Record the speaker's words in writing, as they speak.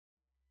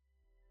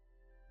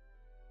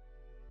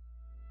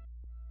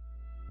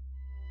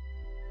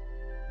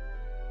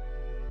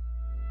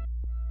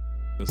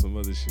That's some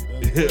other shit.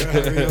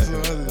 That's some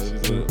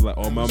other shit. Like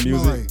all my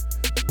music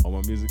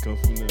comes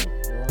from them.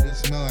 It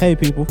smell like Hey,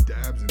 people.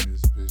 dabs in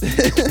this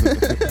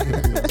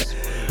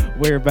bitch.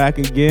 We're back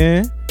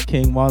again.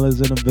 King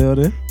Waller's in the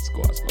building.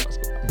 Squad.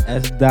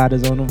 S. Dot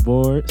is on the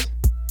boards.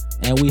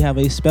 And we have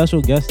a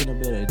special guest in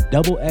the building.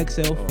 Double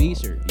XL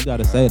feature. You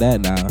gotta say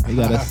that now. You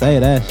gotta say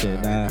that shit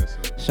now.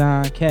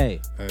 Sean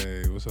K.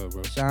 Hey, what's up,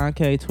 bro? Sean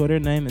K. Twitter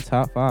name and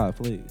top 5,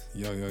 please.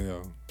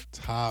 Yo.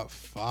 Top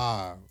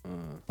 5.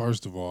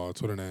 First of all,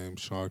 Twitter name,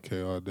 Sean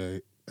K all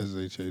day.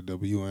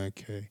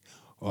 SHAWNK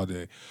all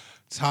day.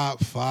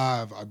 Top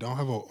 5. I don't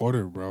have an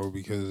order, bro,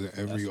 because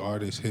every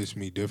artist hits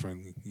me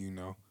differently, you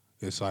know?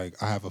 It's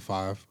like I have a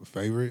 5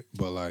 favorite,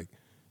 but like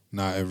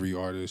not every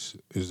artist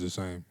is the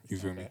same. You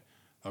feel me?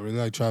 I really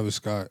like Travis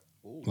Scott,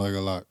 like a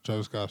lot.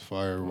 Travis Scott's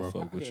fire, bro.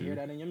 Fuck with you. Hear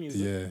that in your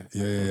music.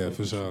 Yeah,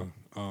 for sure.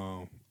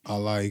 I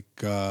like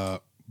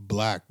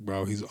Black,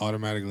 bro. He's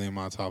automatically in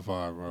my top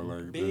 5, bro.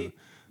 Like,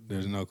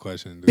 there's no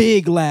question. Dude.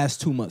 Big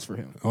last 2 months for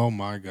him. Oh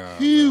my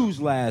God. Huge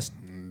last.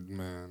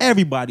 Man.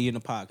 Everybody in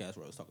the podcast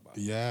world is talking about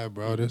it. Yeah,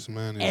 bro. This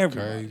man is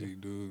Everybody. crazy,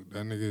 dude.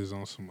 That nigga is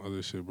on some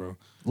other shit, bro.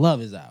 Love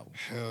his album.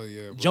 Hell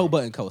yeah, bro. Joe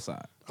Budden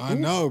cosign. I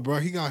know, bro.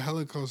 He got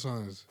hella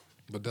cosigns,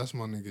 but that's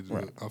my nigga, dude.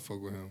 Right. I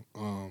fuck with him.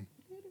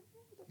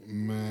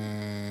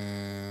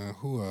 Man,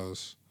 who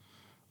else?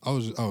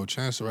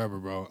 Chance the Rapper,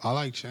 bro. I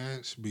like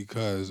Chance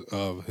because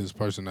of his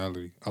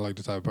personality. I like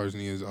the type of person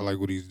he is. I like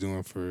what he's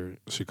doing for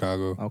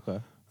Chicago. Okay.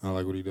 I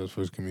like what he does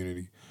for his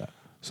community. Yeah.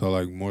 So,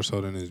 like, more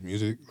so than his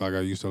music. Like, I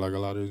used to like a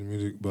lot of his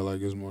music, but,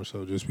 like, it's more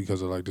so just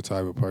because of, like, the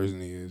type of person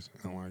he is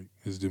and, like,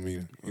 his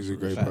demeanor. He's a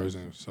great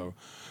person. So,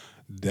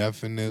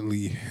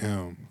 definitely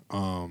him.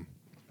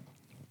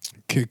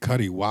 Kid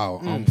Cudi, wow.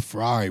 I'm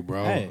fried,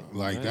 bro. Hey,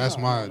 like, man. that's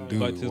my You dude.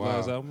 liked his wow.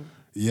 last album?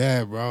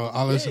 Yeah, bro.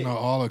 I listen to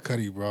all of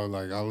Cudi, bro.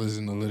 Like, I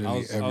listen to I literally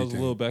was everything.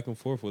 a little back and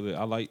forth with it.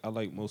 I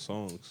like most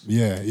songs.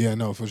 Yeah,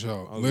 no, for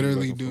sure. I was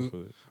Literally, back and forth dude,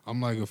 with it. I'm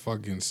like a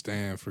fucking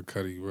stan for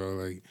Cudi, bro.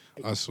 Like,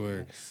 I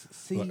swear.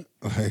 See, Like,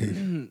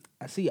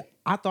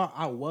 I thought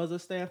I was a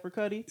stan for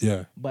Cudi,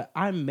 yeah. but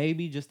I'm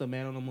maybe just a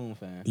Man on the Moon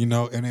fan. You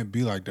know, and it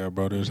be like that,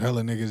 bro. There's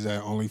hella niggas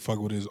that only fuck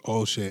with his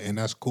old shit, and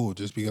that's cool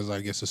just because,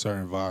 like, it's a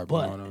certain vibe.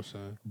 But- you know what I'm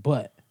saying?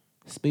 But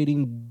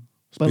Speeding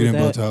Speeding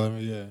Bill that, telling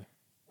me, yeah.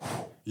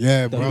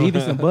 Yeah, the bro.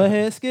 Beavis and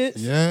Butthead skits.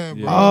 Yeah,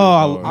 bro. Yeah.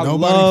 Oh, I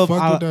Nobody love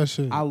fuck with that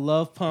shit. I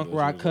love punk Yeah,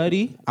 rock yeah.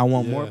 Cudi. I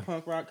want Yeah. more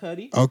punk rock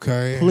Cudi.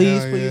 Okay.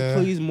 Please, hell please, yeah.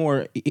 please,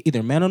 more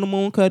either Man on the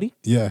Moon Cudi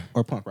Yeah.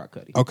 or punk rock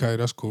Cudi. Okay,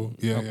 that's cool.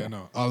 Yeah, Okay. yeah,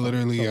 no. I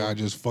literally, So- I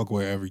just fuck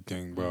with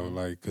everything, bro.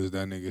 Like, cause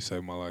that nigga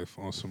saved my life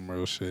on some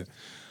real shit.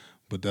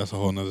 But that's a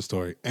whole nother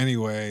story.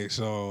 Anyway,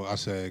 so I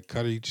said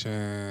Cudi,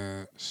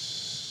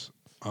 Chance,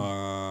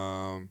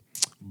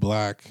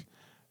 Black,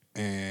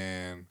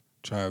 and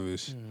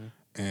Travis.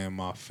 And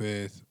my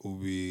 5th will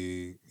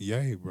be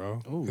Ye,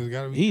 bro. Ooh, It's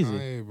gotta be easy.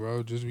 Kanye,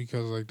 bro. Just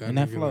because like that. And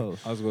that nigga, flows.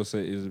 I was gonna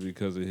say, is it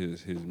because of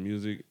his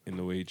music and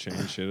the way he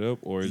changed shit up,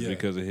 or is Yeah. it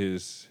because of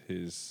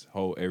his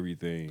whole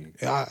everything?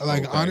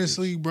 Like whole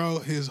honestly, bro,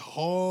 his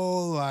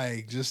whole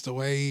like just the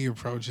way he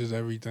approaches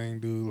everything,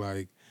 dude.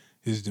 Like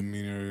his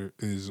demeanor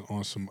is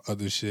on some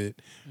other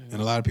shit, and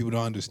a lot of people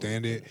don't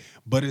understand it.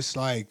 But it's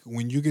like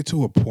when you get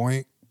to a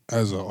point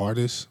as an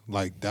artist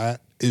like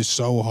that, it's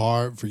so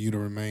hard for you to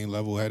remain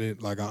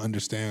level-headed. Like I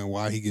understand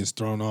why he gets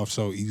thrown off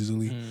so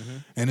easily,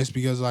 and it's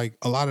because like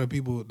a lot of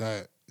people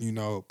that you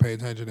know pay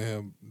attention to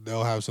him,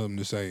 they'll have something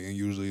to say, and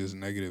usually it's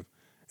negative.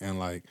 And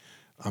like,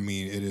 I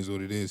mean, it is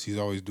what it is. He's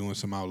always doing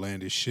some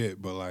outlandish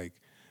shit, but like,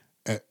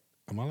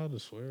 am I allowed to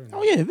swear?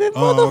 Oh yeah, big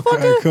Oh, motherfucker.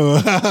 okay, cool.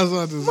 I was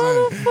about to say.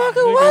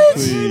 Motherfucker, what?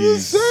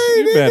 Please, Say,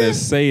 you nigga. better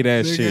say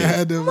that Nigga shit.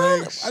 had to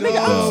make I think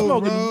I'm sure,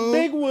 smoking bro.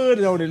 big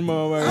wood on this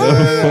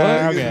motherfucker.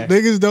 Yeah, Okay.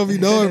 Niggas don't be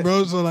knowing,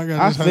 bro. So like,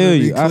 I I just had feel to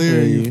be you. clear. I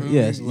feel you. feel me?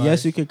 Yes, Like,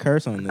 yes, you could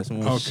curse on this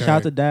one. Okay. Shout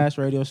out to Dash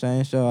Radio,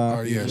 Shane Show.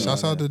 Oh yeah,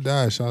 shouts out to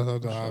Dash. Shouts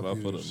out to Shout out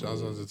for Hopkins. the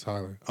Shouts out love. to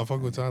Tyler. I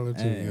fuck with Tyler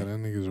too. Hey. Yeah, that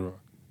nigga's raw.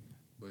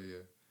 But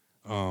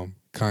yeah,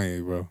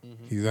 Kanye, bro.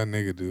 He's that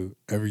nigga, dude.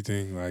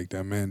 Everything like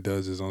that man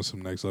does is on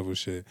some next level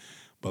shit.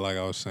 But like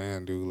I was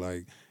saying, dude,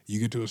 like you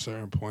get to a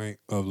certain point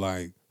of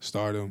like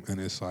stardom,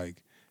 and it's like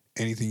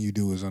anything you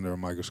do is under a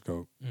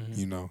microscope,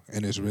 you know.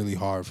 And it's really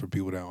hard for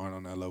people that aren't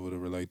on that level to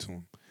relate to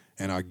him.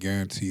 And I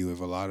guarantee you, if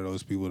a lot of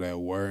those people that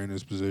were in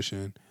his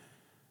position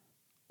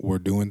were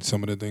doing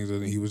some of the things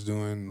that he was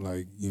doing,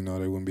 like, you know,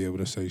 they wouldn't be able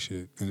to say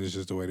shit. And it's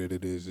just the way that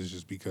it is. It's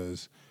just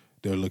because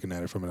they're looking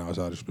at it from an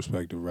outsider's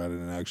perspective rather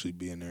than actually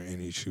being there in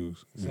his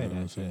shoes. You know what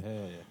I'm saying? Hell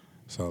yeah.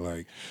 So,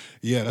 like,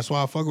 yeah, that's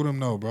why I fuck with him,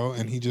 though, bro.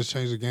 And he just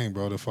changed the game,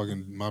 bro. The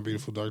fucking My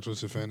Beautiful Dark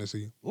Twisted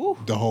Fantasy. Ooh.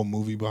 The whole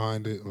movie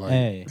behind it. Like,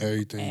 Hey.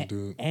 everything,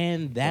 dude.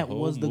 And that The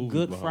whole was the movie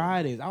Good behind it.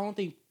 Fridays. I don't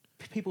think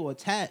people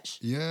attach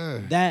Yeah.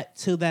 that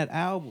to that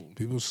album.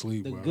 People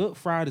sleep, The bro. Good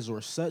Fridays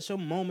were such a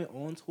moment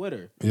on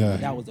Twitter. Yeah.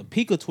 That was a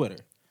peak of Twitter.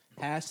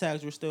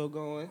 Hashtags were still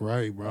going.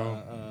 Right,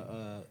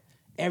 bro.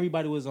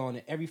 everybody was on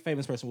it. Every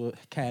famous person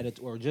had it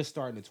or just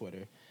starting a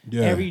Twitter.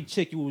 Yeah. Every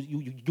chick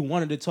you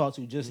wanted to talk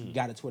to just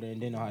got a Twitter and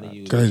didn't know how to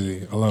use it.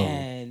 Crazy. I love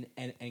it.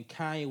 And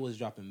Kanye was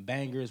dropping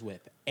bangers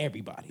with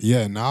everybody.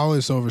 Yeah, now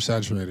it's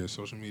oversaturated.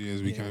 Social media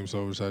has become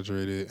so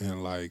oversaturated,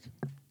 and like,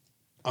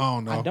 I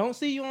don't know. I don't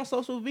see you on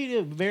social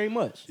media very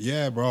much.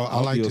 Yeah, bro. I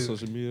don't like be on to.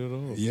 social media at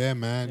all. Yeah,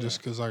 man. Just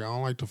because like I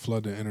don't like to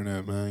flood the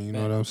internet, man. You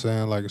know what I'm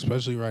saying? Like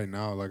especially right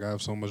now, like I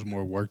have so much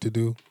more work to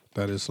do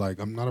that it's like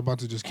I'm not about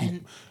to just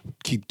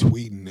keep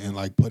tweeting and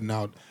like putting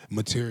out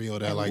material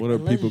that like. What are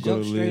Let's people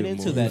jump gonna straight live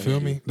into more? that. You feel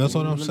me? That's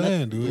what I'm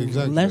saying, dude.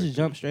 Exactly. Let's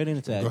jump straight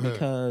into that Go ahead.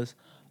 because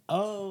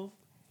of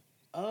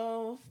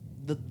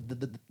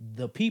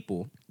the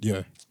people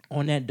Yeah.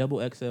 on that double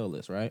XL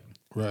list, right?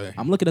 Right.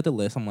 I'm looking at the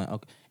list. I'm like,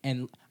 okay,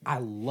 and I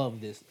love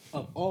this.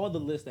 Of all the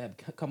lists that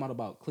have come out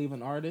about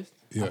Cleveland artists,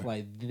 Yeah. I feel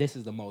like this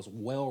is the most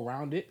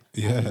well-rounded.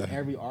 Yeah.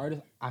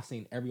 I've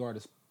seen every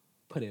artist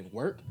put in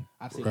work.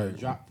 I've seen them Right.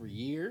 drop for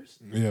years.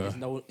 Yeah.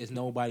 It's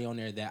nobody on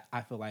there that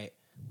I feel like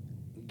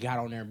got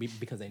on there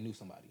because they knew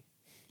somebody.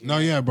 No,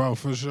 yeah, bro,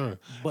 for sure.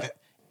 But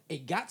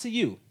it got to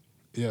you,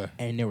 Yeah.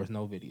 and there was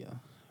no video.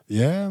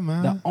 Yeah,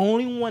 man. The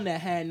only one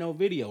that had no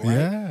video, right?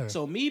 Yeah.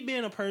 So me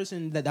being a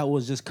person that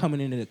was just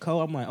coming into the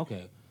code, I'm like,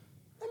 okay,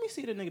 let me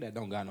see the nigga that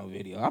don't got no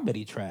video. I bet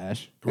he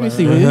trash. Let me Right,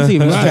 see right. what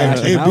he's trash.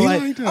 It I'm be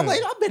like, like that. I'm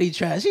like, I bet he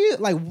trash. He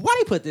like, why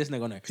they put this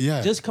nigga on there?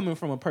 Yeah. Just coming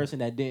from a person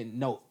that didn't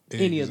know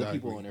any of the Exactly.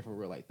 people on there for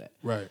real like that.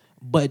 Right.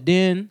 But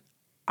then,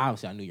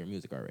 obviously, I knew your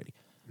music already.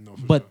 No,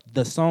 for But sure.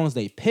 the songs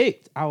they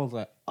picked, I was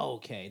like,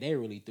 okay, they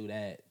really threw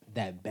that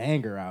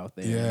banger out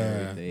there. Yeah.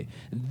 And everything.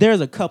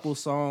 There's a couple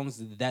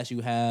songs that you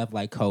have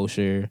like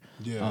Kosher.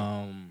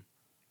 Yeah.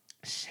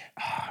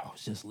 I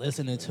was just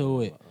listening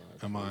to it.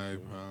 MIA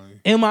probably.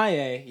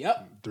 MIA.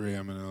 Yep.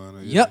 3M in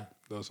Atlanta. Yeah. Yep.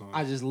 Those songs.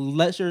 I just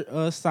let your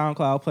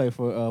SoundCloud play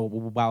for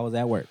while I was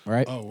at work.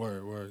 Right. Oh,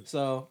 word.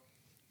 So,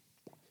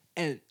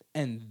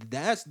 and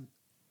that's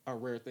a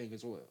rare thing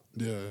as well.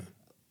 Yeah.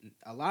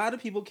 A lot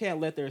of people can't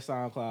let their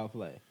SoundCloud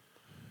play.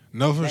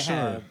 No, for They sure.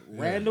 have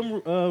Yeah.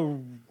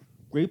 random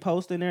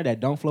reposts in there that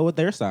don't flow with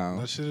their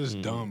sound, That shit is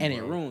dumb, and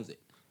bro. it ruins it.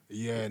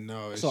 Yeah,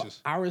 no, it's So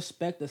just I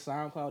respect the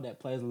SoundCloud that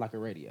plays like a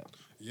radio.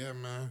 yeah,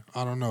 man.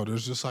 I don't know.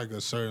 There's just like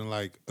a certain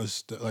like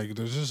there's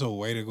just a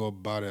way to go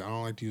about it. I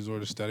don't like to use the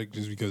word aesthetic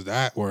just because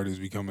that word is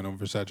becoming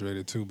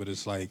oversaturated too. But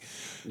it's like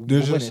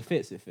there's When just it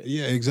fits, it fits.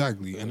 yeah,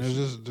 exactly. And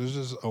there's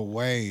just a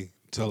way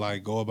to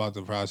like go about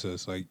the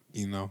process. Like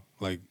you know,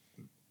 like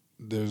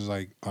there's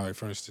like all right,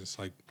 for instance,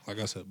 like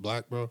I said,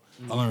 Black, bro.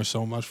 I learned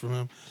so much from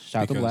him.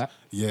 Shout out to because- Black.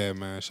 Yeah,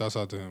 man. Shouts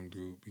out to him,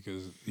 dude,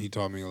 because he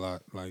taught me a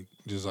lot. Like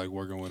just like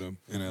working with him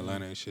in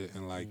Atlanta and shit,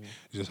 and like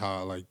just how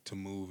I like to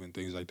move and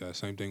things like that.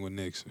 Same thing with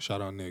Nix.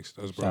 Shout out Nix.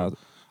 That's bro. Shout out-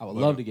 I would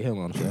love to get him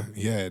on the show.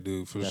 Yeah,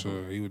 dude, for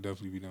Definitely. sure. He would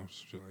definitely be down for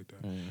some shit like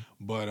that.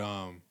 But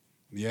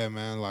yeah,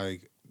 man,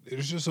 like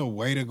it's just a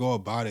way to go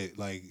about it.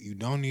 Like you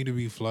don't need to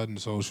be flooding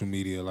social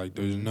media. Like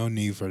there's no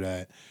need for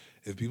that.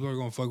 If people are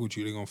gonna fuck with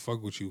you, they're gonna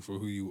fuck with you for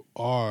who you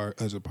are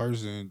as a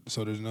person.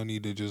 So there's no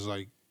need to just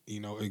like,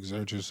 you know,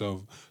 exert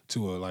yourself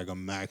to a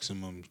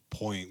maximum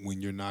point when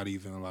you're not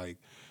even like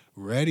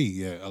ready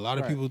yet. A lot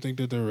of Right. people think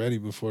that they're ready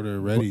before they're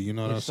ready. You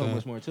know what I'm There's so saying?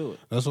 much more to it.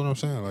 That's what I'm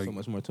saying. Like So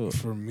much more to it.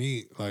 for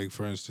me, like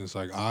for instance,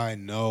 like I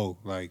know,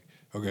 like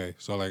okay,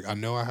 so like I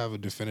know I have a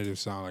definitive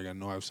sound. Like I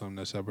know I have something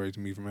that separates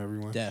me from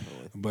everyone.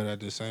 Definitely. But at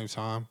the same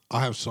time,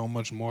 I have so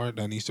much more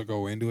that needs to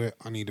go into it.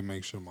 I need to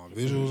make sure my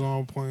visuals are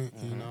on point.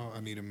 You know,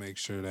 I need to make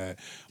sure that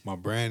my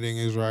branding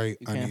is right.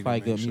 You I can't need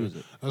fight to make good sure.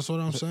 music. That's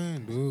what I'm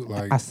saying, dude.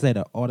 Like I said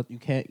it all. You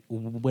can't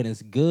when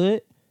it's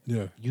good.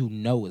 yeah, You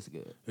know it's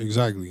good.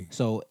 exactly.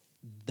 So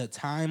the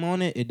time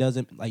on it, it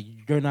doesn't like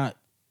you're not.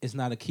 It's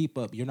not a keep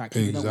up. You're not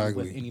keeping up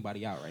Exactly. with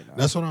anybody out right now.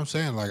 That's what I'm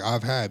saying. Like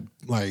I've had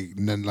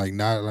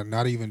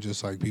not even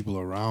just like people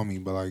around me,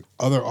 but like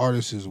other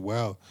artists as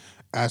well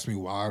ask me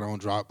why I don't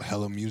drop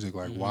hella music.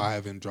 Like why I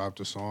haven't dropped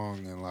a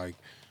song in like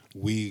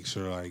weeks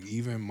or like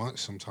even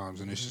months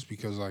sometimes. And it's just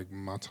because like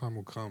my time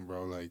will come,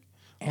 bro. Like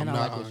and I'm I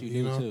not, like what you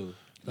you do know? too.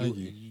 Thank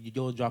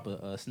You'll drop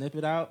a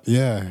snippet out.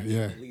 Yeah, and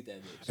yeah. Delete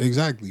that bitch.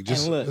 Exactly.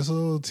 Just look, it's a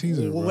little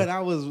teaser, bro. When I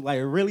was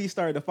like really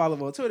starting to follow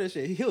him on Twitter,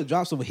 shit, he'll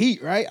drop some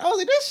heat, right? I was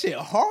like, this shit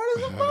hard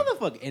as a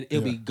motherfucker, and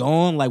it'll be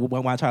gone. Like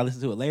when I try to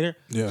listen to it later,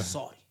 Yeah.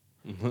 salty,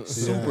 Yeah.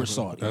 super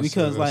salty, That's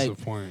because that's like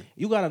the point.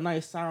 you got a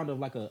nice sound of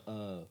like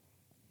I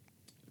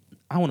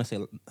want to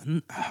say,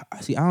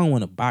 see, I don't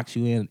want to box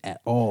you in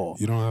at all.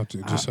 You don't have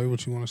to just say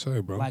what you want to say,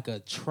 bro. Like a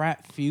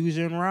trap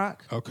fusion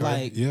rock. okay.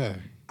 Like yeah.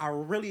 I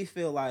really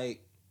feel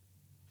like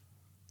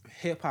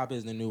hip hop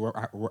is the new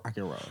rock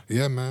and roll.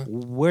 Yeah, man.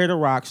 We're the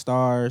rock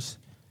stars.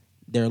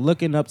 They're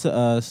looking up to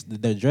us.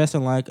 They're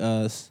dressing like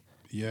us.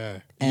 Yeah.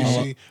 You And-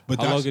 see, but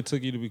How that's long it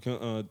took you to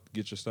become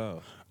get your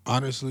style?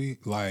 honestly,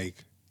 like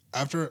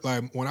after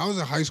like when I was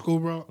in high school,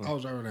 bro, I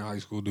was already in high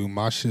school, dude.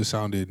 My shit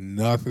sounded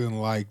nothing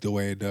like the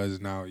way it does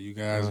now. You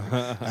guys,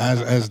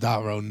 as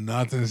Dot, bro,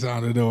 nothing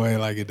sounded the way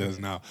like it does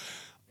now.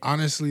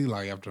 Honestly,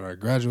 like after I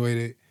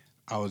graduated,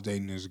 I was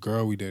dating this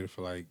girl. We dated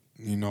for like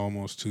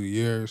almost 2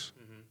 years.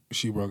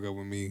 She broke up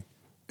with me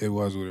it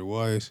was what it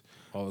was.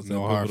 Always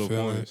No that hard pivotal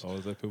feelings. point.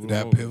 Always that pivotal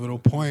That moment. pivotal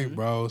point,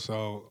 bro.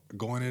 So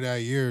going into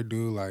that year,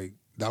 dude, like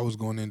that was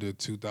going into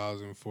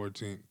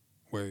 2014.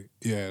 Wait,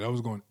 yeah, that was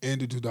going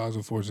into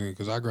 2014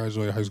 because I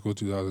graduated high school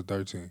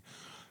 2013.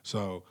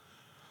 So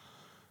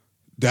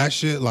that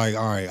shit, like,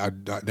 all right,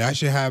 that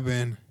shit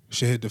happened.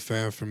 Shit hit the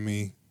fan for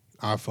me.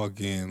 I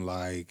fucking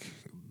like,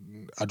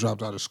 I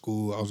dropped out of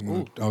school. I was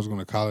going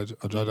to college.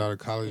 I dropped out of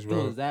college, bro.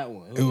 It was that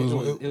one. It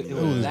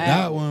was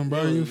that one,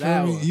 bro. You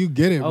feel me? One. You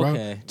get it, bro.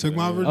 Okay. Took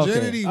my Okay.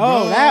 virginity, bro.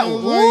 Oh, that I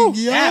was one. like,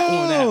 Ooh, yo,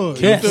 that one.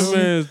 Keep Yes. the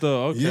mans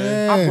though. Okay.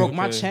 Yeah. I broke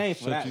my Okay. chain for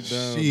Shut that. you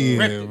down, Shit,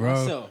 Ripped it bro.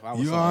 myself. I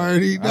was You sorry.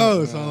 already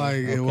know. I- So like,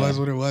 it okay. was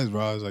what it was,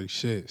 bro. I was like,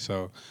 shit.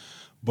 So,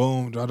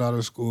 boom, dropped out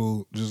of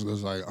school. Just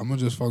was like, I'm gonna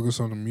just focus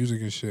on the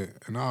music and shit.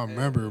 And I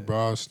remember,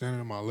 bro, I was standing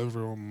in my living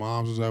room. My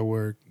mom was at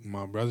work.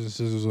 My brothers and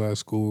sisters were at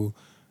school,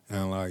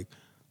 and like,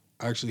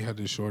 I actually had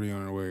this shorty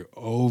on her way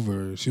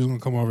over. She was gonna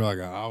come over like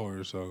an hour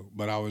or so,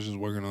 but I was just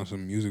working on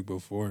some music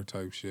before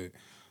type shit.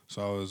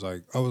 So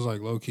I was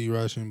like low key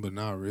rushing, but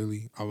not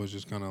really. I was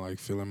just kind of like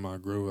feeling my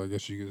groove, I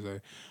guess you could say.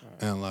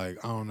 And like,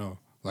 I don't know,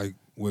 like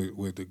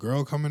with the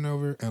girl coming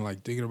over and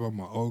like thinking about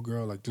my old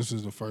girl, like this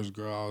is the first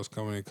girl I was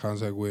coming in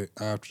contact with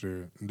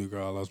after the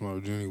girl I lost my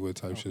virginity with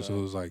type shit. So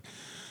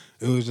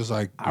it was just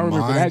like I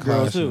remember mind that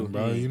girl, clashing, too.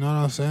 bro. You know what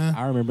I'm saying?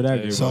 I remember that.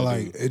 Yeah, Girl. So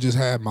Everybody like it just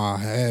had my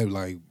head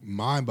like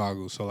mind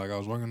boggled. So like I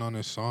was working on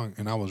this song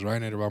and I was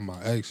writing it about my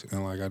ex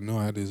and like I knew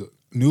I had this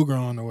new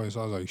girl on the way.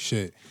 So I was like,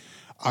 shit.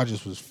 I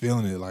just was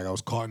feeling it. Like I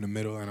was caught in the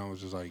middle and I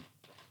was just like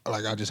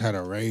I just had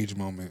a rage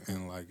moment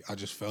and like I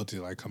just felt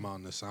it like come out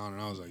in the sound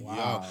and I was like,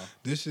 Wow. yo,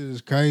 this shit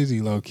is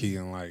crazy low key.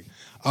 And like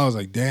I was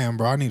like, damn,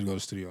 bro, I need to go to the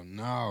studio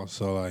now.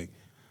 So like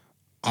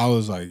I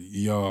was like,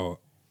 yo,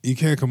 you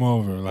can't come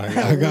over. Like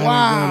I gotta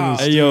Wow.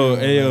 go to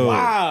the Hey yo,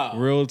 Wow.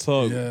 real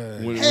talk. Yeah.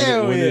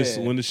 Hell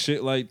When it's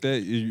shit like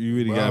that, you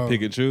really Bro, gotta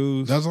pick and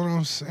choose. That's what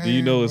I'm saying. Do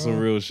you know it's bro. some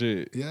real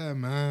shit? Yeah,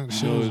 man. You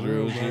Shit know was it's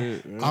real bro.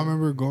 shit. man. I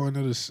remember going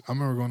to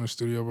the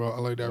studio, bro. I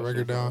laid that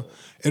record down.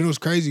 And it was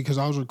crazy because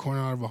I was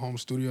recording out of a home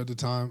studio at the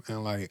time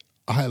and like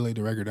I had laid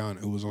the record down.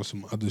 It was on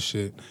some other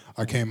shit.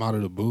 I came out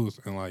of the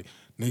booth and like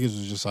niggas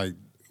was just like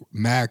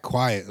mad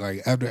quiet.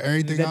 Like after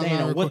everything That I they was ain't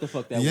know record- what the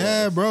fuck that was.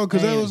 Yeah, bro,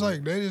 because they Damn. was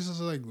like they just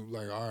was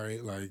like all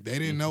right, like they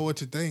didn't know what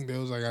to think. They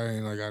was like I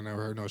never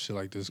heard no shit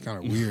like this.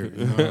 Kind of weird,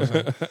 you know what I'm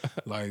saying?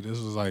 Like this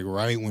was like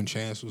right when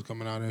Chance was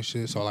coming out and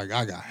shit. So like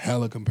I got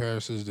hella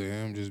comparisons to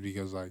him just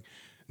because like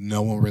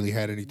no one really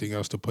had anything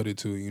else to put it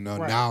to. You know,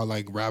 Right. now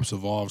like rap's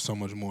evolved so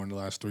much more in the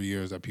last 3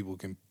 years that people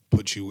can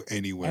put you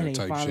anywhere And they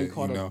type finally shit. You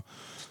caught up know,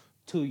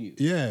 To you.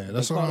 yeah,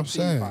 that's They what caught I'm up to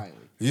you saying. finally.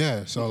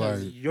 Yeah, so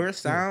Because like your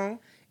sound,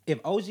 if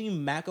OG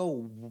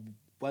Mako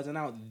wasn't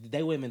out,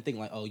 they wouldn't even think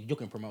like, oh, you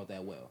can promote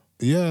that well.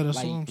 yeah, that's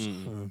like, what I'm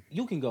saying.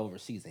 You can go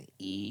overseas and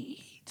eat.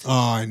 Oh,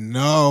 I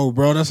know,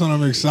 bro. That's what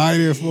I'm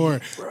excited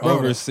for. Bro,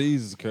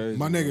 Overseas is crazy.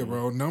 my nigga,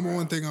 bro. Number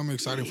one thing I'm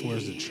excited for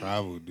is the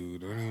travel, dude.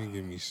 Don't even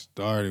get me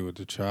started with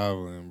the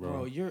traveling, Bro,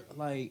 bro. you're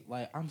like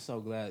I'm so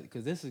glad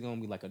because this is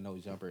gonna be like a no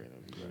jumper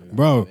interview.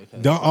 Bro,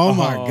 Because- don't. Oh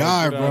my Oh,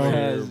 God, get outta bro.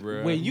 here. Because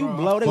bro. when you Bro,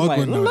 blow, they fuck like,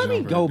 with no let me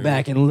jumper, go dude.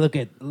 back and look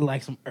at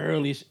like some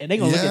early and they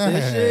gonna look at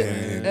this shit. Yeah,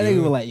 And they dude.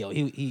 gonna be like, yo,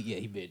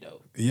 he been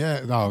dope.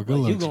 Yeah, no, good But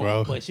you looks, gonna,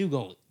 bro. But you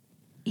gonna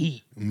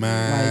eat. Like them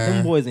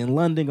Man, boys in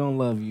London gonna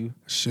love you.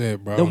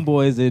 shit, bro. Them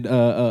boys in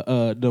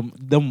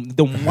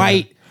them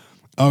white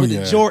Oh with yeah.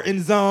 the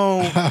Jordan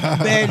zone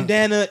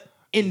bandana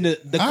in the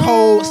Ah.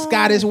 cold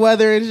Scottish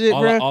weather and shit,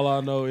 bro. all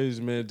I know is,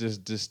 man,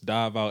 just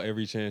dive out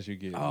every chance you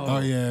get. Oh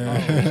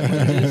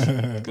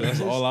yeah.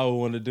 That's all I would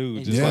want to do.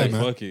 Just Yeah, like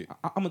man. fuck it,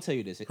 I'm gonna tell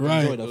you this.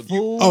 Right. Enjoy the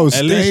food. Oh,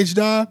 At least- stage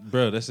dive.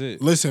 bro. That's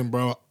it. Listen,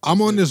 bro,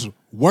 I'm on this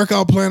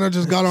workout plan I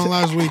just got on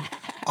last week.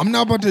 I'm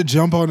not about to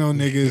jump on no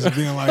niggas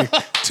being like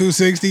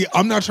 260.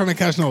 I'm not trying to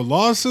catch no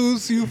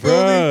lawsuits. You feel me?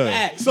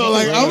 Bruh. So,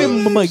 like, I was-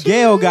 Even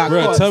Miguel got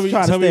Bro, caught tell me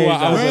trying to why stage I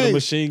was dive. at Right. a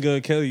Machine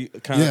Gun Kelly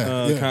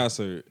Yeah.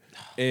 concert.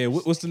 And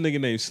what's the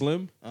nigga name?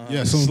 Slim?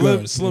 Yeah,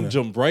 Slim yeah.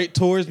 jumped right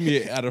towards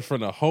me out in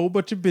front of a whole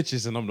bunch of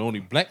bitches, and I'm the only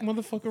black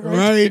motherfucker right,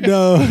 Right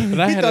though. And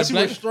I He had thought a you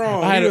black, were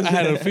strong. I He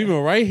had was- a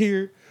female right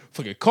here.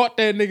 Fucking caught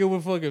that nigga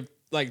with fucking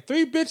like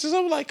 3 bitches.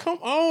 I'm like, come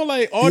on,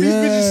 like all these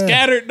Yeah. bitches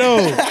scattered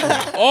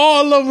though.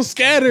 All of them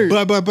scattered.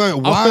 But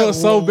why? I felt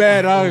so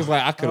bad. I was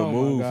like, I could have Oh my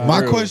moved. God. for My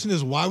real. question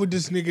is, why would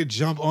this nigga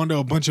jump onto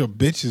a bunch of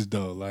bitches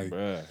though? Like,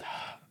 Bruh.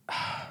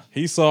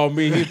 He saw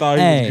me. He thought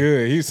he Hey. was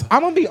good. He saw. I'm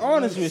gonna be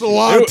honest with you.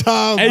 SWAT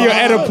time. Hey, yo,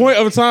 at a point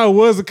of time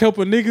was a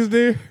couple niggas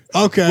there,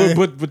 Okay.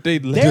 but they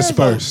There's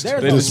Dispersed.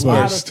 There's They a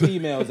lot dispersed. of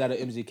females at an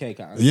MGK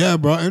concert. Yeah,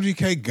 bro.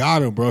 MGK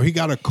got him, bro. He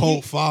got a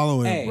cult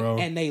following, Hey, bro.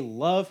 and they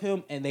love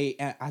him, and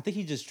I think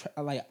he just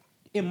like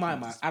in my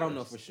mind. I don't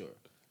know for sure.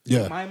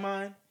 Yeah. In my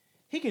mind,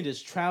 he can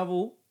just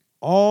travel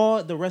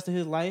all the rest of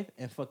his life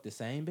and fuck the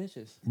same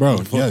bitches. Bro,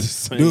 Fuck the yes.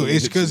 same Dude,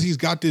 it's bitches. because he's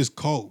got this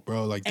cult,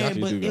 bro. Like, that,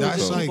 And but do it that. will that's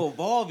just like, keep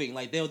evolving.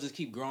 Like they'll just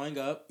keep growing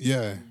up,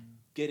 yeah.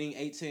 getting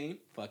 18,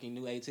 fucking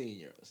new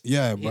 18-year-olds.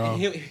 Yeah, bro.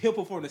 He'll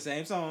perform the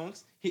same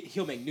songs.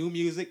 He'll make new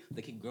music.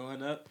 They keep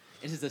growing up.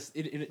 It's just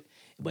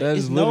but That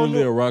it's is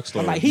literally a rock star.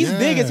 I'm like, he's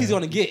big as he's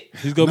gonna get.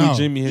 He's gonna No. be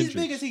Jimi He's Hendrix.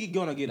 big as he's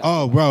gonna get.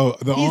 Oh, bro,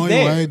 the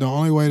He's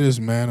only way this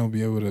man will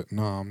be able to.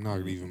 No, I'm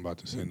not even about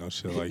to say no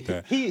shit like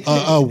that. He-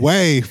 A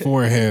way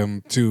for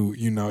him to,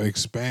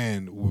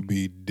 expand would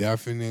be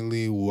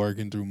definitely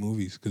working through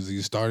movies because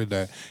he started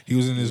that. He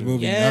was in this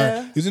movie.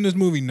 Yeah. Nerve. He was in this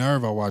movie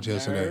Nerve I watched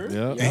yesterday, Nerve.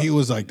 Yeah. and he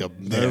was like the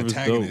Nerve is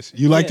antagonist.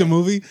 You like the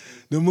movie?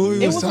 The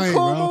movie It was was a tight,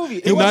 cool bro. movie.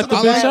 It It was knocked the I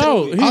bitch liked-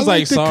 out. He I was like,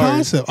 liked the sorry.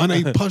 concept. I know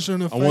he punched her in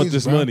the face. I want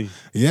this bro. money.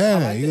 Yeah,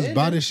 like he the was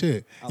about ending. his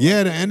shit. like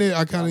Yeah, it. the ending.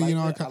 I kind of,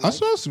 like it. I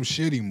saw some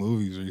shitty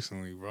movies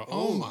recently, bro.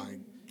 Oh my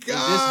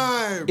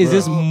god, Is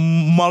this bro.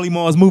 Molly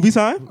Mall's movie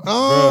time?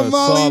 Oh, Bruh,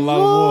 saw a Molly lot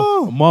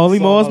of Moore. Molly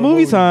Saw a Mall's lot of movie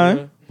movies, time.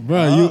 bruh.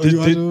 Bro, you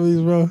watch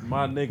movies, bro?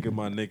 My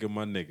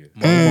nigga.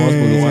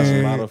 Hey. I watch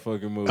a lot of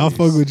fucking movies. I'll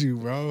fuck with you,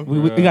 bro.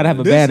 We gotta have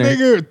a This banner.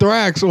 nigga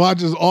Thrax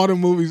watches all the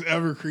movies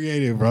ever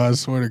created, bro. I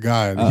swear to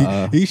God.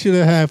 Uh-uh. He should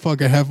have had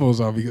fucking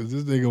headphones on because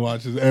this nigga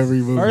watches every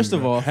movie. First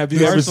of bro. all, Have you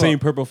first ever of all- seen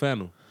Purple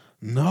Phantom?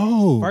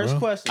 No. First bro.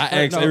 question.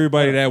 I asked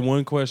everybody that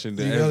one question.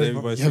 You Asked gotta-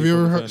 everybody have seen you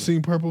ever Purple Phantom.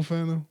 seen Purple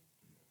Phantom?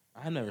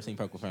 I never seen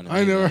Purple Phantom. I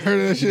ain't never heard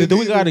of that shit. Do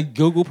we either. gotta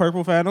Google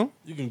Purple Phantom?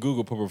 You can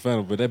Google Purple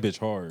Phantom, but that bitch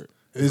hard.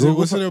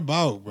 What's it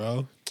about,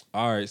 bro?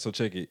 All right, so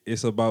check it.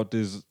 It's about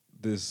this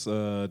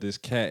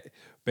cat.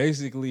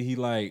 Basically, he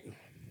like.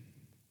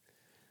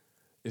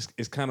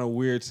 It's kind of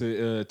weird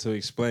to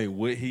explain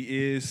what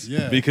he is.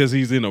 Yeah. Because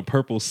he's in a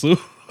purple suit.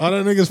 Oh,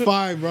 that nigga's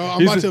fine, bro. I'm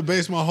He's about a- to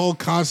base my whole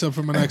concept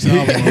for my next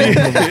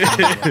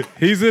album.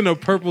 He's in a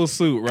purple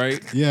suit,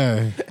 right?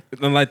 Yeah,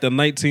 In like the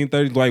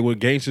 1930s, like when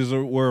gangsters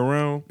were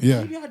around.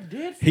 yeah.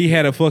 He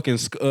had a fucking.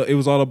 It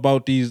was all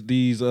about these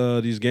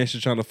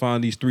gangsters trying to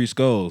find these 3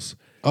 skulls.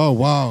 Oh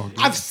wow.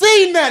 I've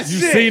seen that You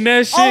shit. seen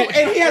that shit? Oh,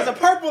 and he has a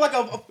purple, like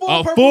a full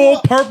A purple.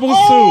 full purple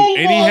Oh, suit,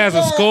 and he my has a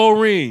God. skull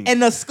ring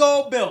And the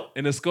skull belt.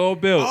 and a skull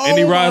belt, and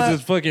he Oh, rides my-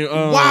 his fucking this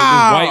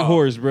Wow. white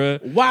horse,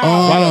 bruh. Wow.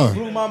 Oh. That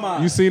blew my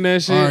mind. You seen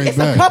that shit? All right. It's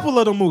bet. a couple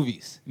of the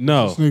movies.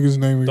 No, This nigga's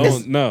name again.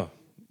 don't no.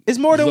 It's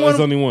more than It's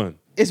one. only one.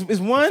 It's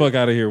one. Fuck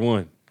out of here,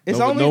 one. It's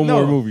no, only- no no.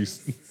 more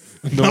movies.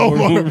 No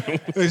more. movies.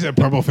 They said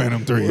Purple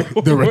Phantom 3,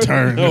 The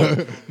Return.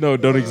 No,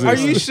 don't exist. Are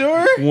you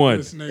sure? One.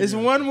 This nigga. It's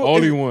one.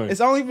 Only it's, one.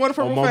 It's only one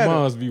Purple On my Phantom.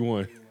 mom's be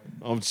one.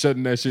 I'm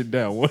shutting that shit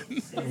down. One.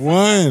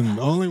 One.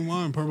 Only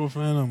one. Purple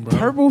Phantom, bro.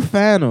 Purple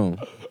Phantom.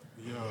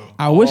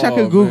 I wish I Oh,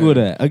 could Google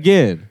man. that.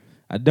 Again,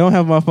 I don't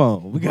have my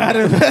phone. We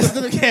gotta invest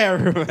in the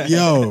camera. Man.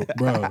 Yo,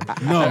 bro.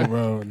 No,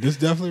 bro. This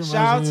definitely reminds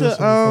Shout out me of to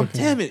some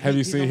fucking- damn it. Have you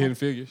He's seen on- Hidden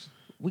Figures?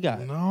 We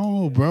got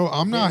No, bro.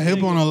 I'm not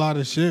hip on a lot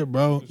of shit,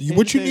 bro. Hidden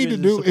What you need to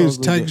Figures do is is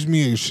supposedly text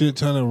me a shit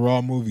ton of raw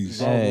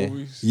movies. Hey.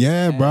 Movies?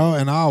 Yeah, bro,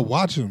 and I'll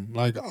watch them.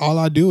 Like all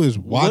I do is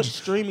what watch.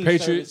 streaming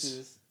Patriots.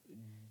 services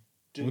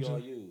do y'all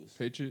use?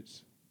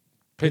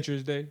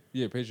 Patriots Day?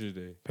 Yeah, Patriots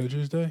Day.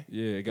 Patriots Day.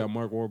 Yeah, it got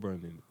Mark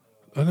Wahlberg in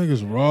That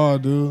nigga's raw,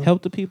 dude.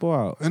 Help the people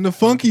out. And the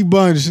Funky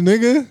Bunch,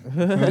 nigga.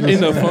 it.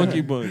 In the Funky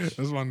Bunch.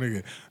 That's my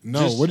nigga. No,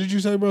 Just- what did you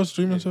say, bro?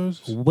 Streaming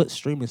service? What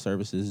streaming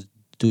services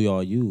do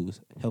y'all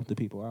use? Help the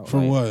people out. For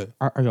Like,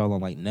 what? Are y'all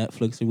on like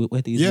Netflix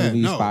with these Yeah,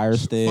 movies? no. Fire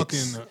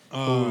Sticks. Fucking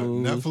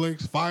Hulu.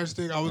 Netflix, Fire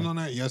Stick. I was on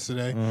that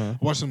yesterday. Uh-huh.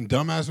 Watched some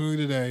dumbass movie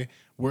today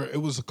where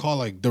it was called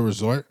like The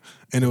Resort,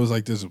 and it was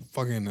like this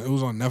fucking. It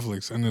was on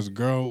Netflix, and this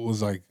girl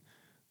was like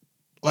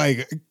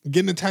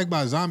getting attacked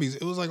by zombies.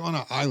 It was like on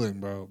an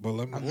island, bro. But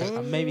let me,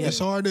 I maybe it's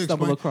have hard to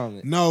stumbled explain.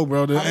 across it. No,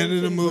 bro. The end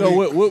of the movie.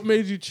 No, what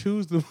made you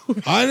choose the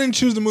movie? I didn't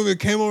choose the movie. It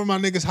came over my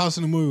nigga's house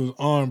and the movie was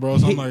on, bro.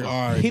 So I'm like,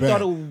 all right, He bet.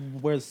 thought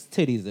it was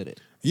titties in it.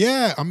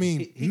 Yeah, I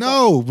mean, He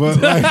no, but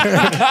like,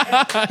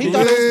 He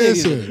thought it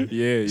was titties. listen.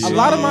 Yeah, A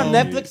lot of my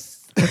Netflix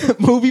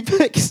movie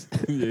picks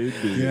Yeah,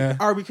 it did. Yeah,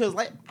 are because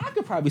like I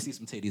could probably see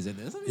some titties in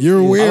this.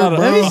 you're weird, lot of-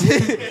 bro. Let me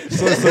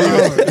see.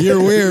 Bro, you're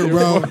weird,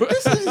 bro.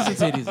 There's some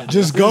titties in this.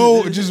 Just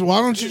go. Just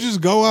why don't you just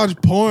go watch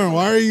porn?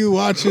 Why are you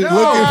watching It's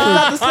looking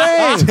not the for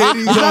same.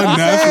 titties It's not on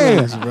the same.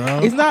 Netflix, bro?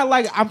 It's not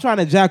like I'm trying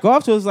to jack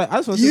off to it. It's like I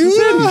just want to see You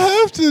some don't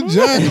titties. have to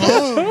jack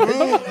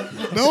off,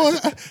 bro. No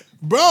one,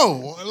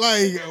 bro.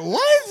 Like,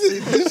 why is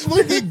it? Just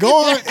fucking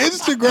go on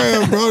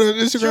Instagram, bro. The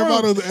Instagram True.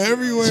 models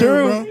everywhere,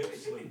 True. bro.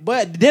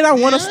 But then I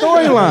want a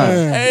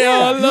storyline. Hey,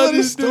 I You love want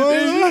this a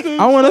storyline? dude.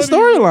 I want a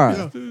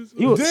storyline.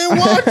 You, Then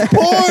watch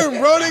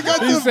porn, bro. They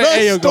got He the said,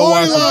 "Hey, yo, best go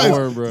watch some storylines.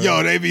 porn, bro."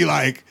 Yo, they be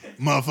like,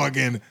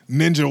 motherfucking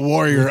Ninja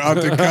Warrior out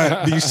the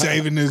cut, be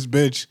saving this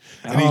bitch,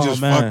 and he Oh,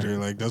 just man. fucked her.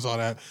 Like that's all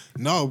that.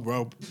 No,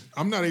 bro,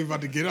 I'm not even about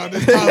to get on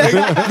this topic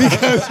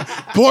because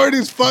porn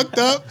is fucked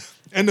up,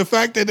 and the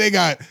fact that they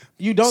got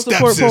you don't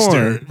support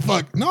stepsister. porn.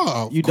 Fuck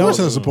no, You of course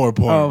don't? I support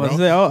porn, Oh,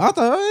 bro. I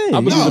thought, hey, I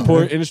believe No. the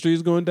porn industry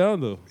is going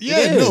down though. Yeah,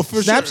 it no, is. for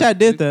Snapchat sure.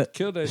 did that.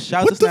 Kill that shit.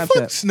 Shout What out the to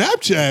fuck,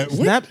 Snapchat. Snapchat?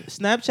 What?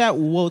 Snapchat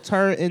will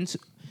turn into.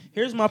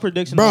 Here's my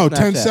prediction, Bro, on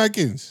 10 Snapchat.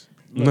 seconds.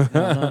 Look,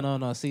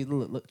 no. See,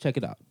 look, check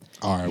it out.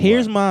 All right,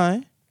 Here's what?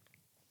 my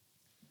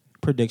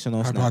prediction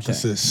on Snapchat.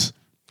 hypothesis.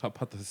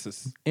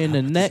 Hypothesis. In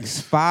the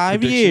next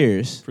 5 Prediction.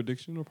 years,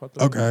 Prediction or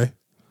hypothesis? Okay.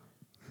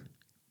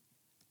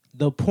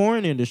 the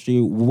porn industry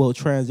will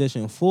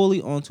transition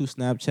fully onto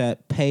Snapchat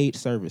paid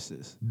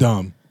services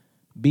Dumb.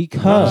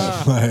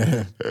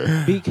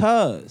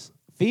 because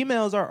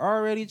females are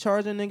already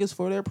charging niggas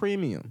for their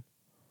premium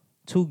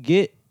to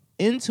get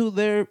into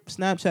their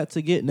Snapchat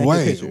to get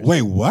naked pictures.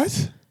 Wait,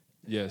 what?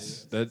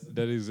 Yes, that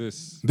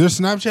exists. There's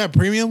Snapchat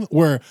Premium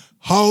where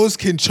hoes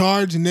can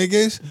charge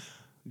niggas.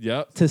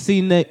 Yep. To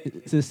see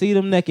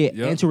them naked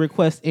Yep. and to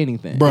request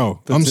anything.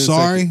 Bro, For I'm 10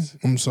 sorry. seconds.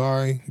 I'm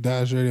sorry,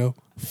 Dash Radio.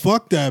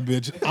 Fuck that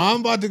bitch. I'm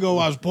about to go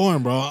watch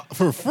porn, bro,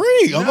 for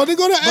free. I'm about to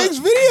go to X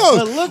videos.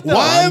 but look though.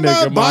 Why am My I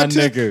nigga, my about to?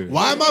 nigga.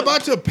 Why am I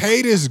about to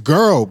pay this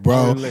girl,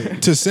 bro,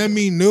 to send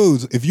me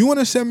nudes? If you want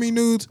to send me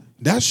nudes,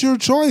 that's your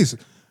choice.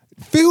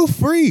 Feel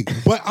free,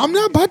 but I'm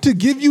not about to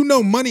give you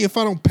no money if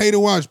I don't pay to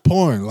watch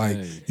porn. Like,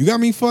 Hey. you got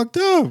me fucked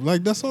up.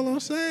 Like, that's all I'm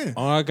saying.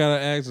 All I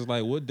gotta ask is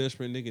like, what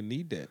desperate nigga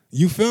need that?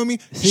 You feel me?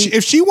 See-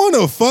 If she want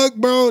to fuck,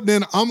 bro,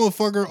 then I'm going to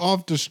fuck her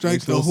off the strength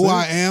Makes no of who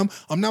I sense. am.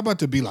 I'm not about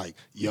to be like,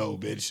 yo,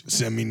 bitch,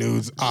 send me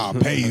nudes. I'll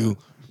pay you.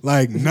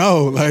 Like,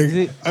 no. Like,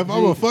 See- if I'm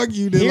going to fuck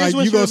you, then Here's like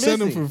what you going you're to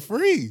send them missing. for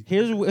free.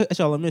 Here's what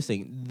y'all are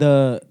missing.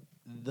 The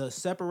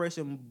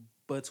separation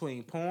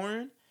between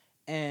porn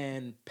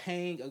and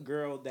paying a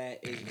girl that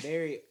is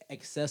very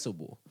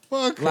accessible.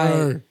 Fuck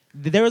her. Like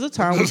there was a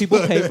time when people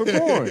paid for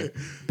porn.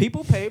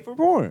 People paid for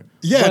porn.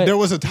 Yeah, But- there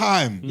was a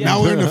time. Yeah.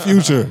 Now we're in the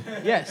future.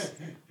 Yes.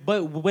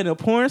 But when a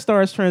porn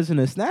star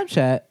transitioning to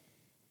Snapchat,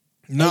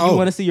 and you No.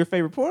 want to see your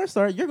favorite porn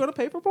star, you're gonna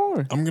pay for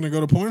porn. I'm going to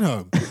go to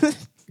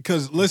Pornhub.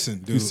 Because listen,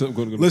 dude, said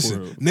go to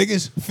listen, Pornhub.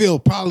 niggas feel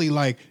probably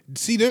like,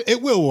 see,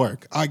 it will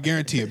work. I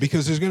guarantee it.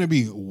 Because there's going to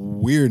be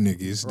weird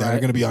niggas that are Right.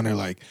 going to be on there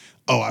like,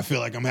 oh, I feel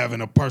like I'm having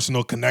a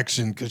personal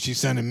connection because she's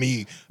sending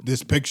me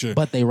this picture.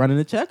 But they running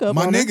the checkup.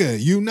 My on it. nigga,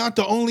 you not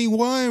the only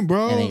one,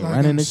 bro. And they Like,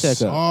 running I'm the checkup.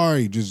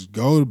 Sorry, just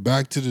go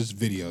back to this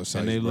video site,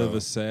 And they bro. live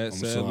a sad, I'm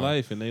sad sorry.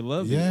 life, and they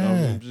love Yeah.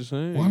 it. I'm just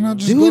saying. Why not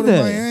just Do go to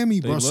that. Miami,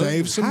 They bro? love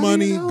Save it. some How do you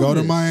money, know go to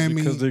this? Miami,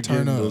 Because they're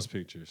turn getting up. those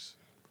pictures.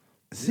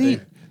 See,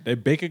 Their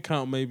bank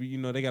account, maybe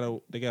they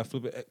got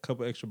flip a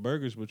couple extra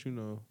burgers, but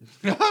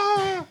Yo,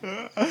 I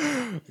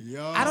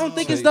don't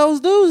think it's those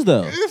dudes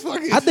though.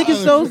 I think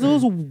it's those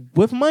dudes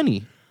with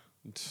money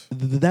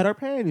that are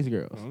paying these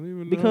girls I don't even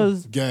know.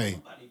 because gay.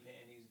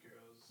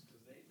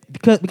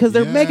 because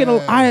they're making a.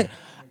 Yeah.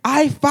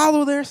 I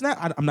follow their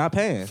snap. I'm not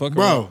paying. Fuck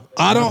Bro, around.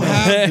 I don't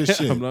have this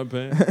shit. I'm not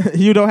paying.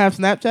 You don't have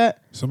Snapchat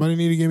Somebody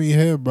need to give me a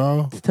hit,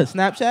 bro. to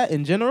Snapchat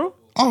in general.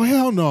 Oh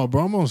hell no,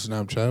 bro! I'm on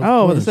Snapchat. of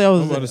Oh, course. I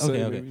was I'm about to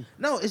say, okay. maybe.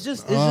 No, it's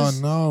just Oh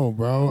no,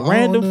 bro!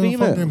 random the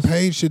fucking females.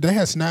 page shit. They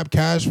had Snap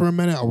Cash for a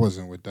minute. I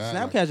wasn't with that.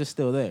 Snapcash is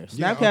still there.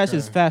 Yeah, Snapcash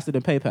is okay. faster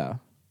than PayPal.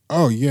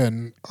 Oh yeah,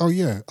 oh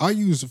yeah. I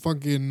use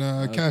fucking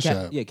Cash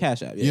App. Yeah,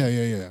 Cash App. Yeah.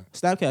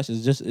 Snapcash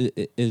is just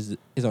is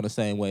on the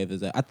same wave as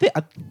that. I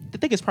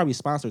think it's probably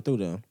sponsored through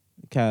them.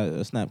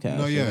 Snapcash.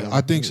 No, yeah, I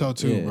think so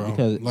too, Yeah, bro.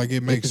 because Like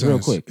it makes it's sense. real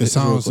quick. It It's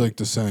real sounds quick. like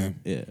the same.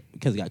 Yeah,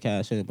 because it got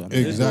cash in it. But I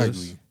mean,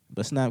 Exactly.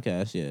 But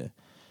Snapcash, yeah.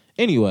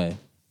 Anyway,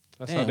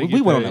 That's man, how they we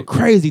get went on a paid.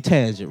 crazy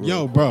tangent. Real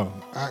Yo, bro,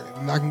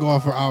 I can go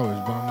off for hours,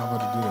 but I'm not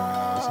about to do that right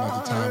now. It's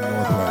not the time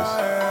nor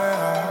place.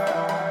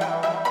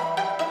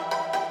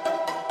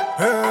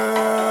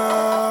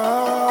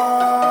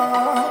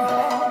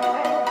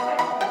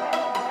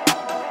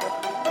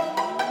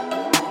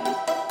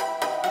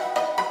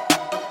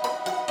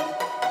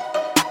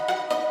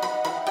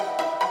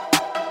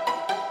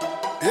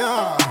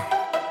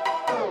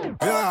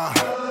 Yeah,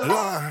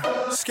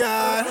 Lord,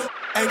 scared.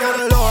 Ain't got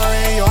a lure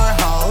in your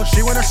hoe.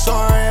 She wanna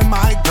soar in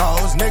my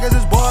goals. Niggas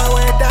is bored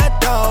with that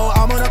dough.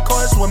 I'm on a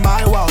course with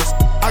my woes.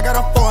 I got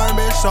a foreign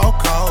bitch so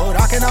cold.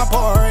 I cannot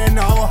pour in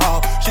no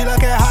hoe. She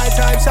looking high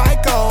type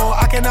psycho.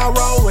 I cannot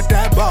roll with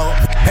that boat.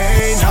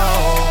 Hey no,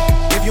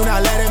 if you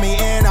not letting me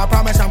in, I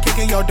promise I'm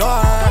kicking your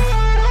door.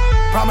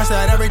 Promise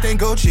that everything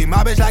Gucci.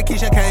 My bitch like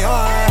Keisha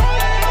Kaur.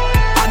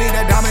 I need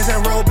the diamonds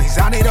and rubies.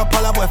 I need to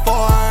pull up with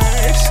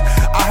force.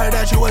 I heard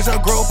that you was a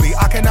groupie.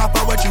 I cannot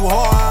fuck with you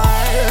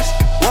whores.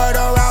 Word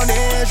around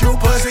is you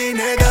pussy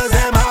niggas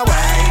in my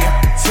way.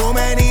 Too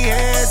many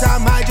years, I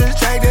might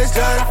just take this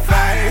to the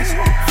face.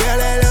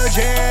 Feeling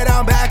legit,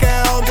 I'm back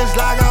at home just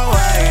like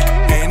away.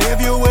 And if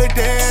you with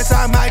this,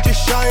 I might just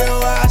show you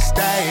where I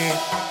stay.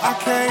 I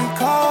can't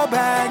call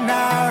back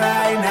now,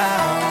 right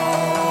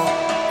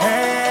now.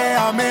 Hey,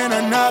 I'm in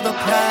another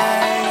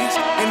place.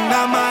 And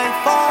I might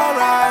fall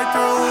right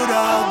through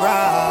the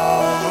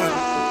ground.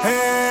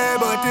 Hey,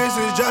 but this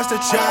is just a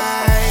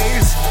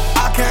chase.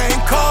 I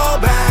can't call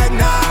back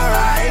now,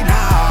 right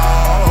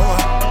now.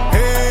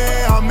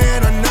 Hey, I'm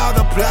in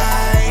another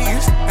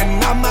place.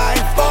 And I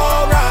might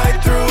fall right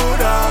through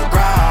the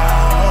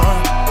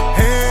ground.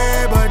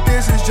 Hey, but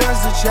this is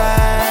just a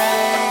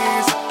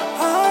chase.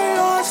 I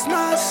lost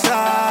my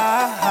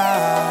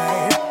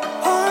sight.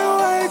 I'm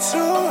way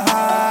too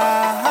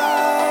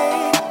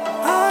high.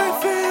 I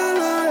feel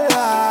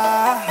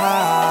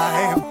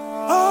alive.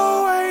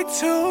 Oh, way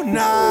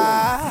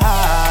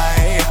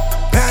tonight.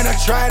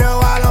 Penetrated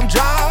while I'm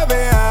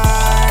driving.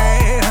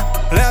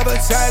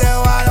 Levitated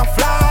while I'm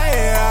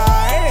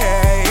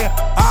flying.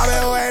 I've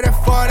been waiting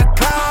for the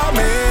climb.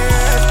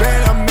 It's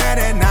been a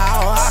minute now.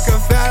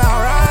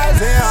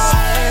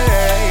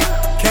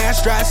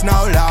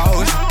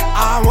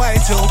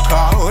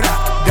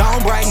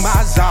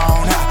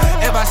 zone.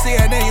 If I see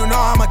it, then you know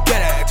I'ma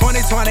get it.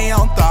 2020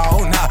 on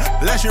throne.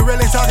 Unless you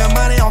really talking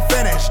money, I'm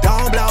finished.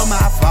 Don't blow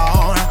my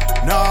phone.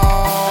 No,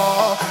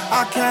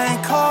 I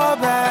can't call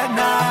back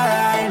now,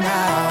 right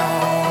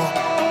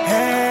now.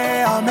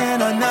 Hey, I'm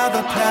in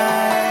another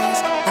place,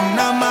 and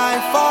I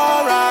might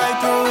fall right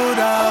through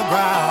the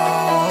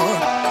ground.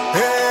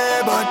 Hey,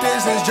 but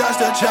this is just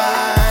a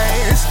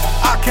chase.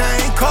 I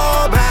can't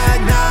call back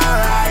now,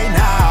 right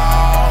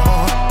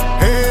now.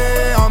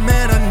 Hey, I'm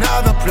in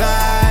another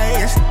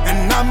place,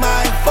 and I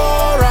might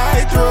fall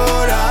right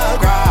through the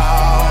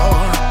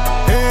ground.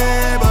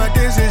 Hey, but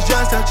this is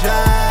just a chase.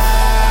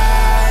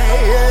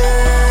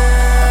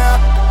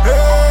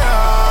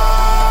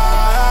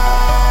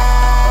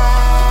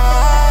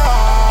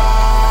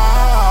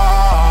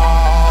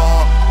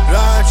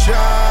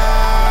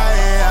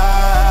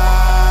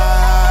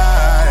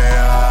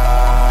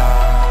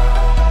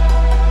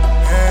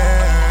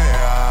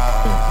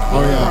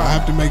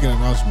 To make an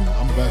announcement,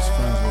 I'm best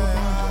friends with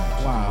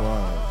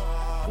LeBron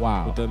James.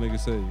 Wow. What that nigga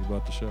say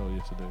about the show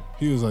yesterday?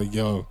 He was like,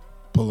 "Yo,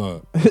 pull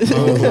up." I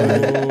was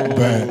like,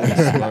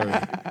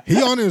 "Bet."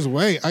 He on his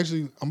way.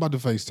 Actually, I'm about to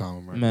FaceTime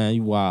him right now. Man,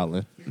 you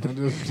wildin'. I'm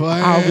just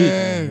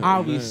playing.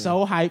 I'll be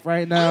so hyped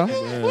right now.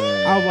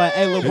 I'm like,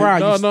 hey,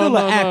 LeBron, you still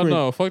an Akron.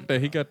 No, fuck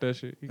that. He got that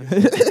shit. He got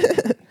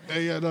that.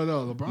 Hey, yeah, no,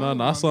 LeBron.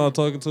 No, I saw him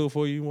talking to him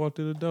before you even walked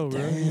through the door, bro.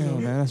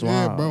 Damn, man, that's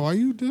Yeah, wild. bro, why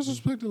you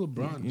disrespecting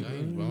LeBron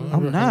James, bro?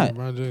 I'm not.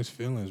 LeBron James'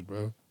 feelings,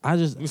 bro. I'm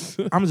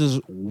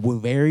just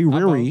very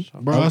weary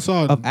Bro, I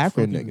saw of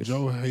Akron fucking niggas.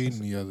 Joe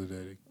Hayden the other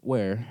day.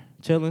 Where?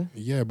 Chilling?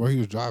 Yeah, bro, he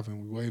was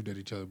driving. We waved at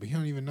each other, but he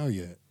don't even know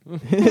yet. He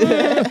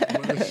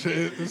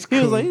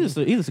was like, he's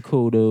just a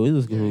cool dude.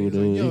 He's just a cool He's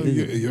dude. like, yo,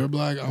 He's- you're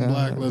black, I'm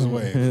black, let's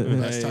wave.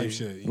 That's type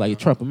shit. you like know?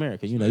 Trump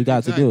America, you know, you got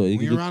Exactly. to do it. You When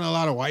can you're do- around a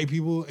lot of white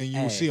people and you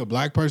Hey. see a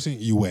black person,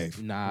 you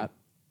wave. Nah,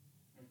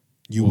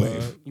 You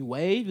wave. you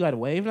wave. You got to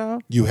wave now.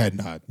 You head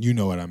nod. You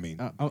know what I mean.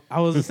 I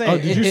was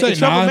saying. did you say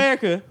Trump nod?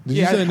 America? Did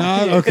you say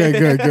nod? yeah. Okay,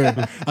 good.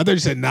 I thought you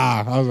said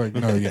nah. I was like,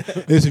 no, yeah.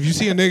 Listen, if you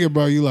see a nigga,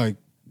 bro, you like,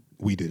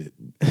 we did it.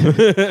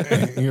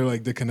 And you're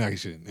like the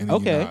connection. And then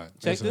Okay, you nod.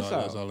 check That's this all,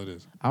 out. That's all it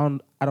is. I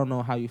don't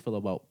know how you feel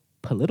about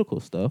political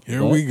stuff.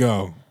 Here but we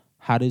go.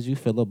 How did you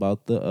feel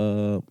about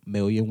the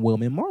Million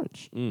Women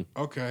March?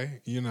 Okay,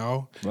 you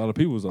know. A lot of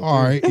people was out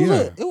All right,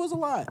 yeah. It was a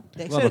lot.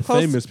 They A said lot of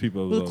close- famous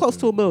people It was out close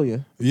there to 1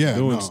 million. Yeah,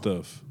 doing no.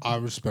 stuff. I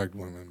respect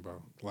women,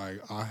 bro. Like,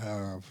 I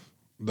have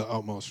the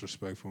utmost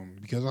respect for women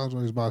because I was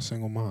raised by a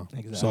single mom.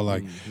 Exactly. So,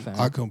 like, Same.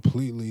 I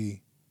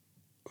completely,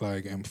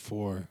 like, am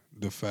for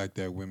the fact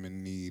that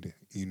women need,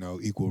 you know,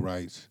 equal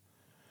rights.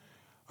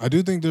 I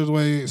do think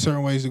there's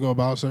certain ways to go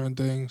about certain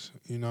things,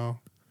 you know.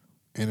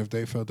 And if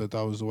they felt that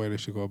was the way they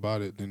should go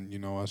about it, then, you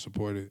know, I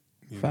support it.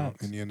 You know,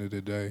 Facts. in the end of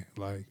the day,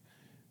 like,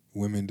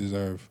 women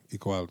deserve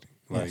equality.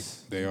 Like,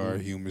 Yes. they are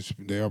humans.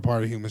 They are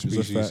part of human These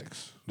are species.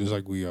 facts. Just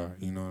like we are,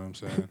 you know what I'm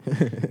saying?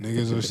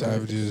 Niggas are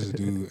savages,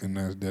 dude, and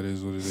that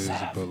is what it is.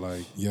 But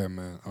like, yeah,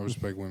 man, I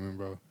respect women,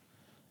 bro,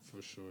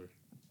 for sure.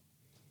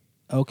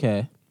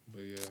 Okay.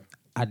 But yeah,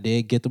 I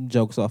did get them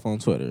jokes off on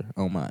Twitter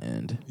on my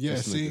end. yeah.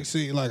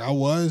 See, like I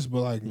was,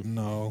 but like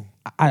no.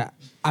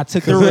 I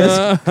took the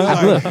risk.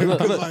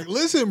 Like,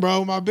 listen,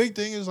 bro. My big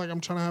thing is like I'm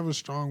trying to have a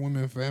strong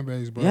women fan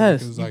base, bro.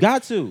 Yes, because, you like,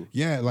 got to.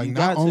 yeah, like You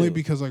not got only to.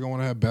 because like I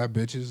want to have bad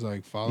bitches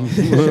like follow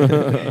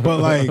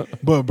me,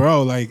 but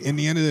bro, like in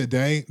the end of the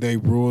day, they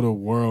rule the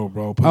world,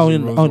 bro. Pussy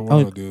rules the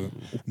world, dude.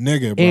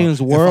 Nigga, bro.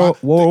 Ends If world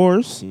I-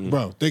 wars.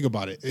 Bro, think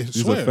about it.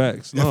 These are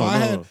facts.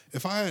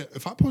 If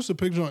I post a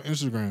picture on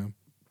Instagram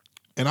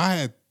and I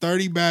had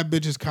 30 bad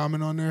bitches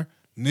comment on there,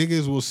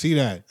 niggas will see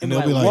that and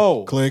they'll be like,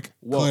 whoa, click,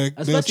 whoa. click.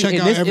 They'll Especially check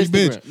in out this every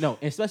Instagram. bitch. No,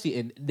 especially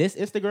in this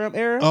Instagram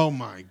era. Oh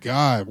my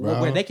God, bro.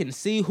 Where they can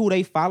see who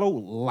they follow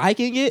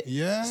liking it.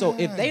 Yeah. So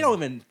if they don't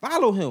even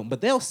follow him,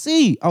 but they'll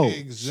see, oh,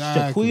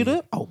 Exactly.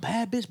 Shaquita, oh,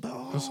 bad bitch,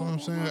 bro. That's what I'm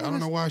saying. I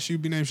don't know why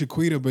she'd be named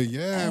Shaquita, but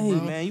yeah, Hey,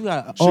 bro. man, you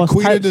got all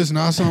Shaquita types. does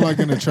not sound like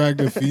an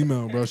attractive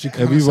female, bro. She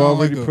kind of we've sounds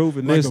already like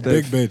proven like this, a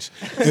big Steph.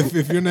 bitch.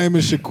 If your name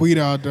is Shaquita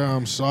out there,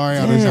 I'm sorry.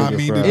 I do Damn. not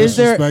mean to Is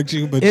there- disrespect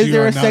you, but Is you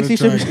there are a not sexy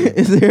attractive.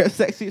 is there a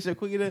sexy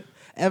Shaquita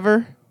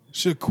ever?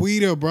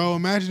 Shaquita, bro.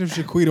 Imagine if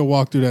Shaquita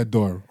walked through that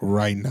door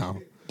right now.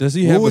 Does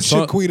he What have would a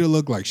song? Shaquita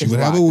look like? She It's would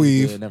have a locked. It's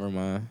weave. good, never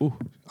mind.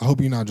 I hope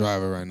you're not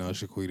driving right now,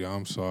 Shaquita.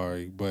 I'm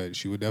sorry, but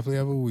she would definitely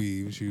have a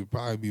weave. She would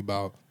probably be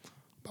about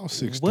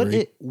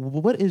 6'3".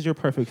 What is your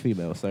perfect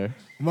female, sir?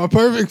 My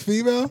perfect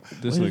female.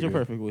 This What is your nigga.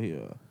 perfect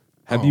female?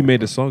 Have Oh, you made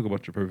bro. a song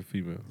about your perfect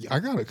female? I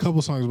got a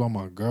couple songs about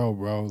my girl,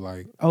 bro.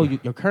 Like, Oh,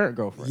 your current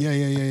girlfriend.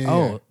 yeah.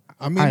 Oh,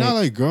 I mean, I- not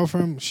like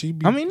girlfriend. She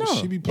be, I mean, no,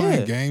 she be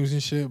playing yeah. games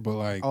and shit, but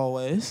like,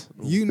 Always.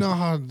 you know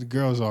how the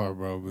girls are,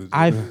 bro. But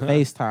I've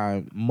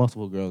FaceTime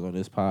multiple girls on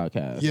this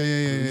podcast.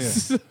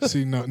 yeah.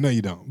 See, no,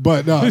 you don't.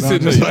 But no,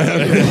 said just no, like,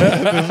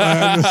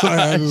 just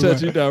Shut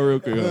like- you down real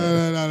quick.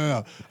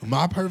 No.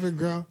 My perfect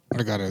girl,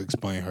 I gotta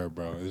explain her,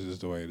 bro. It's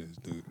just the way it is,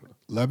 dude.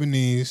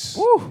 Lebanese.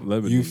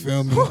 Lebanese. You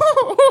feel me?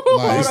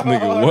 This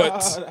Like, nigga,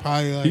 what?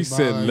 probably like He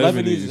said by, Lebanese. like,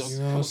 Lebanese is is You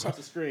know what I'm across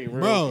the screen,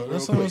 Bro,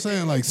 that's what I'm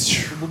saying. Like,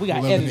 We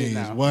got editing Lebanese.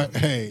 now. What?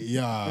 Hey,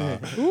 yeah.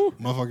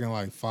 Motherfucking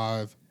like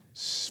 5'6",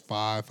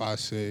 5'5",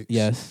 5'6".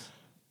 Yes.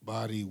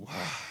 Body,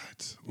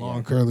 what?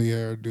 Long curly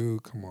hair,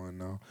 dude. Come on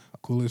now.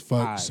 Cool as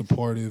fuck. Eyes.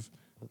 Supportive.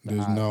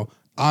 There's eyes. no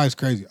eyes.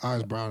 Crazy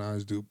eyes. Brown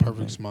eyes, dude.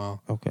 Perfect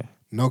smile. Okay.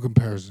 No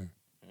comparison.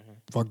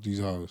 Fuck these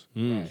hoes.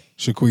 Mm.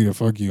 Shaquita,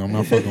 fuck you. I'm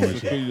not fucking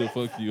with you. Shaquita,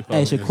 fuck you.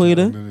 Hey, At the Shaquita,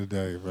 end of the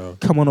day, bro.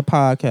 come on the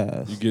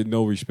podcast. You get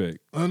no respect.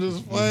 I'm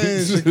just playing,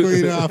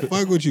 Shaquita. I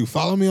fuck with you.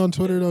 Follow me on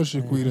Twitter though,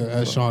 Shaquita.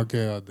 At Sean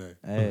K all day.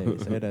 Hey,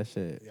 say that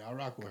shit. Yeah, I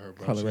rock with her,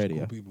 bro. Call it She's radio.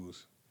 cool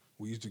peoples.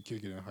 We used to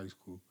kick it in high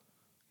school.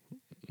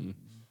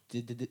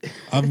 Did-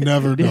 I've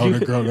never known a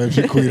girl named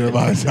Shaquita in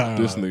my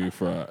time. This nigga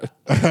fried.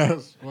 I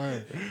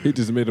swear. He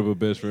just made up a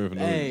best friend for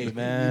no Hey, reason. You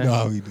man. know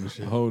how we do A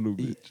shit. whole new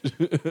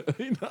bitch.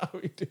 You know how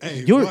we do.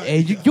 Hey, You're, what? hey,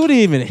 you didn't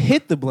even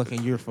hit the blunt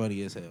and you're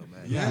funny as hell,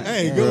 man. Yeah, God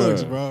hey, damn. good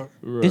looks, Bruh. bro.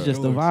 Right. It's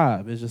just the Good looks.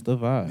 vibe. It's just the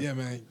vibe. Yeah,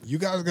 man. You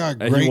guys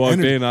got Hey, great he walked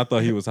energy. in, I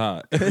thought he was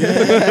hot.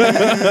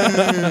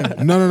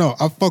 No.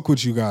 I fuck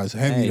with you guys.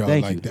 Heavy Hey, though.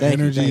 thank Like you, the thank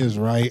you, energy thank is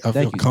right. I feel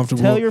Thank you.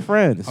 comfortable. Tell your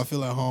friends. I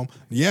feel at home.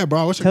 Yeah, bro.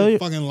 I wish I Tell could your-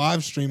 fucking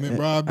live stream it,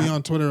 bro. I'd be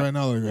on Twitter right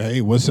now. Like,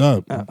 hey, what's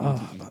up?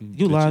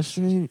 You live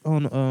stream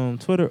on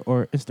Twitter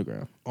or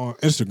Instagram? On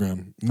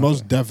Instagram,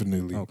 most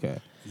definitely. Okay.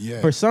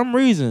 Yeah. For some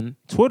reason,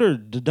 Twitter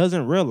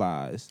doesn't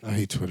realize. I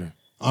hate Twitter.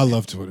 I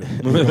love Twitter.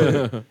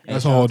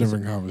 That's a whole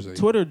different conversation.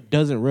 Twitter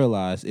doesn't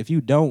realize if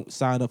you don't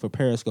sign up for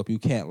Periscope, you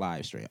can't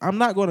live stream. I'm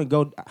not going to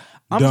go.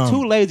 I'm Dumb.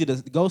 too lazy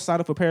to go sign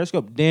up for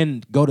Periscope,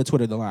 then go to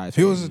Twitter to live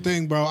Here stream. was the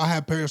thing, bro. I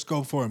had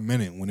Periscope for a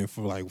minute when it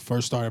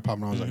first started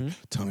popping. I was like,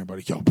 telling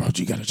everybody, yo, bro,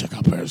 you gotta check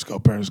out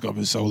Periscope. Periscope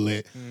is so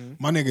lit.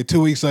 My nigga, 2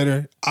 weeks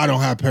later, I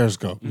don't have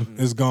Periscope.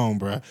 It's gone,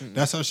 bro.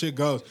 That's how shit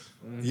goes.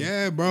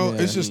 Yeah, bro.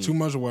 Yeah. It's just too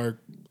much work.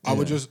 I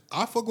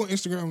fuck with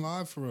Instagram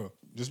Live for real.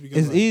 Just because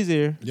It's like,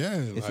 easier. Yeah,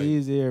 It's like,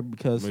 easier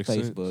because Makes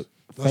sense. Facebook.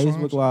 That's what I'm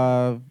Facebook saying.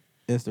 Live,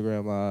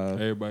 Instagram Live,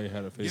 Everybody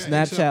had a face. Yeah.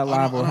 Snapchat except I Live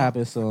don't- will I don't-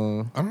 happen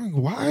soon. I don't.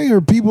 Why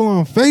are people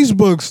on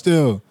Facebook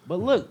still?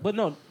 But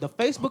no, the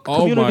Facebook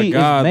Oh my community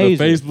God, is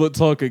the major. Facebook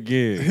talk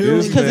again. Here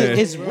This we because man-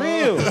 it's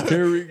real.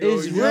 Here we go.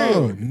 It's again.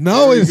 real. No,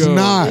 Here we it's go.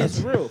 not. It's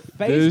real.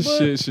 This Facebook,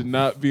 shit should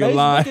not be Facebook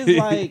alive. is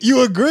like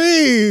You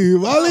agree,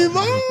 Wally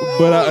Mo?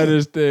 But I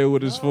understand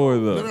what it's for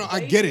though. No,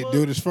 I get it,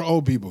 dude. It's for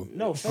old people.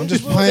 no. I'm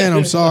just Facebook playing.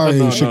 I'm sorry,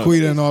 No, no.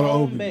 Shaquita and all the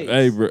old people.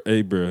 home-based.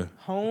 Hey, bro.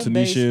 Home-based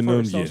Tanisha and for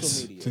them, social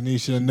yes. media.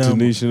 Tanisha and them.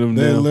 Tanisha and them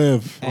They now.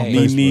 live on Hey.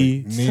 Facebook.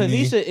 Nene.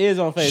 Tanisha is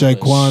on Facebook.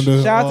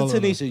 Shaquanda, Shout all out to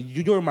of them.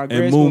 Tanisha. You're my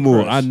grade And school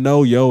Moo, crush. I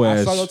know your I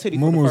ass. saw your titty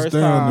for the Muumuu's first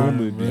down time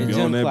there, in man. Be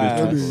gym on that class.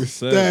 bitch. That That's nigga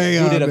what's up. stay You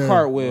out did a there.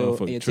 cartwheel Motherfucker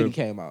and your titty tripping.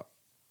 came out.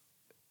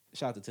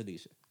 Shout out to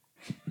Tanisha.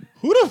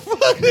 Who the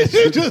fuck did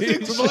you just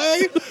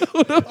explain?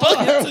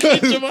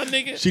 my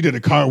nigga. She did a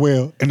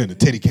cartwheel and then the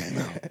titty came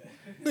out.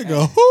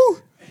 Nigga, who?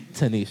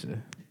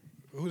 Tanisha.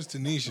 Who's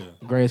Tanisha?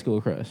 Grade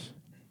school crush.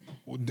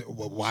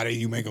 Why did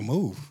you make a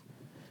move?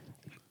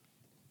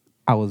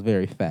 I was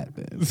very fat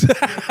then.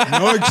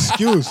 No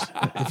excuse.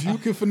 If you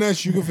can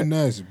finesse, you can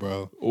finesse,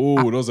 bro.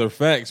 Oh, those are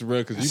facts, bro.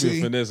 Because you've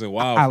See? been finessing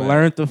wild. I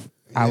learned to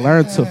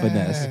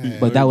finesse,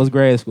 but that was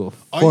grade school,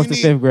 All fourth you to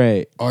need- fifth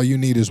grade. All you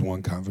need is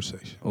one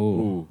conversation. Ooh.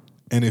 Ooh.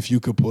 And if you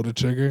could pull the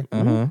trigger,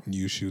 Uh-huh.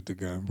 you shoot the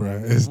gun,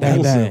 bro. It's that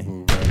Bang, bang.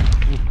 simple, bro.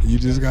 You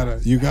just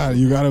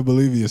gotta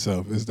believe in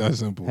yourself. It's that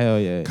simple. Hell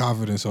yeah.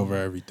 Confidence over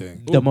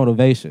everything. The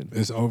motivation.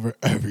 It's over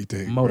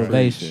everything. bro.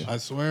 Motivation. I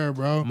swear,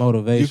 bro.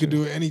 Motivation. You can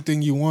do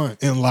anything you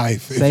want in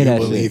life Say if you that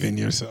believe shit. in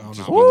yourself. I'm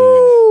not,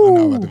 Woo! I'm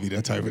not about to be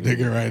that type of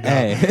nigga right now.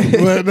 Hey.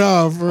 But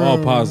no, for All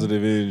real,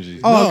 positive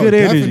energy. All No, good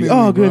energy. definitely,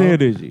 All good bro.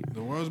 energy.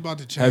 The world's about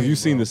to change. Have you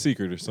seen bro. The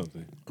Secret or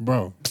something?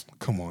 Bro,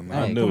 come on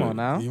now. Hey, knew come it. on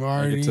now. You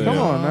already tell. know.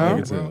 Come on now.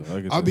 I can bro. tell.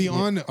 I can I'll be tell.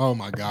 on. Oh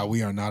my God,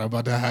 we are not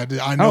about to have this.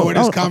 I know Oh, where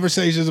this oh,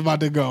 conversation is about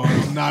to go.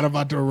 I'm not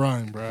about to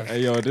run, bro.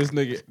 Hey yo, this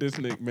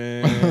nigga,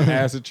 man,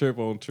 acid trip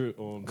on.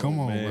 Come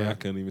on, man. bro. I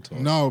couldn't even talk.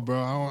 No,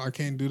 bro. I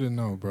can't do the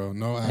no, bro.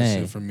 No acid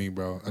Hey. for me,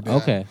 bro. I did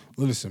Okay.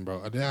 listen,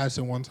 bro. I did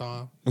acid one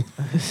time.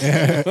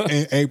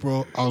 In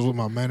April, I was with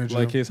my manager.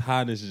 Like his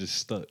hotness is just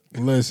stuck.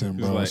 Listen, It's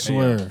bro. I like,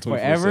 swear. hey,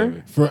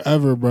 Forever?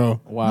 Forever,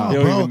 bro. Wow. No,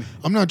 You don't bro. even-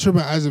 I'm not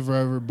tripping acid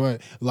forever,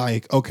 but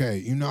like, okay,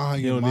 you know how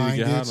your don't need to mind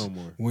get high gets no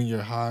more. when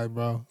you're high,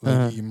 bro? Like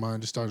Uh-huh. your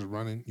mind just starts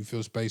running. You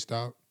feel spaced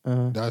out.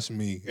 Uh-huh. That's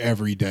me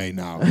every day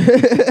now. He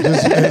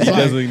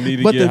doesn't need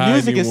to But get the high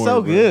music is anymore,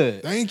 so bro.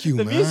 good. Thank you,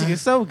 The man. music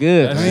is so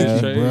good. That's Thank man.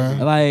 you, crazy.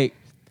 bro. Like,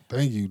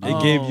 Thank you, dude.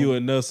 It gave you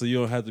enough so you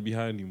don't have to be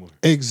high anymore.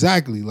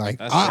 Exactly. Like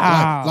That's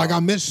I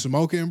miss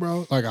smoking,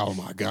 bro. Like, oh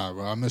my God,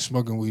 bro. I miss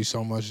smoking weed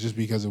so much just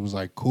because it was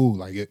like cool.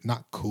 Like it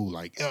not cool.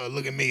 Like, oh,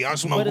 look at me. I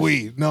smoke it's-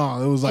 weed.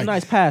 No, it was a like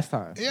nice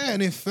pastime. yeah,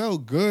 and it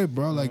felt good,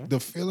 bro. Mm-hmm. Like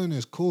the feeling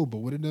is cool, but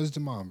what it does to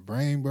my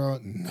brain, bro?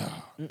 No,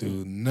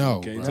 dude,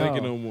 no, Can't bro. take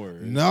it no more.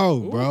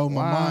 No, bro.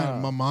 wow.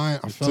 My mind.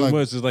 I feel Too like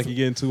much is like you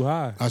getting too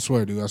high. I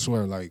swear, dude. I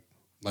swear, like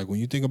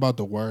when you think about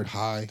the word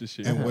high This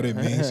shit- and what it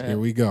means, here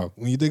we go.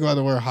 When you think about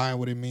the word high and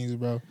what it means,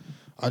 bro,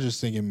 I just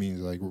think it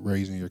means like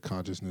raising your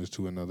consciousness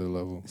to another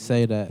level.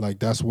 Say that. Like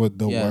that's what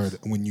the Yes. word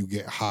when you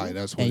get high.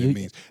 That's what And it you-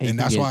 means, and and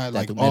you that's get why that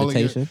like through all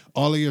meditation.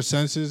 of your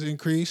senses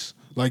increase,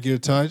 like your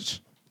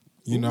touch,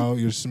 you know,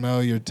 your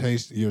smell, your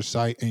taste, your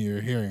sight, and your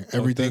hearing.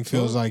 Everything that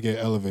feels too? like it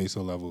elevates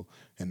a level,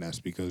 and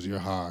that's because you're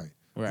high.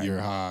 Right. You're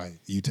high,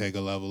 you take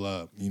a level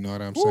up. You know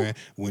what I'm Woo. saying?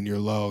 When you're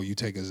low, you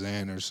take a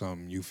Xan or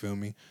something. You feel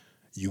me?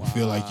 You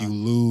feel like you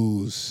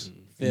lose.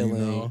 Feeling. You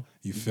know?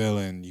 You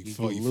feeling. You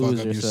fuck lose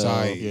up your yourself,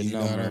 sight. your You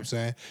know what number. I'm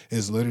saying?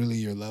 It's literally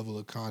your level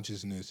of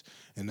consciousness.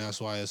 And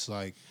that's why it's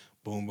like,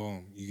 boom,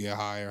 boom. You get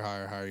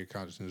higher, your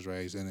consciousness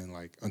raised. And then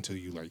like, until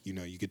you like, you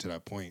know, you get to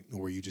that point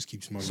where you just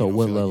keep smoking. So you don't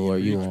what feel like level are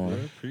you reach,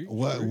 on?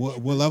 bro.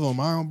 What level am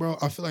I on, bro?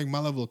 I feel like my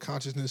level of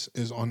consciousness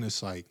is on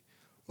this like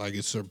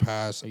it's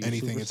surpassed Are you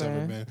anything Super it's ever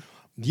Saiyan? been.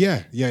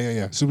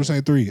 Yeah. Super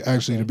Saiyan 3,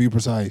 actually, to be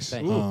precise.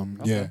 Thank you.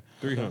 Yeah.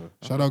 300.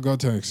 Shout out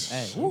Gotex.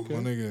 Hey, My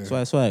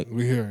nigga. swag.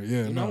 We here.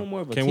 Yeah. You know, I'm No.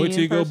 more of a Can't wait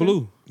till you go person.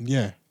 blue.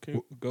 Yeah.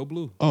 Go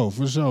blue. Oh,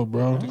 for sure,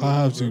 bro. I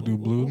have to do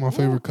blue. My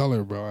favorite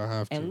color, bro. I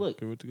have to. And look,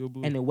 Can't wait to go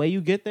blue. and the way you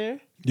get there,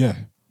 Yeah.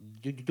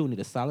 you do need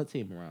a solid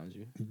team around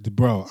you.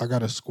 Bro, I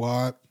got a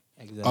squad.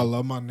 Exactly. I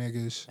love my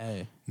niggas.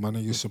 Hey, My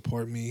niggas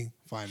support me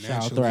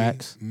financially,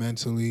 Thrax.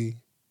 mentally,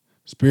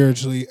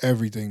 spiritually,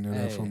 everything they're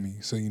there Hey. for me.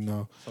 So, you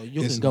know. so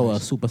you It's can go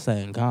nice. a Super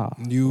Saiyan God.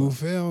 You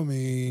feel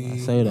me? I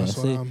say that. That's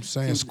what See- I'm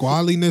saying.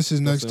 Squalliness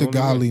is next the to only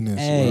way. godliness.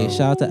 Hey, bro.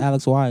 shout out to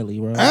Alex Wiley,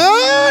 bro.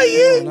 Ah,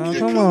 yeah. No,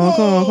 come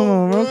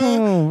on, bro.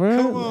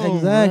 Come on,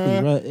 exactly,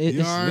 bruh. bro.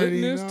 You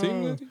already Litness, know.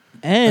 team litty.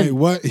 And Hey,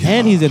 what?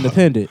 and he's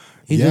independent.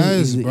 He's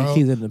Yes, bro.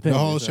 He's independent. The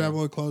whole so. Chat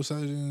Boy Close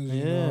Sessions.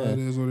 You know, Yeah. that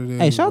is what it is.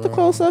 Hey, shout out to bro.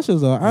 Close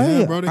Sessions though.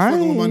 Yeah, bro. They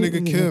fucking with my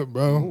nigga Kip, Oh,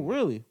 bro.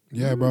 really?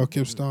 Yeah, bro.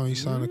 Kip Stone. He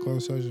signed a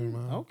Close Session,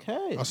 man.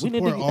 Okay. I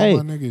support all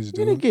my niggas, We need to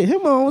dude. get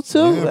him on too.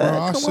 Yeah, bro. man.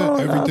 I'll Come set on,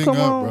 now, everything come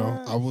up, on, bro.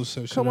 man. I will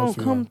set shit Come up on,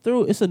 for come y'all.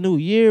 through. It's a new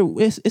year.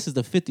 This is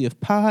the 50th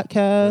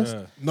podcast.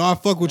 Yeah. No, I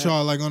fuck with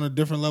y'all like on a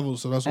different level,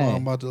 so that's why Hey.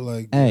 I'm about to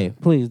like, Hey,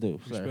 please do,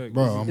 sir. Respect.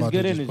 bro. I'm It's about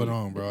good to just energy. put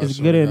on, bro. I It's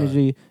swear good to God.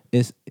 energy.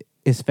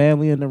 It's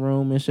family in the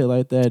room and shit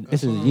like that.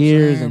 This is what I'm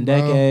years saying, and bro.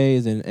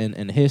 decades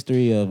and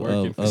history of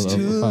Working for of It's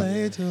too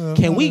late to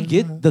Can we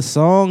get the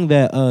song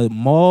that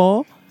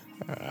Maul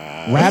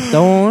rapped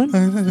on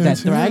that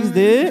Thrax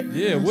did?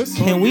 Yeah, what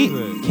song Can we is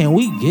that? can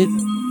we get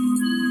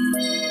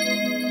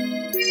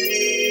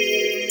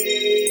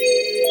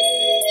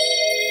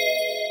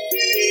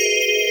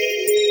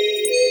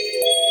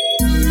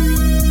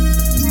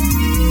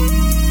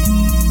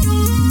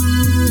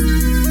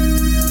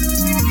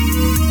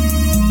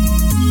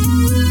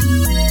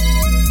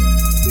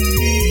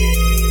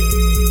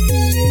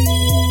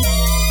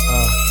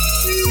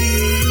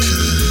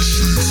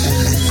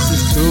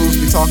These dudes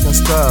be talking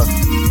stuff.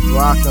 Well,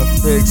 I can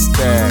fix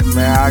that.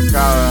 Man, I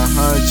got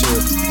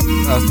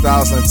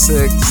 1,000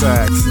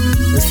 tic-tacs.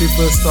 As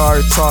people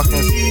start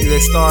talking, they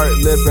start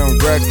living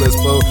reckless.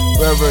 But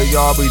whatever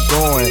y'all be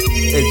doing,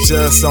 it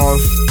just don't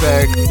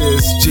affect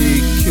this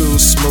GQ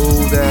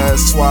smooth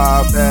ass,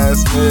 suave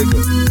ass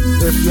nigga.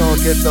 If you don't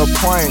get the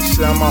point,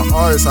 shit, I'm an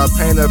artist, I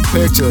paint a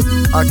picture.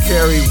 I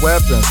carry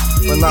weapons,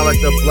 but not like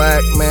the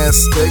black man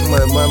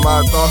stigma. When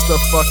my thoughts the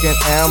fucking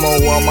ammo,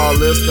 on my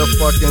lips the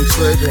fucking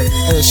trigger.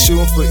 And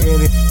shooting for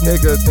any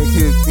nigga, think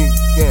he be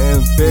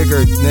getting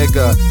bigger,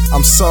 nigga.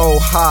 I'm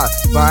so hot,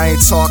 but I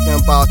ain't talking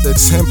about the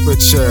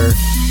temperature.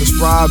 It's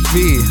Rob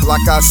B,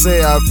 like I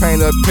say, I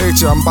paint a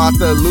picture. I'm about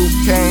to Luke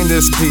Kane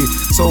this beat,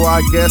 so I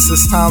guess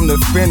it's time to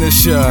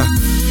finish ya.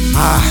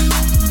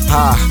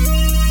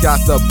 Got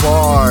the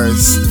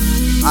bars.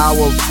 I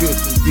will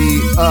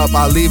be up,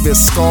 I leave it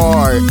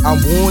scarred.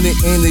 I'm wounding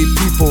any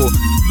people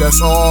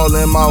that's all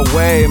in my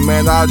way.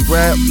 Man, I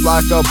rap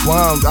like a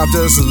bum. I'm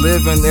just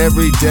living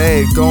every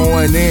day,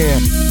 going in.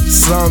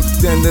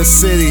 Slumped in the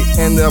city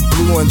in the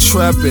blue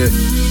intrepid.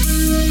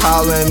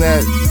 Hollering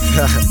at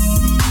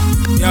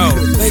Yo,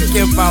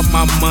 thinking about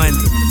my money.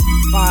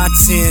 5,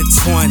 10,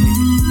 20.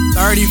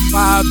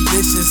 35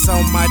 bitches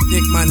on my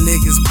dick, my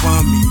niggas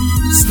bummy.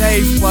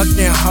 Stay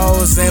fucking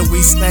hoes and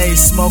we stay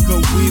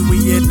smoking weed. We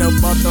in the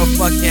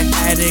motherfucking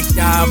attic,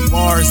 got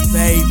bars,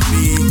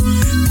 baby.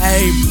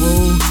 Hey,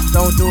 boo,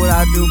 don't do what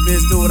I do,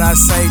 bitch, do what I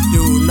say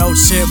do. No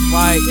shit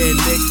biting,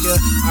 nigga.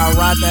 I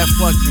ride that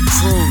fucking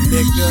crew,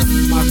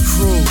 nigga. My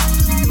crew.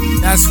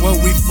 That's what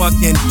we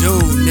fucking do,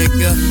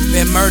 nigga.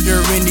 Been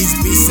murdering these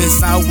beats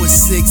since I was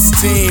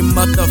 16.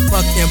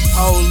 Motherfucking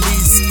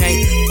police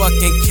can't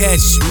fucking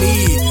catch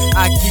me.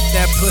 I keep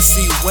that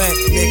pussy wet,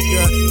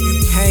 nigga. You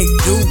can't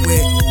do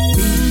it.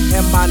 Me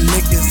and my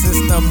niggas is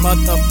the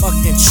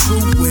motherfucking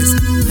truest.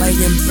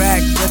 Laying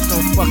back with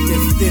them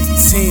fucking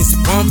 15s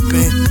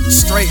bumping.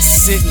 Straight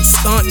sitting,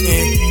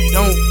 stunting.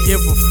 Don't give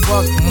a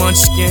fuck,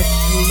 munchkin.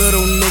 You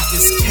little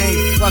niggas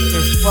can't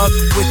fucking fuck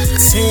with the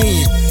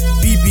team.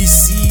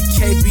 BBC,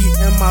 KB,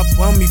 and my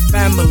bummy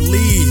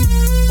family.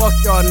 Fuck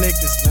y'all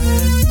niggas,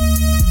 man.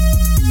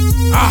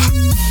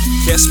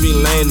 Catch me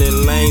laying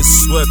in lane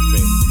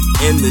sweeping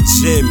in the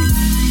Jimmy.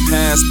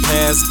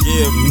 Pass,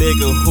 give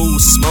nigga who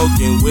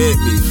smoking with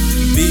me.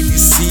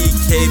 BBC,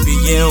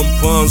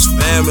 KBM, Bums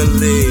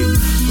family.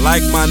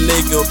 Like my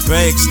nigga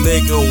Banks,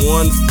 nigga,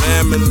 one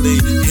family.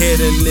 Hit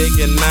a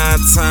nigga 9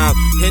 times,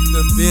 hit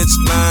the bitch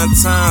 9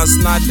 times.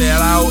 Knocked that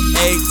out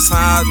 8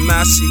 times,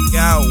 now she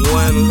got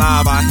 1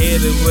 live. I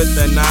hit it with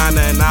the 9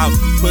 and out,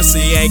 pussy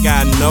ain't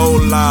got no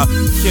life.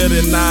 Kill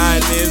the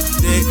 9 is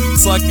dick.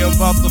 Talking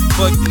about the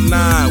fucking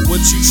 9.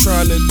 What you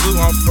trying to do?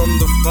 I'm from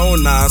the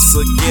phone 9, so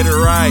get it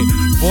right.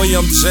 Boy,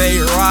 I'm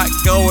J-Rock,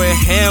 going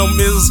ham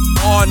is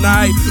all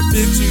night.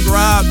 Bitch, you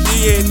Rob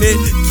D in it,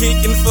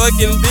 kicking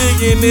fucking big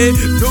in it.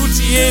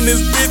 Gucci in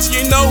this bitch,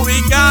 you know we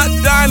got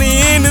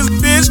Donnie in this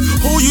bitch.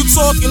 Who you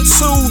talking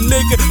to,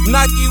 nigga?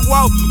 Knock you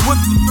out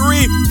with the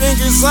 3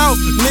 fingers out.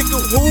 Nigga,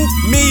 who?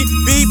 Me,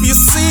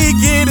 BBC,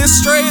 get it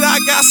straight. I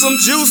got some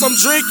juice, I'm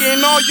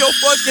drinking all your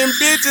fucking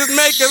bitches.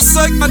 Make her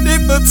suck my dick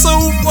for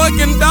 $2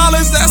 fucking.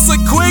 That's a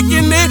quick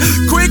in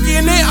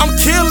it, I'm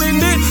killing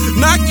it.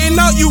 Knocking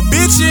out you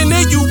bitch in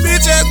it. You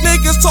bitch ass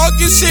niggas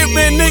talking shit,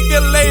 man.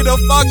 Nigga, lay the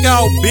fuck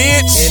out,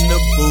 bitch. In the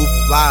booth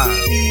live,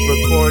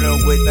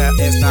 recording with that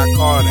S.Not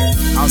Carter.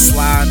 I'm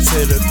sliding to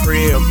the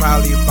crib,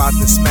 probably about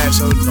to smash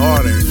her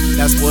daughter.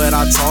 That's what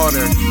I taught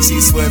her. She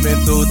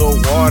swimming through the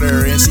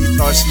water, and she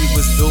thought she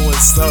was doing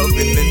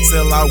something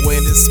until I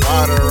went and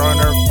swat her on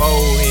her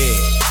forehead.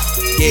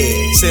 Yeah,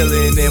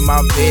 chilling in my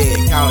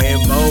bed,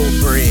 counting more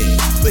bread.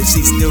 But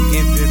she still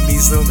giving me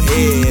some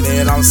head,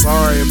 and I'm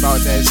sorry about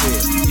that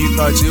shit. You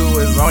thought you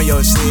was on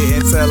your shit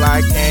until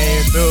I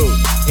came through.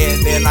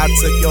 And then I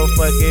took your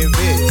fucking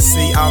bitch.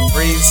 See, I'm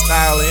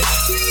freestyling.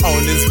 On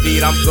this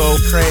beat, I'm go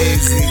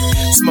crazy.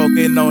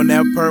 Smoking on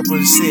that purple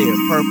shit.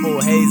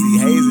 Purple hazy,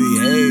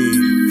 haze.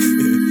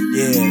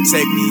 Yeah,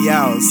 check me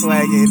out.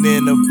 Swagging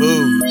in the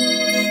booth.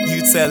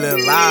 You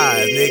telling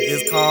lies,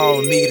 niggas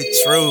call me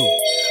the truth.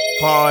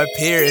 Paul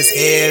Pierce,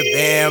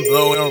 headband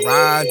blowing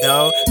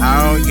Rondo.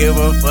 I don't give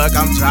a fuck,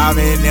 I'm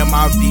driving in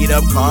my beat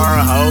up car,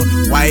 ho.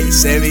 White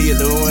Chevy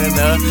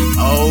Luna,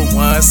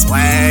 01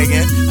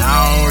 swaggin'.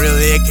 I don't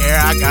really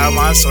care, I got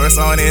my shorts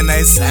on and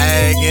they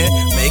sagging.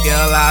 Making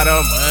a lot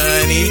of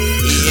money,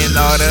 eating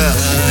all the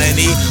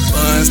honey.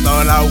 Buns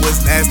thought I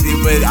was nasty,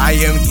 but I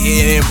am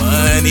getting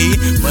money.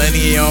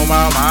 Money on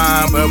my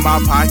mind, but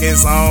my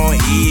pockets on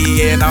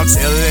E. And I'm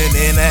chillin'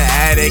 in the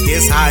attic,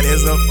 it's hot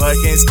as a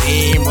fucking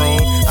steam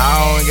room.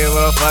 I don't give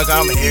a fuck,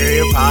 I'm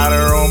Harry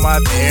Potter on my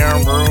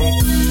damn room.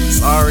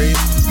 Sorry,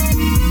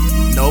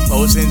 no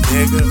potion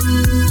digger.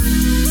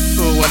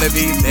 Who wanna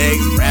be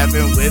next,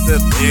 rapping with the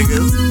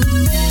niggas?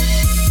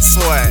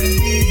 Swag.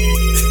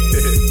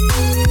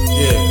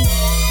 Yeah.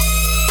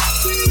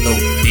 No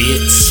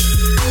bitch.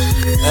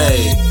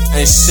 Hey,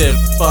 ain't shit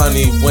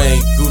funny when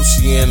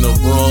Gucci in the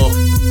room.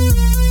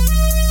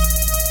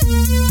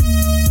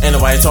 Ain't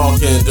nobody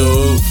talking,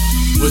 dude.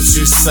 What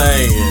you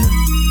saying?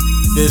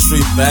 Bitch,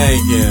 we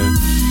bangin'.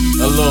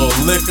 A little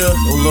liquor,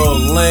 a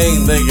little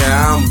lean, nigga,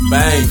 I'm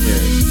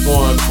bangin'.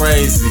 Going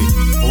crazy,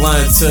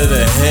 blunt to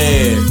the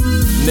head.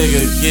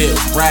 Nigga get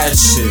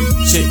ratchet,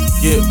 chick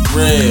get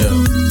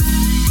real.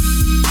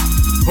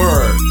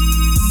 Bird,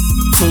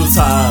 2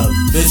 times.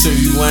 Bitch, if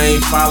you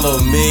ain't follow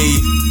me,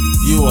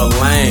 you a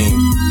lame.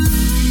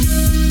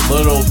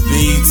 Little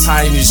B,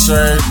 tiny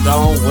shirt,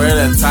 don't wear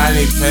the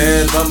tiny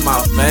pants, but my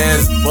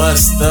fans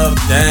bust up,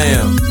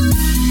 damn.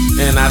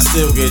 And I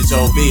still get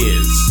your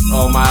bitch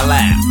on my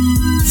lap,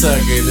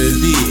 tucking the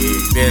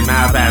dick, then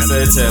I pass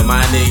it to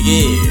my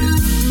nigga.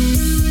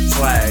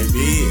 Swag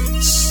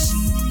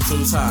bitch,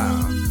 2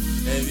 times.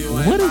 If you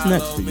ain't What is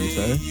next follow for you, me,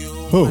 sir?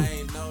 Who?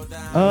 ain't no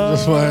doubt.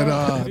 Just like,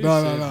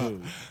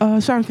 no.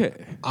 Sean K.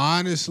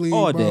 Honestly,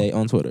 All bro, day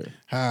on Twitter.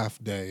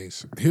 half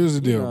days. Here's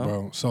the deal, know.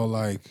 bro. So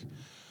like,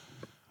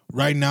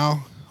 right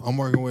now, I'm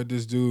working with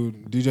this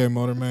dude, DJ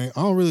Motorman.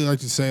 I don't really like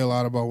to say a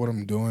lot about what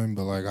I'm doing,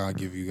 but like, I'll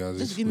give you guys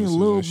Just give me a exclusives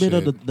little and bit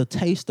of shit. the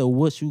taste of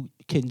what you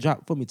can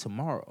drop for me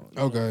tomorrow.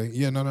 Okay,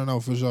 yeah, no,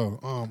 for sure.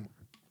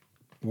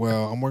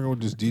 Well, I'm working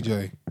with this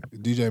DJ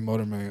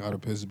Motorman out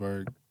of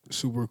Pittsburgh.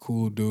 Super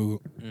cool dude.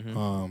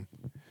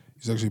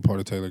 He's actually part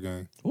of Taylor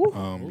Gang.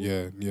 Ooh.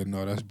 Yeah,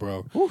 no, that's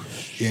bro. Ooh.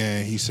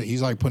 Yeah,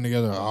 he's like putting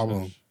together an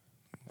album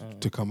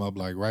to come up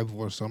like right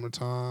before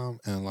summertime,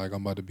 and like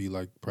I'm about to be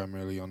like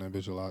primarily on that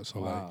bitch a lot. So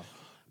like,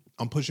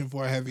 I'm pushing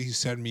for it heavy. He's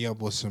setting me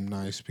up with some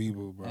nice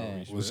people, bro.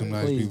 Hey, with some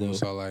nice please people. do.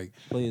 So like,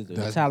 Please do. The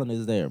That's- talent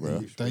is there,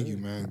 bro. thank you,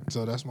 man.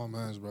 So that's my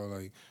man's, bro.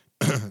 Like,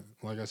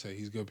 like I said,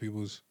 he's good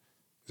people's.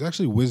 It's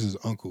actually Wiz's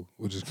uncle,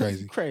 which is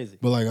crazy. Crazy.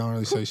 But like, I don't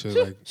really say shit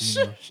like,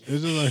 you know.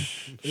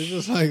 It's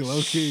just like low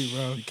key,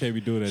 bro. You can't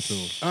be doing that to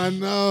him. I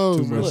know,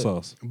 Too bro. much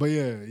sauce. But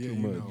yeah, you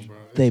much. know, bro.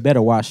 They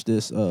better watch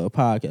this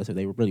podcast if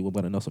they really want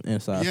to know some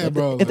inside. Yeah, stuff.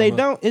 bro, If they like-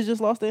 don't, it's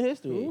just lost in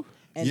history.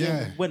 And Yeah.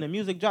 then when the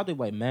music dropped, they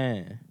like,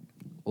 man,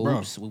 Bro.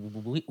 oops,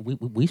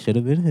 we should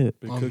have been hit.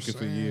 Been I'm cooking for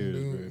saying, years,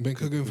 dude. man. Been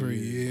cooking for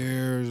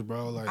years,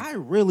 bro. Like, I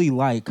really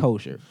like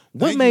Kosher.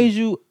 What Thank made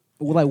you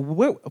like?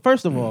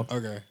 First of all,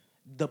 okay,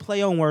 the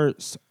play on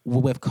words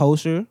with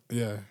Kosher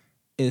yeah.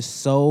 is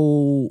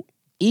so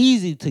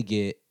easy to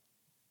get,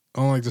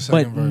 I don't like the but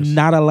second verse.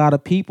 not a lot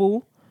of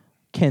people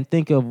can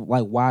think of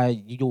like why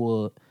you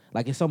do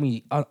like it's so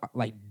many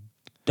like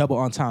double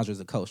entendres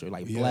of Kosher,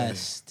 like Yeah.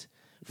 blessed,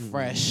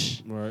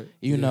 fresh, Right.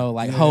 you know,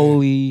 like Yeah.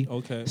 holy.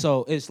 Okay.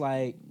 So it's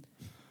like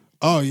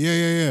Oh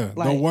yeah. The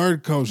Like,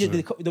 word kosher.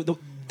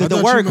 yeah, I the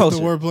thought word you meant culture.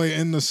 the wordplay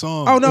in the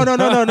song. Oh no.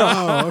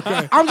 Oh,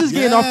 okay. I'm just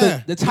getting off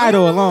Yeah. the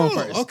title No, alone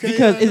first okay,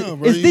 because yeah, I know,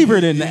 bro. it's You- deeper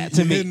you- than you- that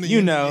to you me. hitting the- You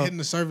you know, hitting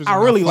the surface. I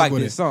and really fuck like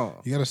with this it. song.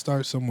 You gotta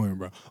start somewhere,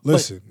 bro.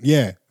 Listen,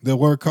 yeah, the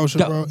word culture,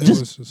 Go. bro. It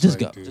Just was just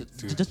go. like, dude.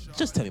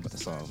 Just tell me about the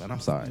song, man. I'm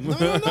sorry.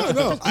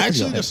 No.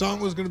 Actually, the song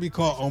was gonna be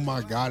called "Oh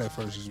My God" at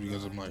first, just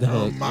because I'm like,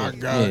 "Oh my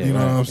God," you know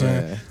what I'm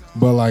saying? Yeah.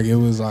 But like, it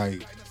was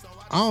like,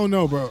 I don't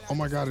know, bro. "Oh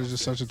My God" is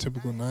just such a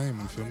typical name.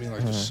 You feel me?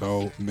 Like, there's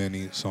so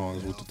many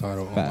songs with the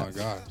title "Oh Facts.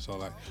 My God." So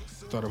like,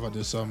 thought if I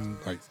did something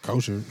like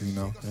kosher, you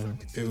know,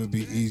 it would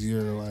be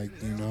easier, like,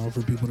 you know,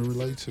 for people to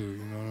relate to. You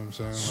know what I'm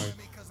saying?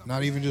 Like,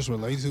 not even just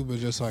relate to, but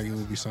just like it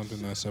would be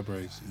something that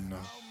separates, you know,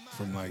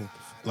 from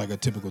like a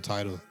typical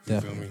title. You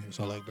feel me?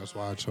 So like, that's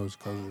why I chose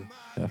kosher.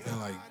 And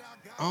like,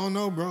 I don't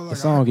know, bro. Like, The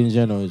song in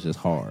general is just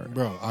hard.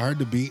 Bro, I heard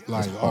the beat,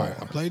 like, It's all right,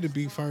 hard. I played the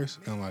beat first,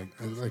 and, like,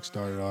 it, like,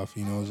 started off,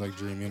 you know, it was, like,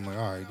 dreamy. I'm like,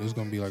 all right, this is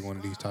going to be, like, one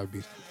of these type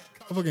beats.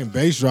 A fucking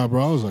bass drop,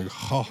 bro. I was like,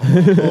 oh,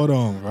 hold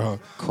on, bro.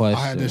 Question.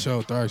 I had to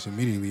show Thrash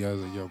immediately. I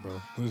was like, yo,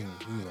 bro, listen.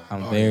 He was like,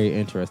 I'm oh, very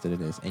interested in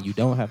this, and you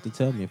don't have to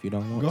tell me if you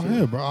don't want Go to.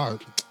 ahead, bro. All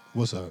right.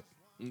 What's up?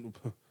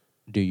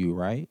 Do you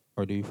write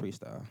or do you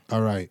freestyle?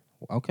 All right.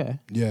 Okay.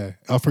 Yeah.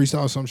 I'll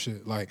freestyle some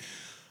shit. Like,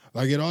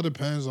 it all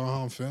depends on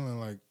how I'm feeling.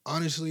 Like,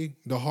 honestly,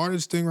 the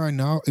hardest thing right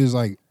now is,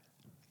 like,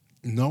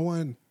 no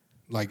one,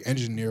 like,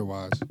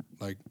 engineer-wise,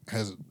 like,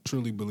 has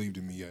truly believed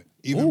in me yet.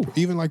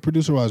 Even like,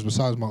 producer-wise,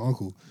 besides my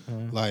uncle.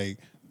 Like,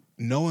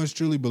 no one's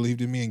truly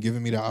believed in me and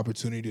given me the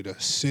opportunity to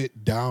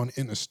sit down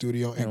in the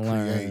studio and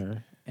create.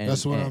 learn.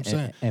 That's what I'm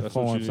saying. And That's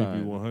what form you need to be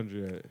something.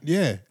 100 at.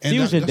 Yeah. And Fusion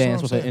that's what dance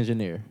I'm with an saying.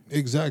 engineer.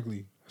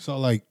 Exactly. So,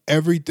 like,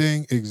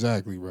 everything,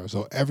 exactly, bro.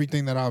 So,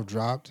 everything that I've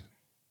dropped,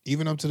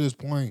 even up to this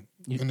point,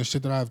 and the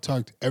shit that I've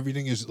tucked,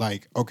 everything is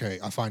like, okay,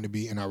 I find a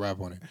beat and I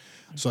rap on it.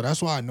 So,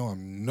 that's why I know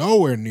I'm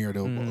nowhere near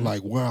the,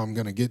 like, where I'm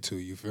going to get to,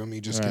 you feel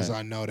me? Just because Right.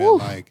 I know that,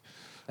 like,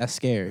 That's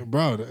scary.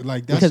 bro,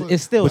 like, that's Because what, it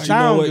still But you know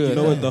sounds what? good. You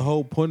know what? The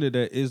whole point of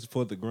that is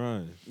for the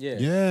grind.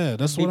 yeah,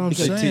 that's what I'm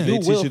Because saying. They you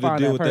teach will you to find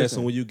deal that with that, person.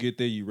 so when you get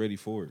there, you ready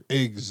for it.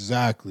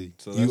 Exactly.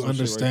 So that's You some shit right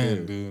understand,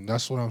 there. dude.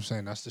 That's what I'm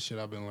saying. That's the shit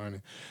I've been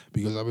learning.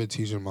 Because I've been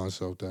teaching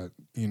myself that,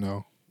 you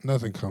know,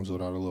 nothing comes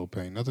without a little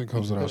pain. Nothing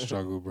comes without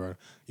struggle, bro.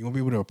 You won't be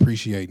able to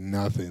appreciate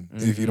nothing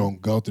if you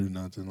don't go through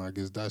nothing. Like,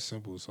 it's that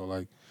simple. So,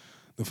 like,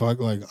 the fuck,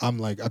 like, I'm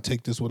like, I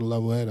take this with a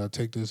level head. I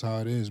take this how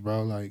it is,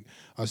 bro. Like,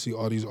 I see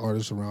all these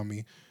artists around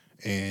me,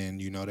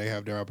 and, you know, they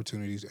have their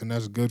opportunities. And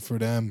that's good for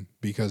them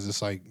because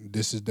it's like,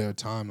 this is their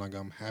time. Like,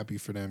 I'm happy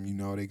for them. You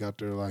know, they got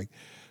their, like,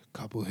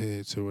 couple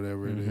hits or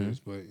whatever it is.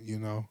 But, you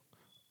know,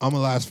 I'm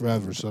going to last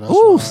forever. So that's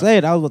Ooh, why say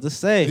it. I was about to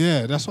say.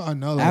 yeah, that's why I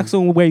know. Like, Ask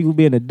them where you will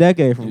be in a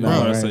decade from Bro,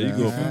 now. I right say you now.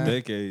 go for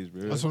decades,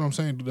 bro. that's what I'm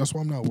saying. Dude. That's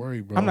why I'm not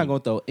worried, bro. I'm not going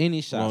to throw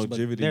any shots, but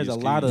Longevity there's is a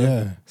key. lot of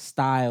Yeah.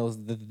 styles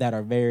that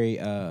are very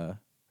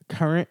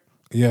current.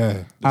 Yeah.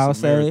 It's I'll a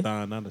say.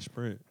 marathon, not a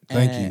sprint.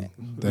 Thank and-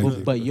 you. Thank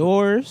you. But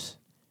yours,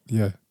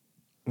 Yeah.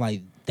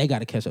 like, they got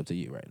to catch up to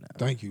you right now.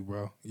 Thank you,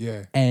 bro.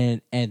 Yeah.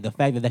 And the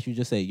fact that you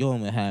just say you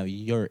don't even have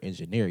your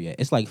engineer yet,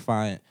 it's like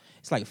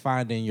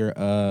finding your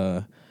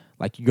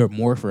like your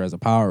morpher as a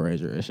Power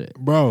Ranger and shit.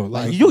 Bro,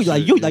 Like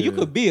like, you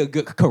could be a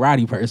good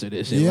karate person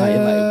and shit.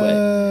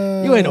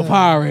 But you ain't no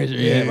Power Ranger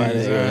yet. Yeah, my nigga.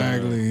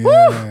 exactly.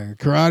 Yeah.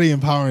 Karate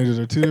and Power Rangers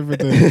are two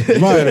different things.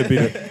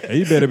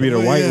 You better be the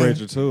But white yeah.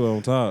 ranger too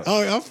on top.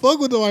 Oh, I fuck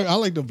with the white. I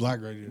like the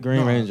Black Ranger.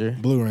 Green Ranger.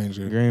 Blue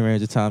Ranger. Green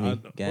Ranger Tommy.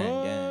 What?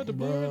 Gang. The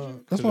Blue Ranger?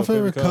 That's It's my your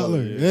favorite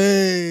color. yeah.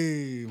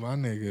 Hey, my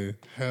nigga.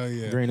 Hell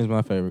yeah. Green is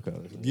my favorite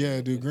color.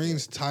 Yeah, dude,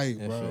 green's tight,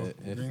 If bro.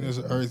 it- Green is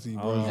earthy,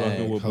 I bro. was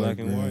fucking with Color black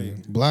and green.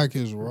 white. Black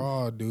is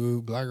raw,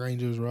 dude. Black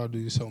Ranger is raw,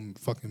 dude. He's so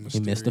fucking He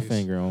mysterious. missed a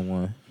finger on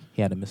one.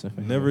 He had a missing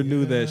finger. Never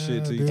knew that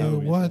shit till you dude,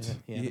 told me. what?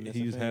 He had a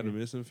missing He's had a finger.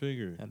 missing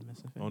finger Had a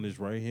missing finger. on his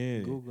right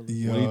hand. Google it.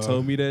 Yeah. When he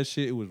told me that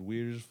shit, it was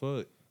weird as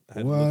fuck. I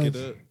had to look it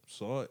What? up.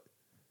 Saw it.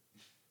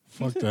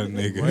 Fuck that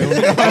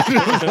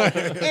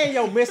nigga. And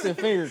your missing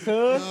finger,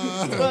 cuz.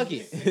 Fuck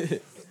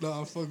it. No,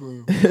 I fuck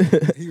with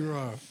him. He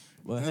raw.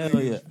 But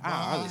hell yeah.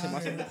 I just hit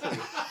myself.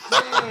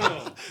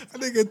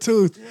 That nigga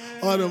tooth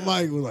on the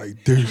mic was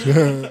like,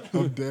 dude,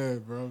 I'm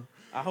dead, bro.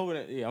 I hope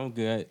it. Yeah, I'm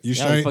good. You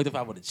That straight? fucked if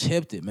I would have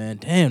chipped it, man.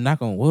 Damn, knock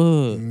on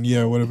wood.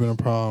 Yeah, would have been a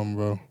problem,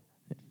 bro.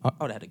 I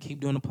would have to keep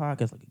doing the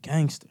podcast like a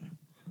gangster.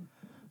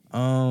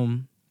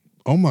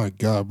 Oh my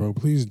God, bro.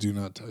 Please do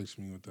not text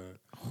me with that.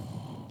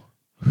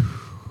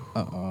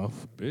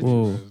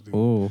 Bitch.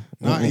 Ooh.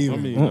 Not even.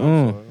 I mean,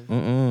 I'm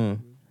sorry.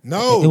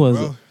 No, It was-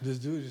 bro. This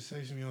dude just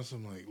texted me on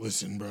some like,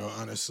 listen, bro,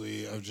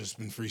 honestly, I've just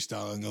been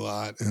freestyling a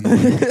lot and like,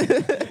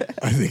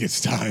 I think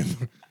it's time.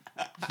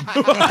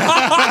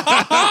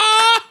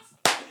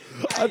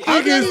 I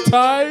think it's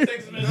time.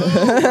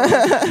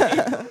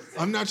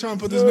 I'm not trying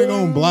to put this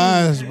nigga on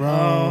blast, bro.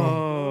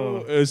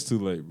 Oh, it's too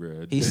late,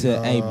 bro. He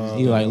said, "Hey,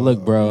 he like,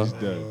 look, bro,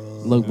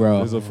 look, bro.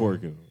 There's a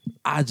fork in him.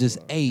 I just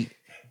ate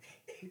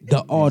the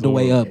all the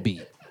way up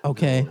beat.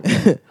 Okay,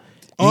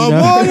 Oh, I'm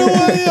know? all the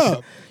way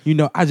up. you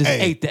know, I just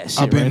Hey, ate that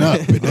shit. I've been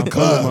right up in the I'm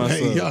club.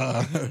 feeling Hey,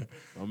 myself. yeah.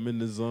 I'm in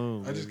the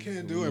zone. I just baby. can't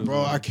I'm do in it, the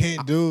bro. zone. I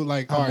can't do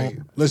like, all right,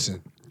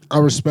 listen. I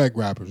respect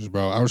rappers,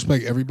 bro. I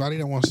respect everybody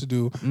that wants to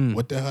do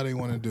what the hell they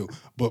want to do.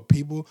 But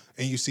people,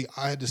 and you see,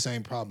 I had the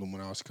same problem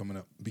when I was coming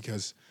up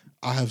because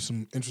I have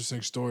some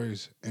interesting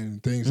stories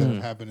and things that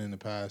have happened in the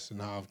past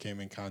and how I've came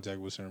in contact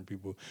with certain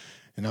people.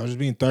 And I was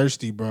being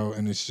thirsty, bro.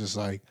 And it's just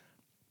like,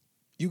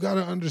 you got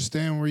to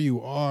understand where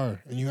you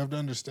are. And you have to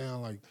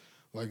understand, like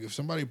if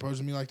somebody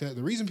approaches me like that,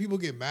 the reason people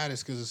get mad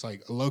is because it's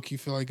like, low-key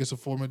feel like it's a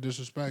form of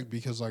disrespect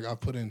because, like, I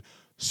put in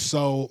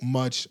so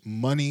much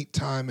money,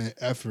 time, and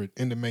effort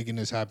into making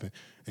this happen.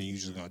 And you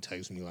just going to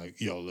text me like,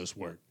 yo, let's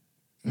work.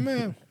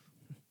 Man,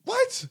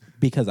 what?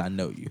 Because I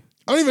know you.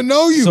 I don't even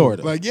know you. Sort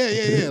of. Like,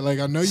 yeah. Like,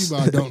 I know you,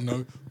 but I don't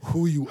know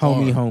who you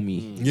Homie, are.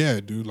 homie. Yeah,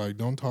 dude. Like,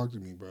 don't talk to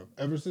me, bro.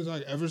 Ever since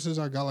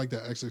I got like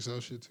that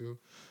XXL shit too,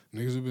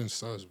 niggas have been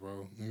sus,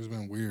 bro. Niggas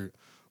been weird.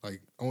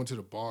 Like, I went to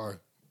the bar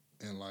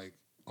and like,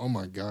 oh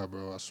my God,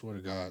 bro, I swear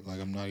to God, like,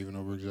 I'm not even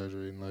over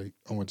exaggerating. Like,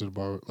 I went to the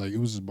bar, like, it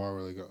was this bar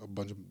where like a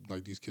bunch of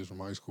like these kids from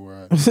high school were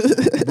at.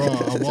 Bro,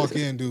 I walk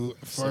in, dude.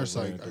 First,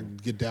 like, I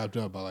get dapped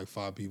up by like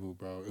 5 people,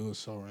 bro. It was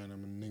so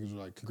random, and niggas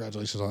were like,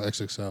 "Congratulations on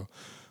XXL."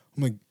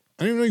 I'm like,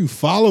 I didn't even know you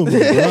follow me,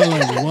 bro.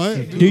 Like, what?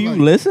 Dude, Do you like,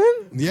 listen?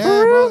 Yeah, For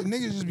bro. real?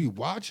 Niggas just be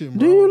watching, bro.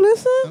 Do you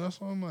listen? And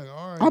that's why I'm like,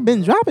 all right. I've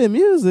been bro. dropping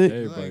music.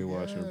 Everybody Like,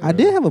 watching. yeah. I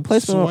did have a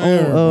placement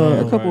Swear, on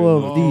bro. a couple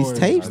of Right, these Lord.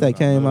 tapes that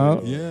came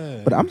out.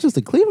 Yeah. But I'm just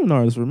a Cleveland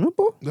artist,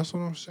 remember? That's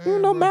what I'm saying. You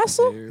know, bro.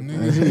 Massa?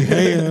 Niggas be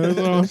hating. That's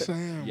what I'm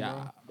saying, Yeah.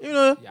 bro. You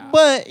know,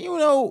 but you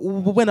know,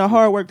 when the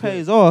hard work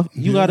pays off,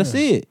 you gotta Yeah.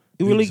 see it.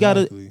 You really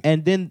Exactly. gotta,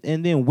 and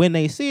then when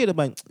they see it, I'm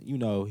like, you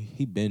know,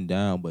 he been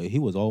down, but he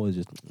was always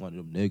just one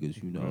of them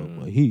niggas, you know.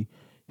 But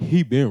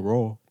he been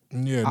raw.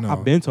 Yeah, no.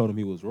 I've been told him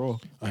he was raw.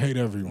 I hate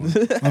everyone.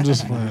 I'm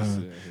just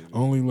playing.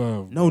 Only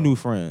love. No bro. new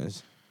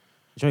friends.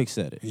 Drake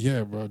said it.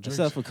 Yeah, bro. Drake's,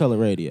 Except for Color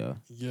Radio.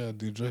 yeah,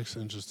 dude. Drake's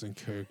an interesting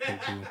character,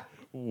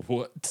 dude.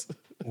 What?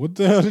 What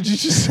the hell did you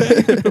just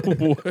say?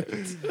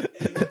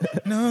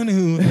 What? No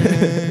new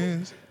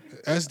friends.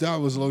 S. Dot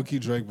was low key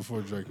Drake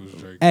before Drake was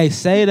Drake. Hey,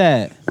 say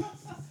that.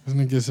 This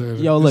nigga said,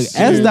 Yo, look, "It's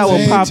S. Dot will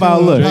okay pop to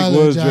out. Look, Drake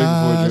was Drake before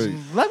apologize. Drake.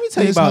 let me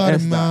tell you It's about hard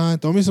S. to Dot.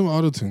 mind. Throw me some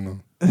auto tune though.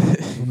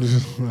 I'm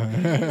just like,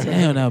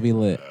 Damn, that'll be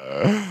lit.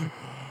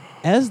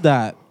 S.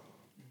 Dot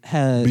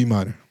had B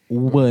minor.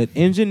 would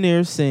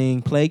engineer,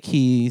 sing, play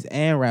keys,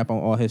 and rap on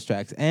all his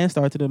tracks, and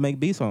started to make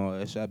beats on all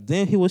his tracks.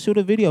 Then he would shoot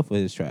a video for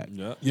his track.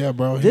 Yep. Yeah,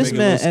 bro. he This make-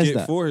 man, Make a little S. skit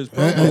Dot. for his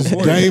That promo is for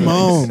his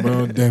Damon,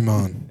 bro.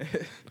 Damon.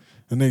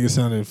 The nigga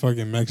sounded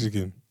fucking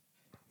Mexican.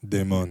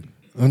 Damon.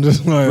 I'm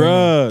just like,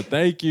 Bruh,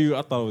 thank you.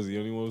 I thought it was the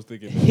only one who was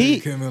thinking. He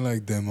came in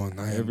like Damon.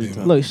 I am Every Damon.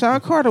 time. look, Sean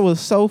Carter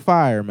was so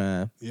fire,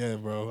 man. Yeah,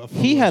 bro. I fuck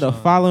He with had a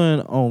Sean.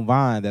 following on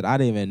Vine that I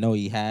didn't even know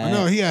he had. I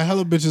know he had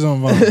hella bitches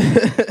on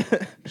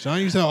Vine. Sean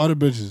used to have other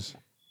bitches.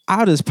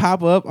 I'll just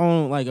pop up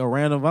on like a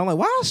random Vine. Like,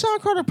 why is Sean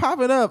Carter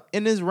popping up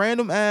in this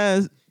random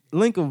ass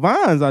link of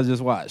Vines I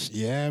just watched?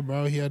 Yeah,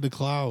 bro. He had the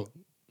clout.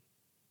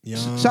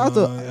 Young Shout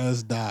out to-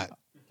 S. Dot.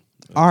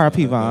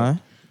 R.I.P. Vine.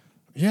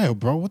 Yeah,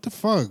 bro. What the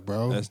fuck,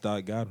 bro? That's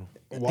Dot got him.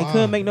 They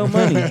couldn't make no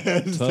money.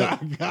 S.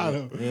 Dot got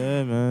him.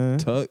 Yeah, man.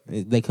 Tuck.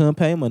 They couldn't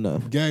pay him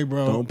enough. Gay,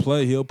 bro. Don't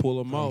play. He'll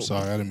pull him out. I'm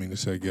sorry. I didn't mean to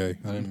say gay.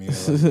 I didn't mean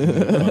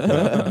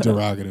that like, a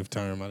derogative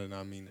term. I did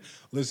not mean it.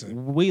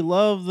 Listen. We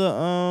love the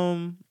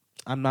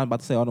I'm not about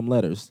to say all them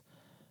letters,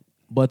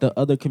 but the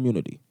other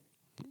community.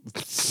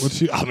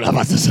 What you? I'm not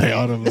about to say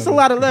all them. It's a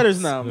lot of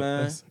letters now,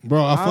 man.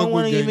 Bro, I I fuck don't with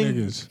want to gay even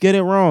niggas. get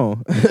it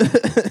wrong.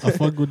 I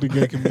fuck with the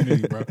gay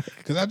community, bro.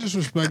 Cause I just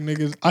respect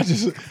niggas.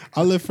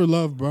 I live for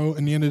love, bro.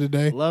 In the end of the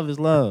day. Love is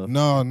love.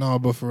 No,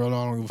 but for real,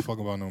 I don't give a fuck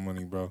about no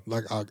money, bro.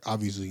 Like,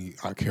 obviously,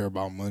 I care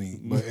about money,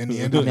 but in the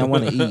end I of mean, I the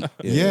want to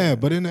eat. yeah,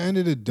 but in the end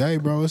of the day,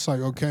 bro, it's like,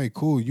 okay,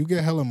 cool. You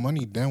get hella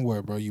money, then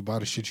what, bro? You buy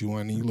the shit you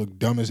want, and you look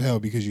dumb as hell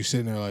because you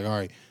sitting there like, all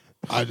right,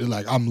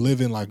 I'm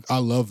living like I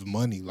love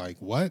money. Like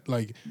what?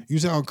 Like you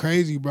sound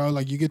crazy, bro.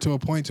 Like you get to a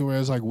point to where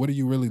it's like, what are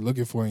you really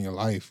looking for in your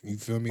life? You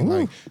feel me?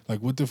 Like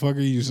what the fuck are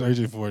you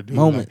searching for, dude?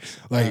 Moments.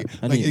 Like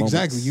I need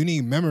exactly. moments. You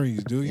need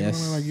memories, dude. You know what I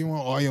Yes. mean? Like you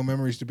want all your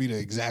memories to be the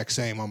exact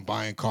same. I'm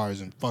buying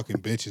cars and fucking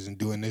bitches and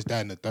doing this,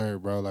 that, and the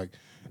third, bro. Like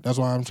that's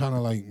why I'm trying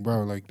to like,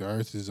 bro. Like the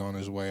earth is on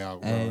its way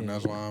out, bro, and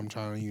that's why I'm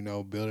trying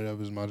to, build it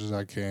up as much as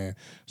I can,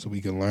 so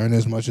we can learn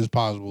as much as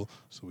possible,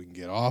 so we can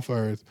get off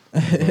Earth, go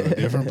to a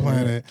different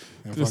planet,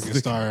 and fucking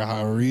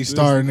start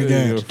restarting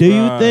again. Do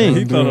you think-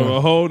 He thought of a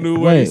whole new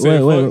way. Wait, He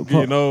said, wait, fuck wait,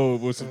 getting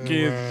old with some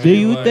kids. Do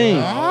you think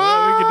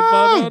let me get the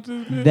fuck out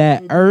this bitch.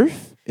 that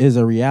Earth is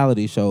a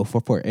reality show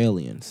for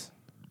aliens?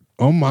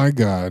 Oh my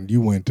God, you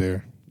went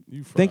there,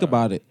 You fried. Think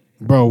about it.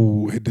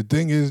 bro. The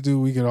thing is,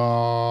 dude, we could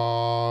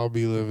all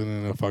be living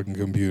in a fucking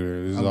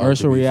computer. This is A all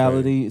virtual could be fake.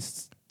 reality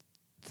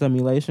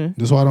simulation.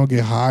 That's why I don't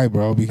get high,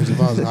 bro. Because if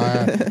I was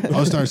high, I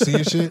would start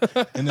seeing shit,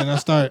 and then I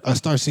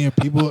start seeing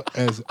people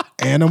as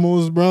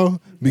animals, bro.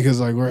 Because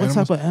like we're What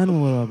animals. type of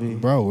animal would I be?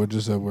 Bro,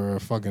 we're a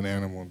fucking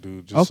animal,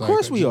 dude. Just Of like,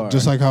 course we are.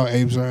 Just like how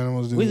apes are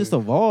animals, dude. We just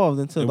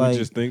evolved into And like we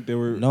just think they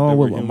were knowing they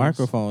what were a humans.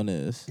 microphone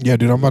is. yeah,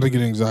 dude. I'm about to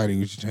get anxiety.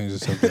 We should change the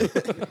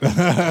subject.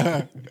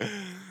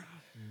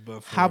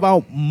 How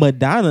about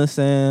Madonna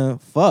saying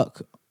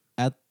 "fuck"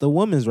 at the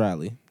women's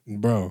rally?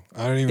 Bro,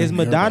 I don't even. Is hear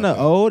Madonna about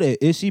that. old?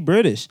 Is she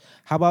British?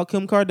 How about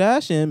Kim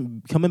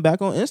Kardashian coming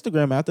back on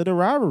Instagram after the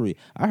robbery?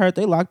 I heard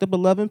they locked up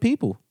 11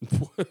 people.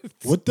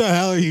 What the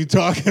hell are you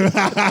talking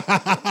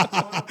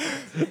about?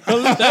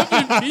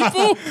 11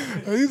 people?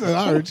 He said,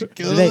 I heard you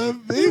kill They-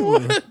 11 people.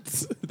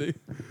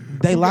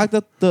 They locked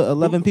up the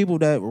 11 people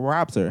that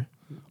robbed her.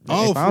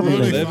 Oh, They found for real?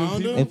 them. They 11 found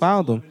people? They him?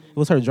 found them. It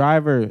was her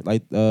driver.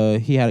 Like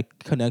he had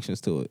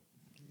connections to it,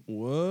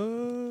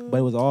 What? but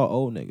it was all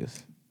old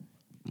niggas.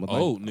 With, like,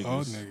 Old niggas. Oh,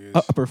 niggas.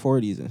 upper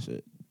 40s and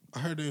shit. I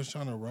heard they was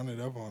trying to run it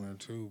up on her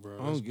too, bro.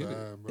 I That's don't get it.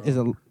 bad, bro. Is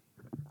a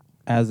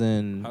as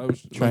in How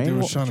was- Like train? they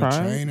was trying to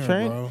train her,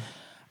 bro.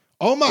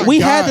 Oh my We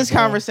God, had this bro.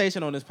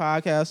 conversation on this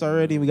podcast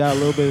already. We got a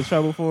little bit of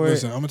trouble for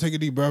Listen, it. I'm gonna take a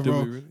deep breath, Did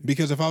bro. we really?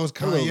 Because if I was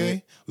little Kanye,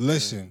 bit.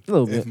 listen, A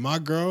little if bit. my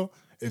girl,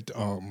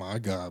 oh my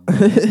God, bro.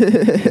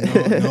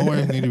 no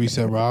words need to be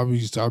said, bro.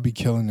 I'll be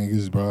killing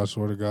niggas, bro. I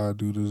swear to God,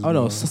 do this. Oh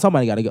no, bro.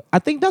 somebody got to go. I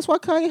think that's why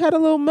Kanye had a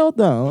little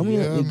meltdown. I mean,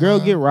 Yeah, your girl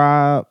man. get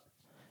robbed.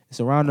 It's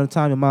around the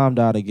time your mom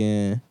died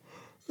again.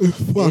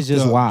 Fucked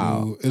just up,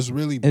 wild. dude. It's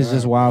really bad, It's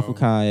just wild bro. for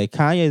Kanye.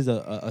 Kanye is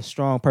a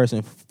strong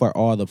person for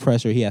all the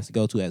pressure he has to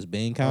go to as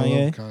being I love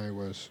Kanye. Kanye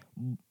West.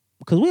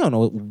 Because we don't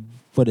know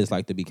what it's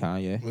like to be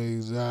Kanye.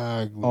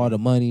 Exactly. All the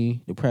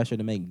money, the pressure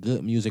to make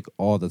good music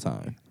all the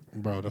time.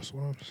 Bro, that's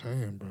what I'm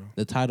saying, bro.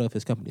 The title of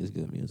his company is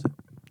Good Music.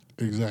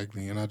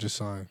 Exactly. And I just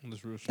signed.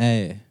 That's real shit.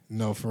 Hey,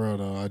 No, for real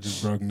though. I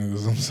just broke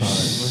news. I'm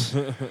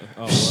sorry.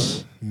 Oh,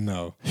 word?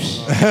 No.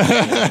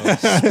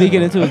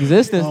 speaking into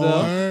existence Oh,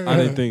 though. word? I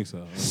didn't think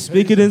so.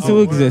 Speaking into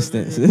word.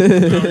 existence.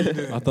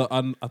 I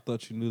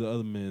thought you knew the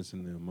other man's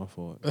in there. My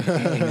fault.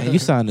 Hey, man, you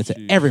signed it to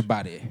Jeez.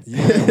 everybody.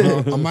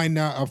 Yeah, bro.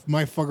 I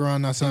might fuck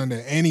around not signing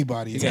to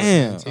anybody. at the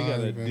Damn. same You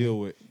gotta time, man. deal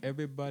with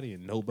everybody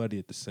and nobody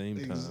at the same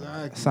time.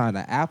 Exactly. Signed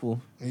to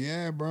Apple.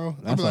 Yeah, bro.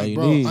 That's I'm all like, you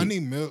bro, need. I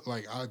need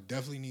I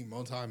definitely need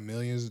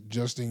multi-millions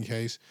just in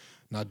case.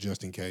 Not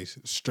just in case.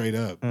 Straight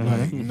up.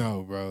 Like,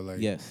 no, bro. Like,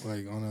 Yes.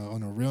 like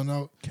on a real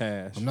note,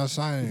 Cash. I'm not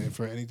signing it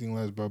for anything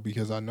less, bro,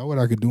 because I know what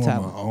I could do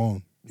Talent. on my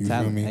own. You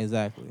Talent. feel me?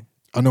 Exactly.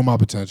 I know my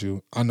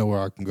potential. I know where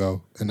I can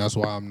go. And that's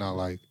why I'm not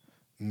like,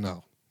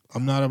 no.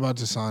 I'm not about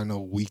to sign a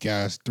weak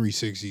ass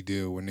 360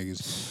 deal where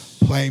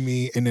niggas play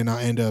me and then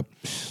I end up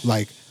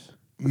like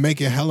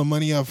making hella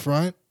money up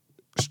front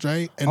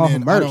straight. And Off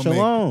then merch I don't make,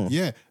 alone.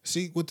 yeah.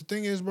 See, what the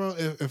thing is, bro,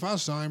 if I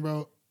sign,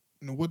 bro,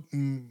 what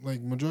like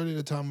majority of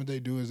the time what they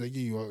do is they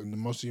give you the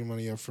most of your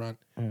money up front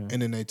and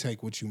then they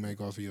take what you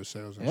make off of your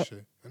sales and Yep.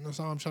 shit. And that's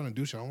all I'm trying to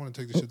do. Shit. I want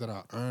to take the shit that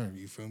I earn.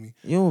 You feel me?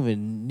 You don't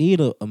even need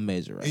a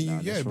major right And now. you,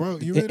 in yeah, this bro.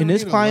 room. You really in don't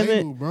this need a climate,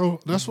 label, bro.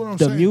 That's what I'm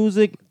the saying.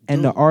 music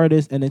and the Dude.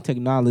 artists and the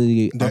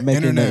technology The are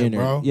making internet, the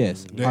bro.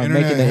 yes, The are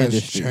internet making the has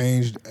industry.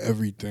 changed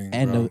everything,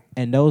 And bro.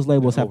 and those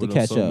labels have to Opened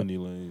up catch so up many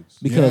lanes.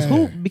 because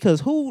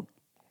Yeah.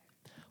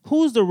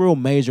 who's the real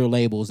major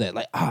labels that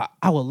like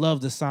I would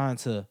love to sign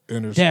to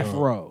Interscope. Death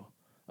Row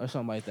or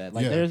something like that.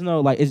 Like Yeah. there's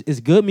no like it's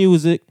good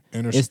music.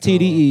 Interscope. It's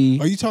TDE.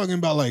 Are you talking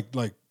about like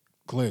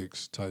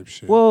clicks type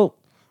shit? Well,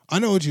 I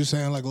know what you're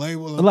saying, like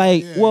label,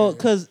 like yeah. well,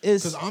 because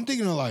it's Because I'm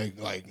thinking of like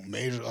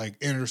major, like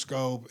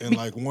Interscope and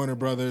like Warner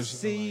Brothers.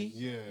 See?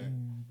 yeah.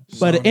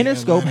 but the Sony,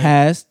 Interscope Atlantic.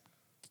 has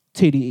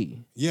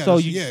TDE. Yeah, So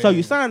that's- you yeah, so yeah.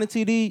 you sign the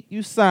TDE,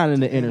 you sign in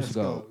the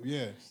Interscope.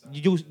 Yeah.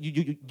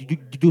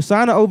 You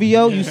sign an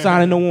OVO, you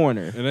sign in the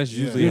Warner. And that's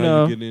usually You how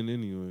know. you get in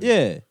anyway.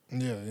 Yeah.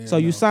 Yeah. So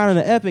you no, sign in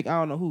for the sure. Epic. I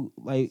don't know who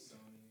like.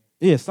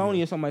 Yeah,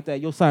 Sony or something like that.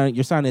 You're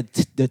signing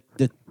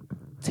the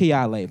Ti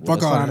label. Fuck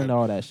They're all signing that.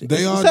 all that shit.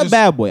 They all Except just-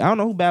 Bad Boy. I don't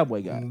know who Bad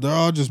Boy got. They're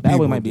all just That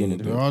people. way might be in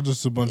dude. it. They're all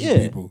just a bunch Yeah.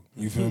 of people.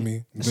 You feel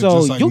me? They're So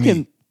just like you me.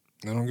 can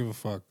I don't give a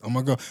fuck. I'm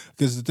gonna go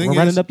because the thing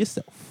run is, it up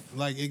yourself.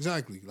 like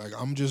exactly, like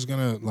I'm just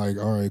gonna like,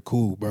 all right,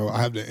 cool, bro.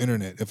 I have the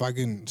internet. If I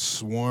can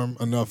swarm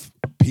enough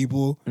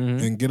people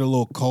Mm-hmm. and get a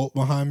little cult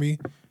behind me,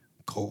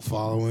 cult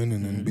following,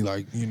 and then be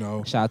like, you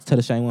know, Shout out to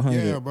the Shane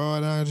 100. yeah, bro.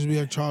 And I just be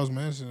like Charles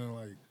Manson and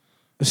like,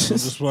 I'm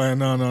just playing.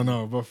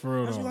 No, but for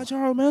real That's though. like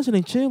Charles Manson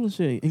and chill and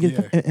shit and get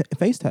Yeah. and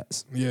face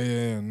tats.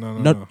 Yeah, No,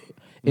 no.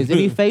 is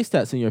any face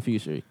tats in your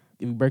future?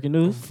 Any breaking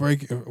news?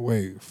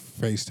 Wait,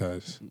 face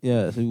ties.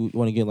 Yeah, so you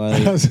want to get I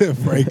like. said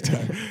break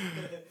time.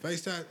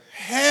 Face ties?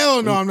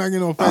 Hell no, I'm not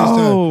getting no face ties.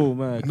 Oh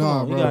man, come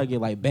Nah, on, you bro. gotta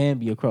get like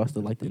Bambi across the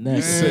like the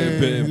neck.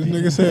 Said This Bambi.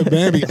 nigga said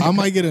Bambi. I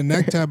might get a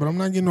neck tab, but I'm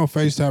not getting no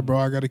face tab, bro.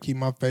 I got to keep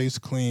my face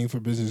clean for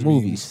business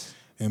meetings Movies.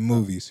 and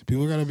movies.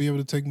 People got to be able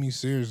to take me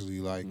seriously.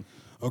 Like,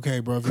 okay,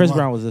 bro. if you Chris want-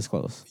 Brown was this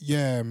close.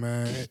 Yeah,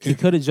 man. He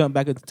could have jumped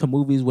back into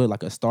movies with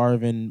like a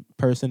starving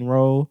person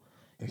role,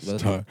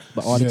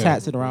 but all the Yeah.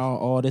 tats around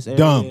all this area.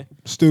 Dumb,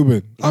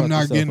 stupid. You I'm fucked not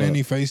yourself getting up.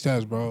 any face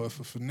tabs, bro.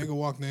 If a nigga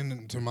walked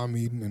into my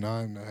meeting and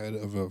I'm the head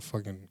of a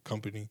fucking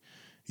company,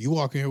 you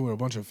walk in here with a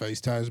bunch of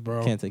face tabs,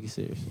 bro. Can't take you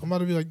serious. I'm about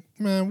to be like,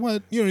 man,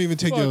 what? You don't even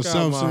take Fuck out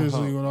yourself my seriously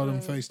hump. with all them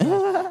face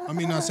tabs. I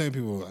mean, not saying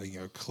people,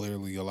 like,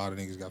 clearly a lot of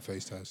niggas got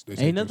face tabs. They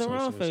take Ain't nothing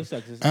themselves wrong with seriously.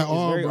 face tats. It's, At it's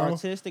all, very bro.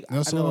 artistic.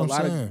 That's I know what a I'm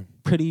lot saying.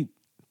 of pretty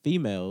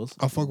females.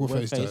 I fuck with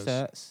face face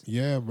tats.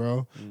 Yeah,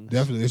 bro.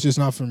 Definitely. It's just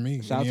not for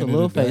me. Shout out At the to end of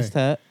Lil the day. Face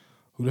Tat.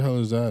 Who the hell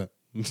is that?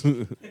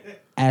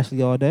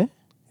 Ashley all day.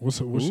 What's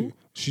she?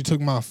 She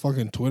took my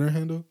fucking Twitter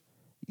handle?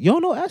 You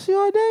don't know Ashley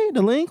All Day,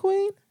 the Lean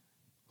Queen?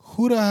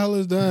 Who the hell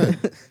is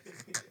that?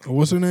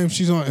 What's her name?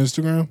 She's on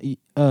Instagram.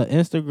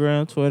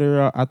 Instagram,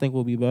 Twitter, I think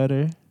will be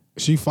better.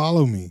 She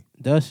followed me.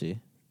 Does she?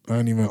 I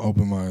didn't even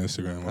open my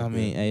Instagram. I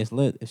mean, hey, it's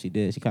lit if she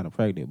did. She kind of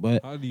pregnant,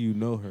 but How do you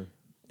know her?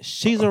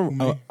 she's a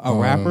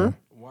rapper,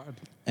 Why?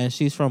 and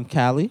she's from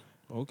Cali.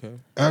 Okay.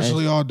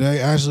 Ashley All Day.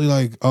 Ashley,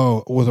 like,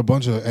 with a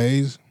bunch of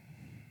A's.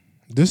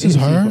 This is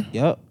her.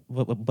 Yep,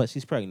 but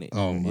she's pregnant.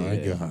 Oh my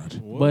Yeah.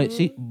 god.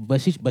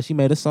 But she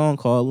made a song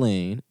called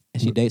Lean,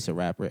 and she dates a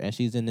rapper, and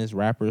she's in this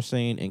rapper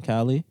scene in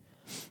Cali,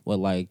 with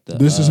like the.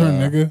 This is her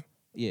nigga.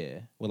 Yeah,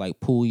 with like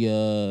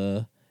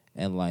Puya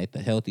and like the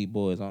Healthy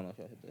Boys. I don't know if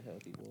y'all hit the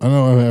Healthy Boys. I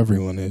know who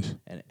everyone is.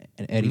 And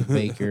Eddie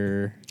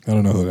Baker, I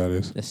don't know who that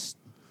is.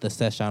 the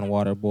Session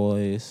Water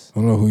Boys. I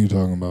don't know who you're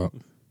talking about.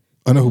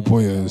 I know who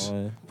Puya is.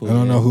 I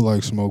don't know who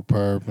like Smoke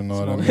Perp and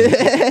all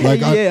that.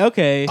 Like yeah,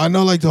 okay. I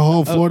know like the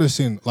whole Florida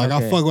scene. Like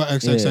okay. I fuck with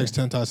XXX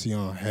Yeah.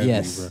 Tentacion heavy,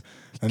 Yes. bro.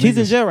 That He's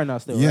in nigga's- jail right now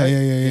still, Yeah, right?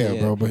 yeah,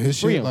 bro. But his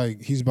Free shit, him.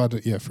 like, he's about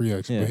to, free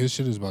X. Yeah. But his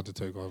shit is about to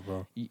take off,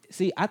 bro.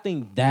 See, I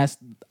think that's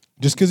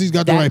Just because he's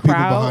got the That right people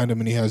crowd- behind him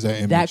and he has that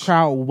image. that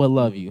crowd will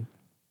love you.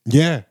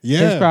 Yeah, yeah.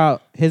 His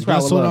crowd That's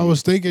will what love I you.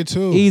 was thinking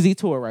too. Easy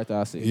tour right there,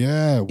 I see.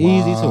 Yeah, wow.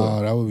 Easy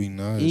tour. That would be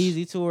nice.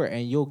 Easy tour,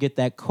 and you'll get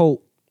that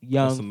cult That's a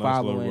young nice little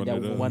following that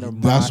run it up. want to.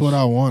 That's what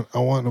I want. I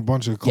want a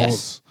bunch of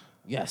cults.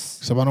 Yes.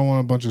 Except I don't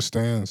want a bunch of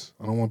stands.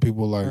 I don't want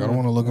people like, I don't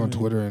want to look on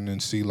Twitter and then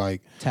see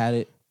like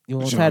Tatted. You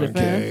want Sean tatted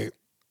K. fans?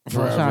 You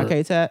want Sean Forever.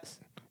 K tats?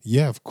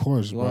 Yeah, of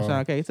course, You bro. want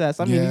Sean K tats?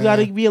 I mean, Yeah. you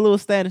gotta be a little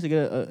standard to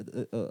get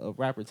a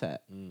rapper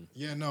tat.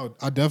 Yeah, no,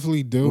 I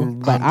definitely do.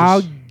 Like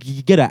I'll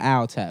get an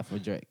owl tat for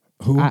Drake.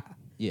 Who?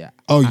 Yeah.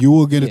 Oh, you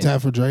will get a yeah.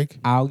 tat for Drake?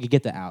 I'll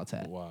get the owl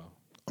tat. Wow.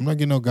 I'm not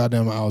getting no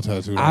goddamn owl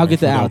tattoo. I'll get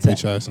the owl tat.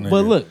 tat.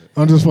 But look,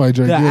 I'm just like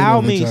Drake. the you're a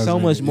owl bitch means ass so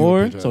nigga. much You're a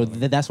more, bitch so ass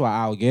nigga. that's why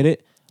I'll get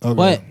it. Okay.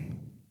 But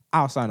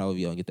I'll sign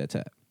OVO and get that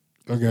tat.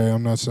 Okay,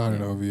 I'm not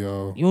signing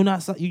OVO. You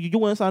not you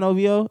want to sign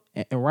OVO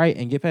and write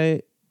and get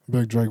paid?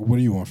 Big Drake, what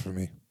do you want from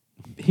me?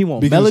 He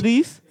want Because-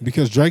 melodies.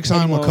 Because Drake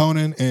signed Well-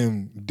 McConan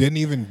and didn't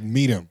even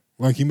meet him.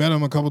 Like he met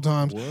him a couple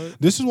times. What?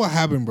 This is what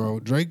happened, bro.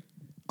 Drake,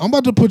 I'm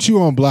about to put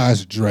you on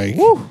blast, Drake.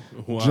 Woo.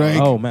 Wow. Drake.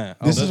 Oh man.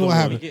 This Oh, is what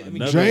happened.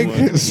 Another Drake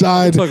one.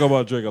 signed We talk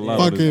about Drake a lot.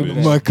 on fucking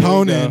this bitch.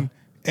 McConan.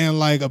 And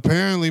like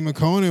apparently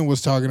McConan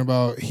was talking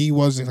about he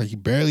wasn't like he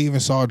barely even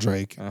saw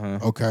Drake. Uh-huh.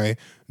 Okay.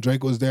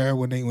 Drake was there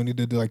when he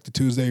did like the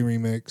Tuesday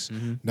remix.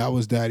 Mm-hmm. That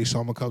was that. He saw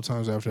him a couple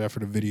times after that for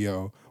the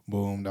video.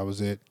 Boom, that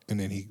was it. And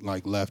then he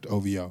like left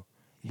OVO.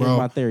 Here's Bro,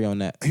 my theory on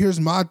that. here's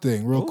my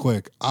thing, real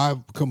quick. I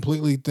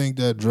completely think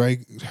that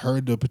Drake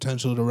heard the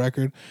potential of the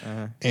record,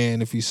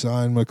 and if he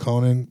signed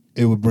McConan,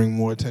 it would bring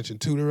more attention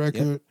to the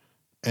record.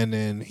 And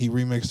then he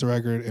remixed the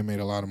record and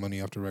made a lot of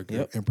money off the record,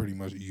 Yep. and pretty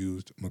much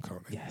used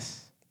McConan.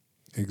 Yes.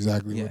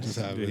 Exactly what Yes. just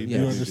happened. Yeah, he You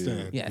did.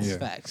 understand? Yes. Yeah.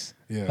 Facts.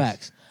 Yes.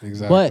 Facts.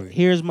 Exactly. But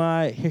here's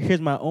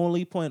my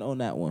only point on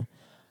that one.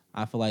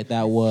 I feel like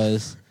that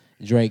was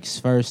Drake's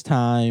first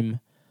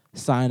time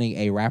signing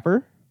a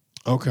rapper.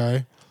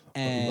 Okay.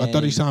 And I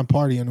thought he signed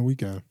Party on the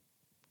weekend.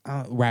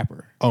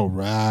 rapper. Oh,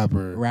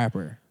 rapper.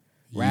 Rapper.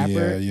 Yeah,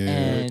 yeah.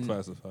 And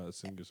Classified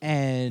singers.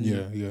 and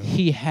Yeah.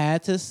 he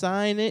had to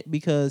sign it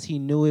because he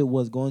knew it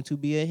was going to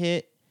be a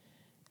hit,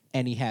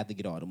 and he had to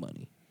get all the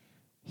money.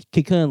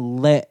 He couldn't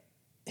let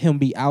him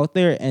be out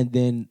there and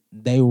then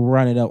they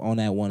run it up on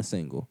that one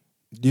single.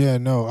 Yeah,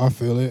 no, I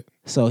feel it.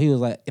 So he was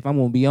like, if I'm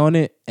gonna be on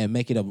it and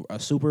make it a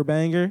super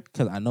banger,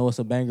 because I know it's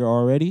a banger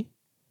already.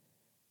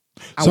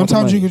 I want the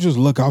Sometimes you money. can just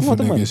look out I for want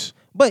the money. niggas.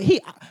 But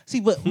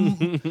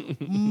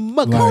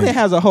McConan Like-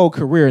 has a whole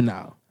career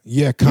now.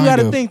 Yeah, You kind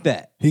gotta of. think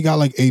that. He got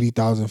like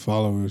 80,000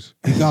 followers.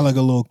 He got like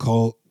a little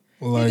cult.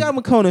 Like, He got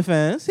McConan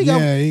fans. He got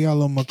he got a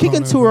little McConan. he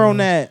can tour on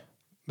fans.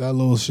 that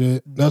Little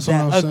shit. That's what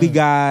that I'm ugly saying.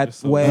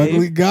 God way.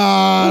 Ugly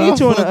God. He can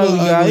tour on I the fuck ugly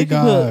with God. You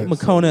can God. put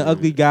McConan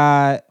ugly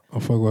God. I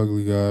fuck with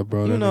Ugly God,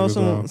 bro. You That know, nigga's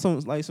wild.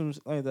 some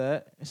like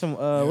that. Some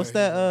what's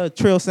that?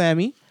 Trill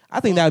Sammy. I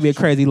think that would be a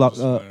crazy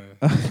I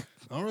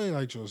don't really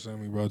like Joe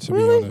Sammy, bro, to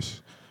Really? be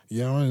honest.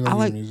 Yeah, I don't really I like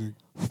like- his music.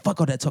 fuck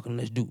all that talking.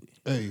 Let's do it.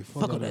 Hey,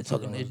 fuck all that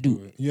talking, let's let's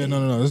do it. Yeah,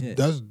 no. Yeah.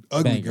 That's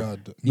Ugly Banger.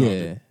 God. No,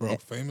 Yeah. Bro,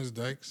 Famous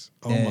Dex.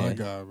 Oh Yeah. my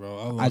God, bro.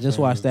 I, love I just Famous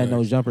watched that Dex.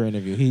 No Jumper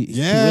interview. He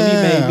Yeah,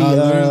 really made me. I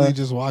literally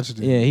just watched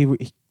it. Yeah,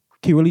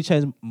 he really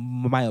changed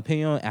my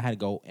opinion. I had to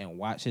go and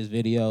watch his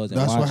videos. And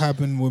That's watch, what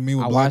happened with me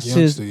with I Black watched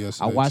Youngster his.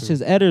 yesterday. I watched too.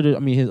 his editor. I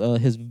mean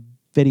his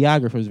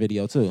videographer's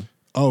video too.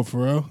 Oh, for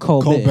real?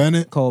 Cole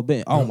Bennett? Cole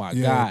Bennett. Oh my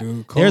Yeah, God.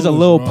 dude. Cole There's a is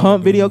Lil raw,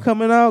 Pump video dude.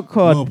 coming out Lil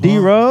called Pump? D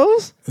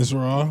Rose. It's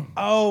raw.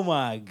 Oh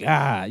my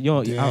God.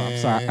 I'm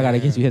sorry. I gotta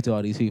get you hip to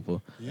all these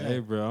people. Hey,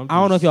 bro. I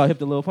don't know if y'all hip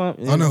to Lil Pump.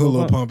 I know who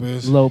Lil Pump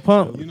is. Lil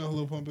Pump. You know who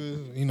Lil Pump is?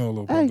 You know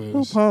who Lil Hey, Pump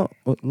is. Lil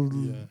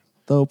Pump.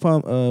 Lil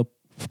Pump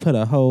put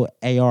a whole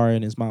AR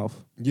in his mouth.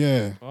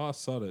 Yeah. Oh, I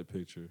saw that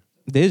picture.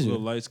 Did Little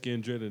you? light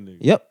skinned dreaded nigga.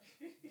 Yep.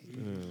 Yeah.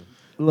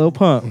 Lil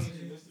Pump.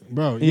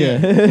 bro. Yeah.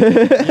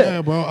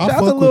 Yeah, bro. I Shout out fuck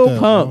to with Lil that,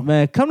 Pump, bro.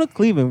 man. Come to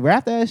Cleveland,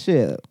 rap that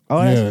shit.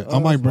 Oh, Yeah, I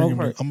might bring him.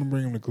 him. I'm gonna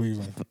bring him to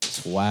Cleveland.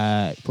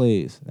 Swag,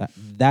 please.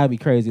 That'd be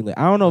crazy. Like,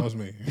 I don't know That if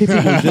was me. people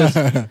just.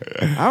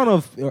 I don't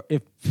know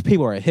if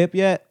people are hip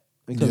yet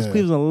because Yeah.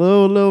 Cleveland's a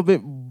little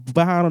bit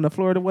behind on the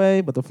Florida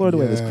way, but the Florida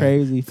way is Yeah.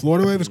 crazy.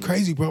 Florida Wave is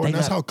crazy, bro, They and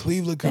that's got how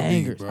Cleveland could be,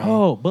 Bangers. bro.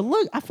 Oh, but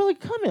look, I feel like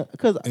coming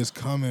because It's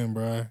coming,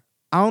 bro.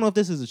 I don't know if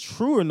this is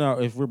true or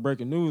not. If we're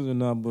breaking news or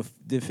not, but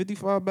did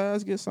 55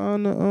 Bass get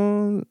signed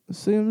to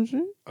CMG?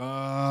 You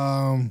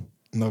know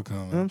No what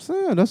comment. I'm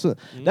saying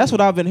that's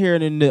what I've been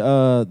hearing in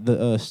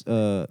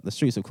the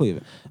streets of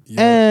Cleveland.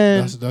 Yeah,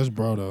 And that's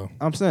bro though.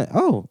 I'm saying,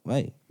 oh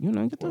wait,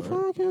 get the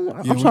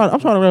podcast.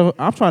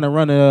 Yeah, I'm trying to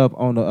run it up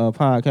on the I'm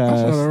trying to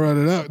podcast.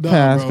 run it up.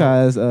 Past Bro.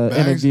 guys Bags-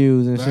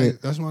 interviews and Bags-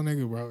 shit. That's my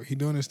nigga, bro. He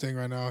doing his thing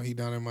right now. He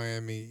down in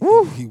Miami.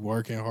 Woo. He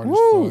working hard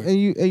Woo. as fuck.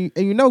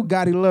 And you know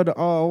Gotti love the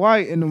all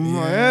white in the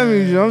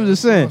Miami. Yeah, I'm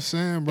just that's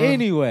saying. what I'm saying, bro.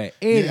 Anyway,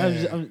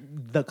 Yeah.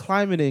 the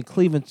climate in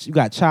Cleveland. You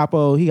got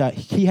Chapo.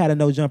 He had a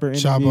no jumper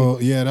interview. Chapo,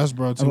 yeah, that's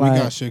bro too. Like- we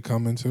got shit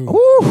coming too.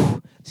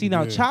 Woo. See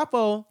now Yeah.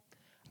 Chapo.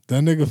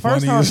 That nigga first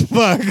funny time- as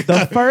fuck.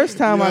 The first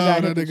time I Yo,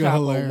 got that hit with nigga Chapo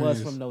hilarious.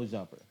 was from No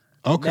Jumper.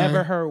 Okay.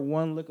 Never heard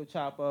one lick of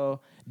Chapo.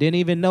 Didn't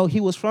even know he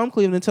was from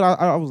Cleveland until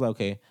I was like,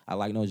 okay, I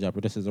like No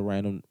Jumper. This is a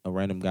random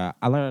guy.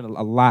 I learned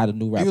a lot of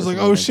new rappers. He was like,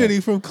 from oh No shit, Jumper. he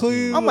from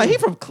Cleveland. I'm like, he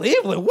from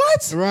Cleveland?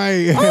 What?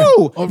 Right.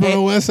 Oh, over on the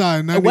and- west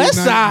side. 90 West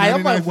Side.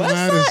 I'm 99 like, from West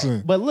Madison.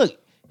 Side? But look,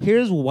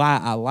 here's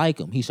why I like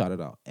him. He shot it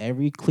out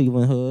every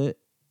Cleveland hood.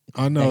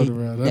 I know, that he-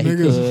 bro. that That he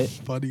nigga's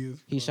could. funny as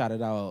He shot it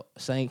out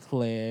St.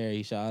 Clair.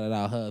 He shot it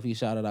out Huff. He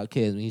shot it out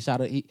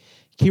Kismet.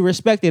 He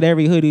respected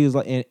every hood. He was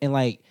like, and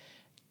like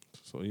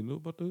So you knew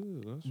about the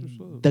hood. That's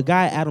what's up. the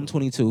guy Adam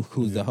 22,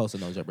 who's the host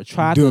of No Jumper,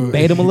 tried Dude. to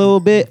bait him a little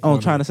bit on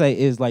Funny. trying to say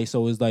it's like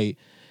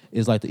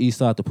the east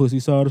side, the pussy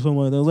side, or something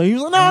like that. Like, he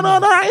was like, no,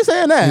 I ain't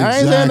saying that. I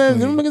ain't saying that. Exactly.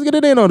 Them niggas get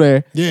it in on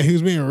there. Yeah, he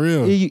was being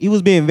real. He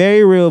was being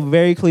very real,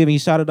 very Cleveland. He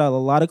shouted out a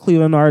lot of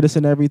Cleveland artists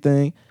and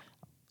everything.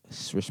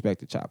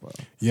 Respect to Chapo.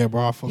 Yeah,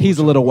 bro. I fuck He's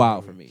with a little Chapo.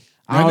 wild for me.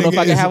 I That don't know if nigga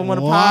I can is have him on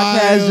the wild,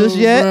 podcast just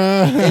yet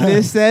bruh. in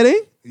this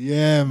setting.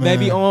 Yeah, man.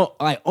 Maybe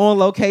on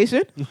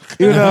location,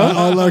 you know,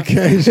 on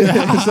location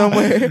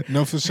somewhere.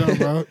 No, for sure,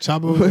 bro.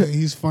 Chapo,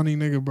 he's funny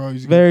nigga, bro.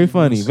 He's Very good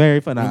funny, people. very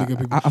funny. Really good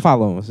people. I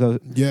follow him. So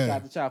Yeah.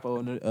 shout out to Chapo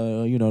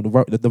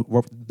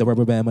and the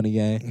Rubber Band Money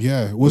Gang.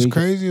 Yeah, what's We-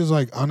 crazy is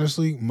like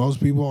honestly,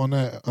 most people on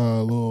that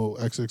little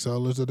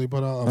XXL list that they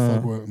put out, I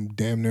fuck with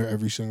damn near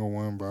every single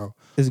one, bro.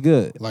 It's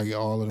good. Like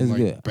all of them, It's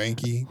like good.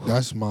 Banky,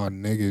 that's my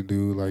nigga,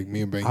 dude. Like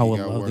me and Banky I would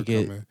got love to work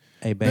get coming.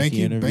 a Banky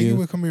interview. Banky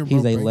would come here, bro.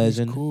 He's a Banky's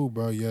legend. cool,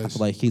 bro. I Yes,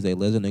 feel like he's a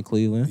legend in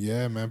Cleveland.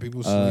 yeah, man.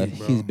 People sleep,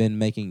 bro. He's been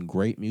making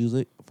great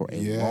music for a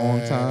yeah,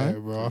 long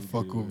time. bro. I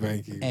fuck with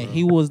Banky, And bro.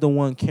 he was the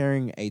one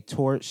carrying a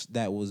torch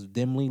that was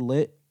dimly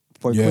lit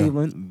for Yeah.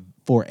 Cleveland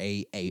for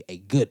a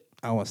good,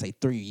 I want to say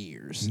 3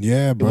 years.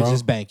 yeah, It bro. was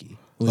just Banky. It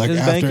was Like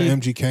just after Banky.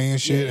 MGK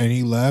and shit, Yeah. and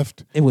he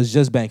left, It was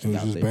just Banky it was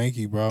out just there.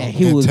 Banky, bro. And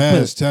he was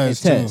Tez and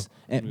too. Tez.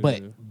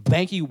 But Yeah.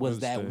 Banky was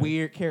that Understand.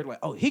 weird character. Like,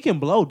 oh, he can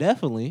blow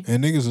definitely.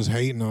 And niggas was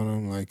hating on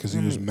him, like, cause he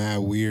was mad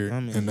weird, I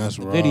mean, and that's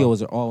the raw.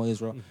 videos are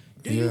always raw.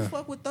 Do you Yeah.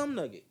 fuck with Thumb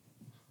Nugget?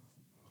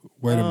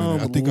 Wait a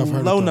minute, I think I've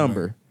heard low of that,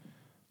 number.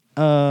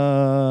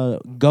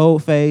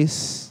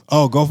 Goldface.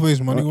 Oh,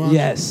 Ghostface Money Wash?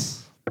 Yes.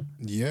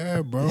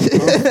 Yeah, bro.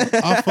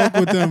 I fuck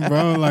with them,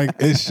 bro. Like,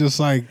 it's just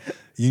like,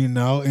 you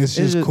know, it's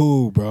just just-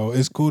 cool, bro.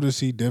 It's cool to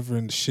see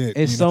different shit.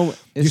 It's you know?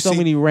 You so see-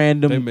 many They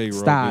random make raw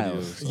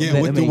styles. videos. Yeah,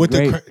 They with make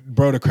the great-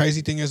 bro, the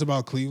crazy thing is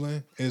about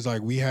Cleveland is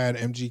like we had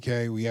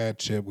MGK, we had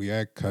Chip, we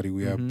had Cuddy,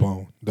 we Mm-hmm. had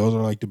Bone. Those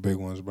are like the big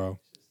ones, bro.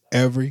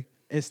 Every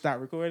It stopped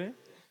recording.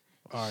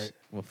 all right.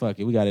 Well, fuck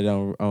it. We got it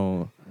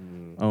on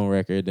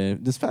record.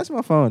 Then just pass me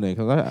my phone then,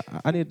 cause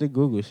I need to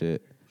Google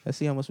shit. Let's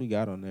see how much we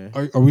got on there.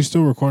 Are we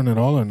still recording it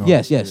all or no?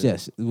 Yes.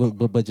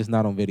 But just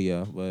not on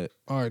video. But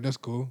All right, that's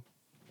cool.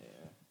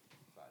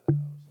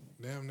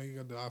 Damn, nigga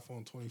got the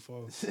iPhone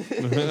 24.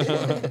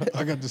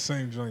 I got the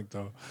same joint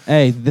though.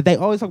 hey, they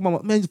always talk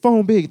about, man, your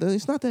phone big.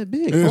 It's not that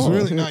big. It's Oh.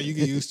 really not. You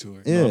get used to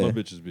it. Yeah. No,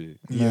 bitch is big.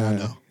 Yeah, I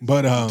know.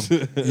 But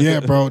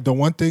yeah, bro, the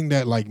one thing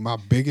that like my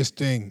biggest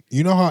thing,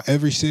 you know how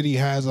every city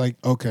has like,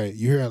 okay,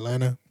 you hear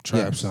Atlanta,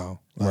 trap Yeah. sound.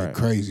 Like Right.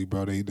 crazy,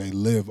 bro. They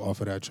live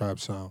off of that trap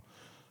sound.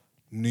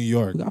 New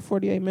York. We got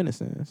 48 minutes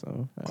in,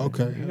 so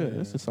Okay. yeah,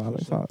 it's a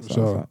solid.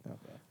 So-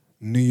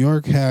 New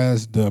York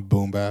has the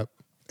boom bap.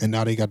 And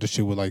now they got the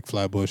shit with like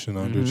Flatbush and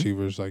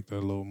Underachievers, like the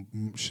little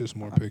shit's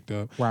more picked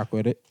up. Rock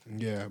with it.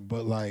 Yeah,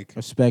 but like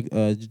Respect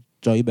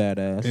Joey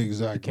Badass.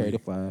 Exactly. Carry the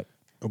flag.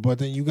 But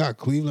then you got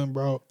Cleveland,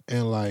 bro,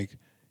 and like,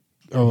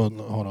 oh,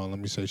 no, hold on, let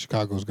me say,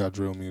 Chicago's got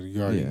drill music,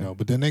 you already Yeah. know.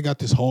 But then they got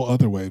this whole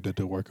other wave that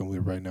they're working with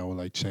right now with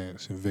like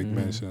Chance and Vic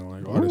Mensa and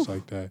like artists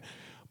like that.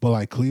 But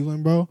like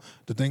Cleveland, bro,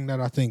 the thing that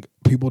I think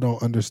people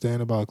don't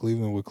understand about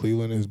Cleveland, what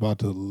Cleveland is about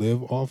to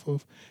live off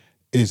of,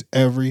 is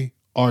every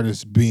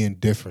artist being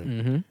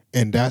different.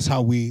 And that's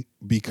how we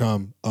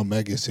become a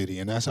mega city.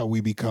 And that's how we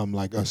become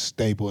like a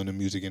staple in the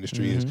music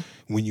industry is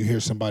when you hear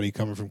somebody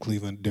coming from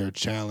Cleveland, they're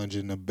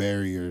challenging the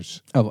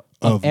barriers Of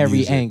of every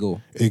music.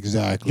 angle.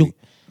 Exactly.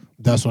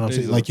 That's what I'm These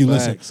saying. are Like you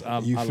listen, facts. I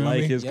you feel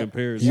like me? his Yep.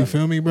 comparison. You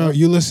feel me, bro?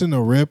 You listen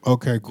to Rip.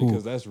 Okay, cool.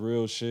 Because that's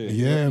real shit.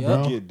 Yeah, you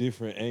bro. get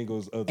different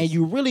angles of And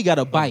you really got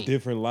to bite.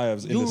 different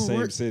lives in the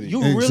same city.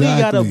 You really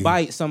got to Exactly.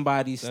 bite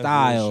somebody's That's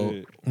style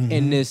real shit.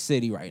 in this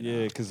city right now.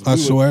 Yeah, because I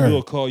swear.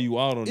 we'll call you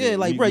out on it. Yeah,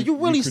 like, bro, you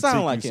really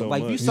sound like him.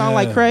 Like, you sound Yeah.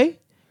 like Cray,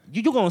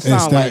 you gonna It's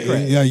sound like that,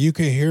 Cray. yeah, you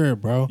can hear it,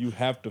 bro. You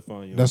have to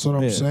find your That's what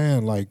I'm Yeah.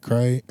 saying. Like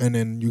Cray, and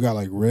then you got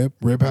like Rip.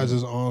 Rip has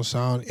his own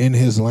sound in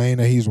his lane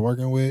that he's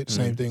working with.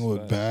 Same thing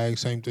with Bag.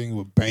 Same thing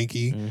with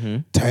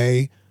Banky,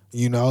 Tay.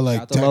 You know, like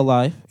Shout out to Low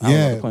Life. I don't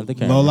Yeah, want to point the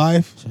camera. Low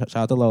Life. Shout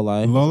out to Low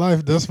Life. Low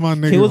Life. That's my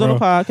nigga. He was bro. on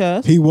the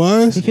podcast. He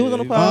was. He was on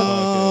the Yeah, he was on the podcast.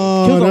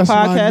 Oh, He was on that's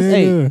my podcast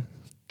nigga. 8.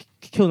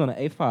 He was on the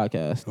 8th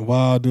podcast.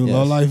 Wow, dude, Yes.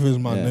 Low Life is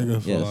my Yeah,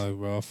 nigga for yes. life,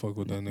 bro. I fuck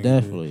with that nigga.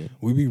 Definitely. Dude.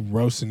 We be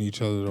roasting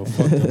each other though.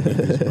 Fuck them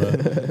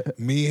niggas, bro.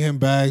 Me, him,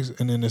 Bags,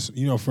 and then this,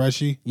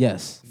 Freshie.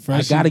 Yes.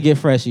 Freshie- I got to get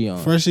Freshie on.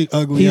 Freshie,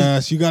 ugly He's-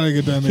 ass. You gotta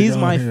get that nigga. He's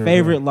on my here,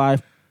 favorite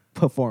live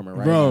performer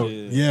right bro. now.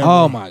 Yeah.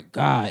 Oh bro. my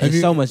God. Have It's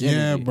you- so much yeah,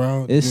 energy.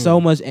 bro, It's dude. so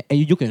much, and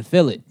you can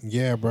feel it.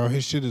 Yeah, bro.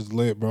 His shit is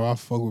lit, bro. I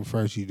fuck with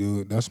Freshie,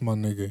 dude. That's my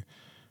nigga.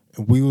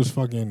 And we was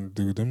fucking,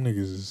 dude. Them niggas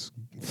is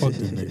fuck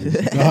them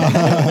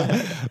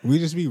niggas. We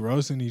just be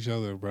roasting each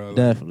other, bro. Like,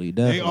 Definitely.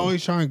 They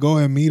always try and go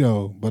at me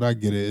though, but I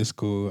get it. It's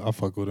cool. I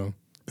fuck with them.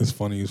 It's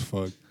funny as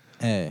fuck.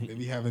 Hey, They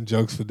be having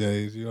jokes for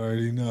days. You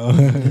already know.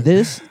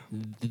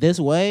 this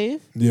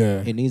wave,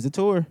 yeah, it needs a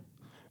tour.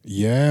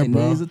 yeah, It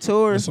bro. needs a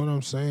tour. That's what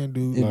I'm saying,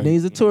 dude. It Like,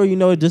 needs a tour. You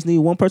know, it just need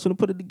one person to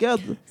put it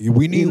together.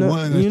 we need you know-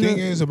 one. The you thing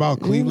know- is about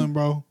you know. Cleveland,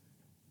 bro.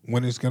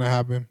 When it's gonna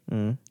happen?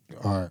 Mm.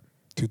 All right,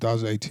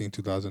 2018,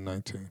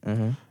 2019.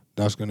 Mhm.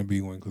 That's gonna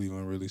be when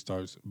Cleveland really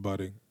starts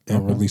budding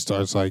and really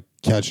starts like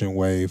catching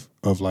wave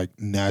of like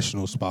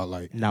national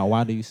spotlight. Now,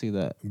 why do you see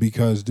that?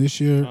 Because this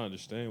year, I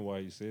understand why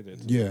you say that.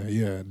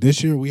 yeah.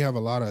 This year we have a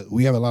lot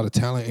of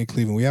talent in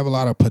Cleveland. We have a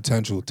lot of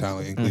potential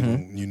talent in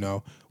Cleveland. You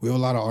know, we have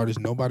a lot of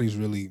artists. Nobody's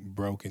really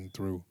broken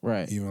through.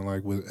 Right. Even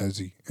like with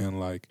Ezzy and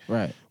like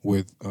Right.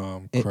 with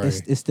Cray.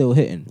 It's still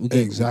hitting. We get,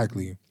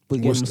 Exactly. We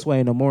get them sway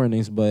in the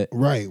mornings, but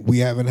Right. We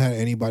haven't had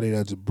anybody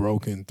that's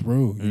broken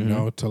through, you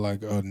know, to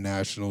like a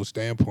national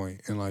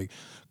standpoint. And like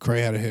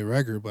Cray had a hit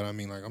record, but I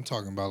mean, like I'm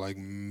talking about like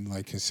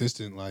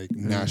consistent, like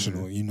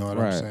national. You know what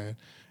Right. I'm saying?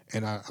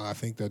 And I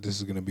think that this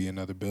is gonna be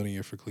another building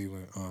year for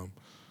Cleveland.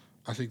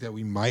 I think that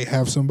we might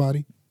have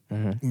somebody.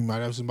 We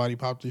might have somebody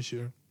pop this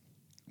year,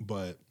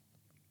 but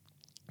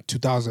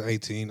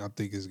 2018, I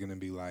think is gonna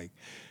be like,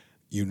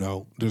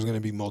 there's gonna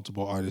be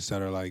multiple artists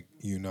that are like,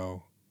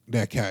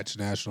 that catch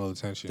national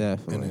attention.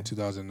 Definitely. And in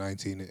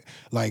 2019,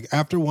 like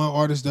after one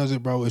artist does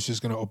it, bro, it's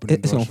just gonna open.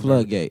 it's doors on for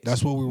everybody. floodgates.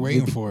 That's what we're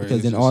waiting for. Because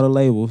It's in just- all the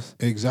labels,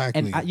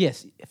 exactly. and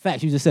yes,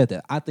 facts. You just said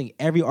that. I think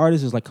every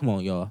artist is like, come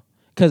on, y'all.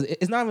 Because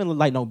it's not even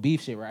like no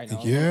beef shit right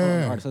now.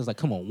 Yeah. Artists is like,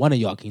 come on, one of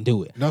y'all can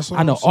do it. That's what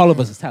I know I'm all of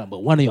saying. us is talented, but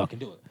one of y'all can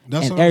do it.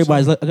 That's and what I'm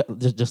everybody's saying.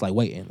 like, just like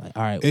waiting. Like,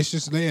 all right, It's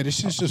just this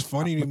shit's just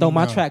funny to me. throw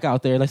my now. track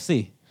out there. Let's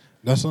see.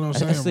 That's what I'm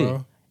saying, Let's see.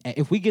 bro. And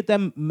if we get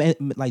that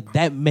like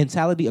that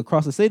mentality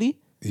across the city,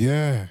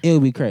 Yeah. it'll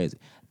be crazy.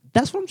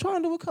 That's what I'm trying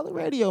to do with Color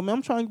Radio, man.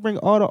 I'm trying to bring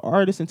all the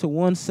artists into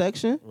one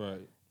section. Right.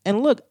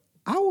 And look,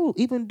 I will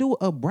even do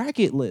a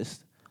bracket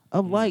list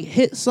of like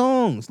hit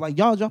songs. Like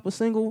y'all drop a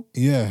single,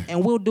 Yeah.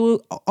 and we'll do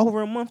it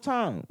over a month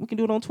time. We can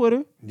do it on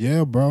Twitter.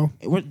 Yeah, bro.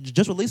 We'll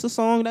just release a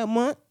song that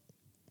month,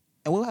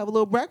 and we'll have a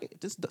little bracket.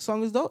 This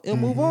song is dope. It'll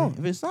move on.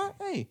 If it's not,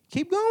 hey,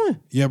 keep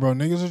going. Yeah, bro.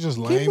 Niggas are just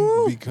lame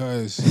on.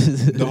 because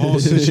the whole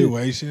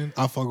situation.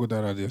 I fuck with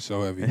that idea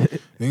so heavy.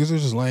 Niggas are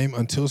just lame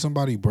until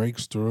somebody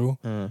breaks through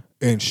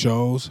and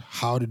shows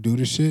how to do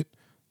the shit.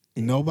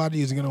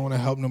 Nobody is gonna want to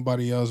help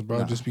nobody else,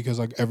 bro. Just because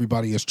like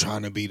everybody is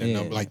trying to be the Yeah.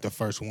 like the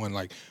first one.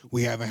 Like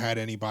we haven't had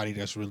anybody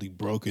that's really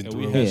broken And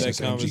we through had since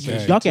that conversation.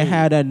 MGK. Y'all can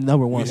have that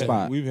number one We had-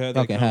 spot. We've had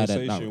Y'all that can have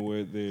that conversation number.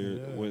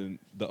 where when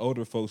the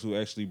older folks who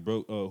actually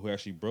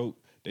broke,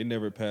 they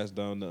never passed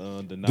down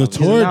the The knowledge.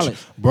 torch, knowledge.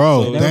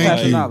 bro. So never pass Thank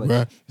the you, knowledge.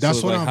 bro. That's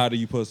so what like, I'm. how do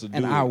you supposed to do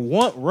And it? I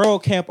want Royal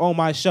Camp on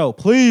my show.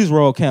 Please,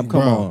 Royal Camp,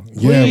 come Bro, on.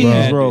 yeah,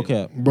 Please, bro. Royal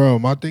Camp. Bro,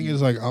 my thing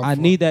is like I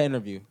need that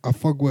interview. I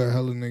fuck with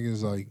hella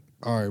niggas like,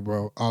 all right,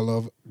 bro. I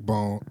love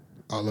Bone.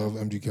 I love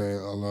MGK.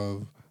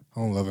 I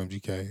don't love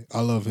MGK.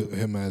 I love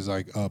him as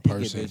like a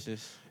person.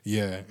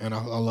 Yeah, and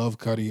I love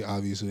Cudi,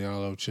 obviously, and I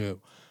love Chip.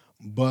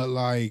 But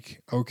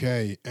like,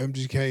 okay,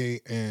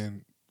 MGK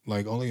and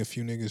like only a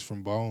few niggas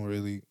from Bone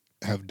really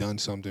have done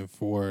something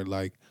for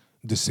like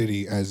the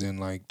city, as in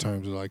like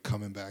terms of like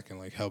coming back and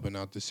like helping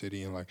out the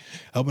city and like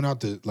helping out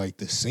the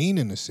scene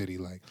in the city.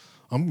 Like,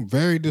 I'm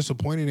very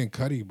disappointed in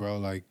Cudi, bro.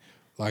 Like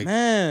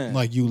Man.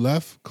 like you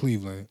left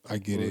Cleveland, I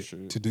get Bullshit.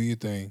 it, to do your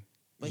thing.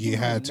 But You know,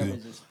 had never to.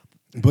 just-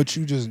 But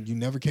you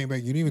never came back.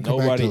 You didn't even come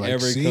back Nobody to like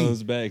ever see.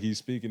 comes back. He's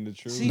speaking the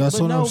truth. See, That's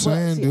but what I'm no, but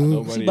saying, see, dude.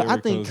 Nobody but I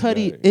ever think comes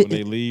Cudi, back. it- when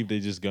they leave, they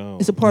just gone.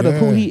 it's a part of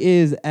who Yeah. he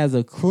is as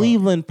a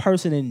Cleveland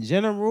person in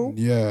general.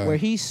 Yeah. Where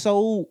he's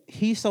so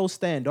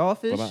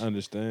standoffish. But I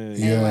understand. And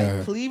Yeah.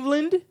 like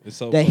Cleveland, It's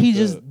so that he fucked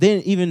just up.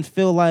 didn't even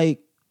feel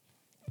like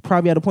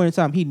probably at a point in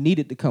time he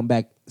needed to come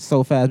back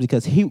so fast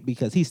because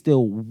he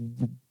still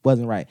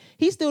wasn't right.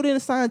 He still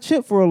didn't sign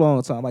Chip for a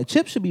long time. Like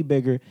Chip should be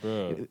bigger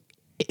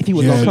if he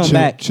was gonna come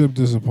back. Chip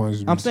disappoints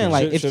me. I'm saying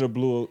like Chip if should have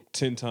blew up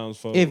 10 times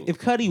for if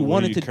Cudi where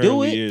wanted he to do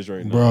currently it, is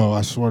right now. bro,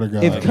 I swear to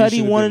God, if He Cudi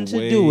should've wanted been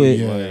to do way,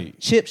 it, like-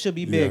 Chip should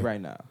be big Yeah.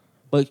 right now.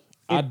 But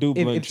I do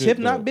blame if Chip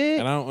not though. big,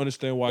 and I don't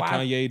understand why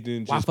Kanye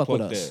didn't why just fuck pluck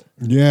with us?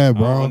 that. yeah, I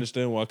don't bro.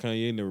 understand why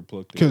Kanye never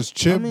plucked it. Because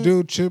Chip, I mean,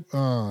 Chip, dude,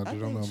 I'm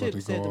think not Chip about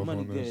to said go the off money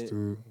on this, good.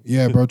 dude.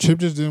 Yeah, bro, Chip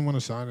just didn't want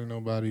to sign to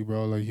nobody,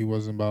 bro. Like, he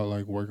wasn't about,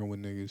 like, working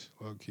with niggas.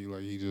 Low key,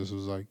 like, he just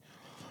was like,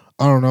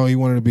 I don't know, he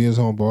wanted to be his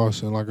own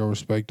boss, and, like, I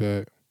respect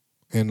that.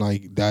 And,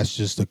 like, that's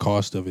just the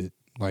cost of it.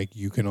 Like,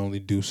 you can only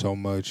do so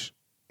much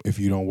if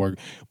you don't work.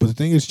 But the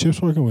thing is,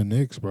 Chip's working with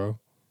Knicks, bro.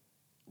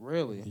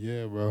 really,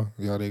 Yeah, bro.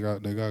 Yeah, they got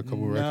a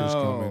couple records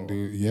No. coming,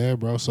 dude. Yeah,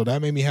 bro. So that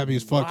made me happy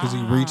as fuck because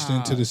he reached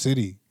into Wow. the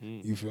city.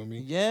 You feel me?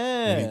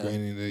 yeah.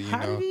 And he,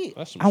 How did he?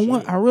 That's some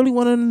I really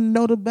want to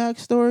know the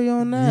backstory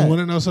on that. You want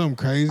to know something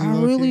crazy? I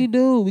low-key? really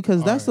do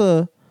because that's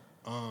Alright.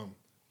 a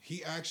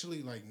He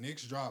actually like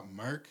Knicks dropped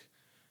Merc.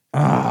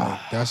 Like,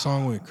 that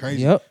song went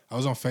crazy. Yep. I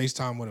was on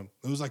FaceTime with him.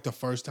 It was like the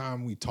first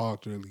time we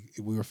talked. Really,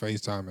 we were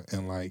FaceTiming,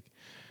 and like,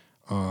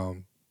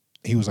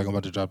 he was like, "I'm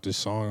about to drop this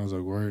song." I was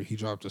like, "Word." He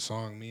dropped the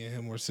song. Me and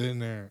him were sitting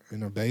there in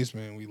the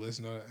basement. And we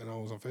listened to it, and I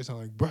was on FaceTime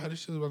like, "Bro, this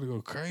shit's about to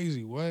go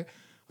crazy. What?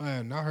 I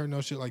have not heard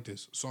no shit like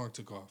this." Song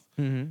took off,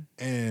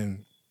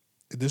 and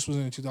this was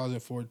in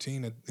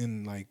 2014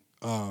 in like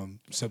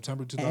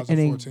September and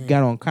 2014. it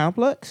got on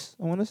Complex.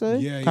 I want to say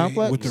Yeah,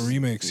 Complex with the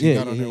remix. He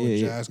got on there with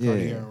yeah, Jazz yeah.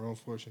 Cartier and Rome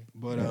Fortune.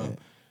 But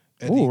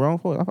at Ooh, the- Wrong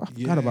Fortune. I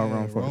forgot about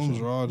Wrong Fortune. Rome's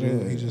raw,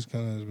 dude. Yeah. He just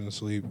kind of has been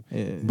asleep.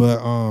 Yeah. But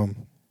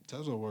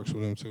Tesla works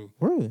with him too.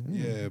 Really?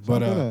 Yeah, Shout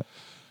but out to that.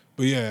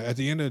 but yeah, at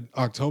the end of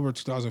October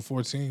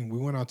 2014, we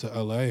went out to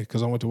LA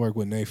because I went to work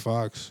with Nate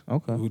Fox.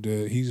 Okay. Who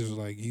did? He's just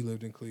like he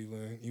lived in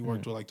Cleveland. He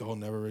worked with like the whole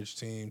Never Rich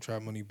team,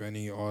 Trap Money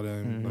Benny, all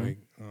them like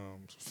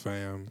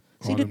fam,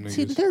 all them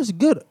niggas.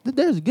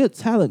 there's good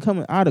talent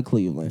coming out of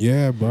Cleveland.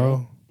 Yeah,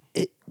 bro.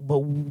 But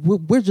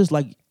we're just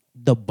like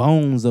the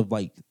bones of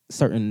like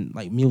certain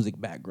like music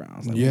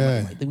backgrounds. Like,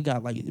 Yeah. we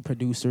got like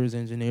producers,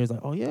 engineers.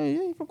 Like, oh yeah,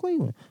 you're from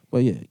Cleveland.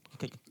 But yeah,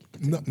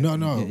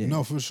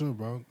 No, for sure,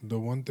 bro. The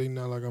one thing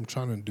that like I'm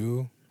trying to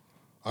do,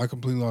 I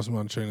completely lost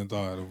my train of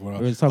thought of what.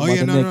 We was talking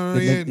about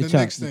The the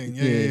next chop- thing,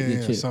 yeah,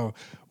 yeah. chip. So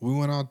we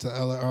went out to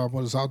LA. I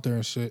was out there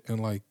and shit, and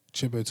like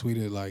Chip had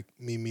tweeted like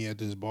meet me at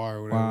this bar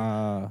or whatever,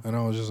 Wow. and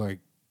I was just like,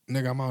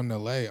 nigga, I'm out in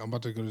LA. I'm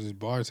about to go to this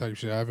bar type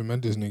shit. I haven't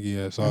met this nigga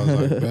yet, so I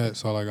was like, bet.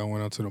 So like I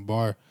went out to the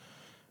bar,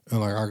 and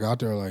like I got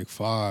there at like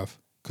 5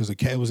 because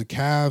it was a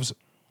Cavs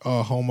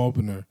home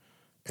opener.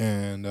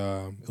 And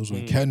it was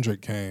when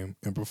Kendrick came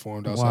and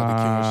performed outside the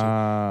King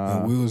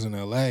shit. And we was in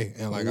LA.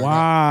 And like it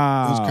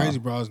was crazy,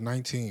 bro. I was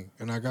 19.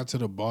 And I got to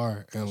the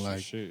bar and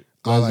like shit.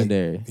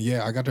 Legendary.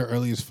 I got there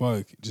early as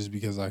fuck just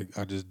because like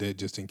I just did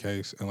just in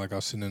case. And like I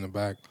was sitting in the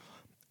back.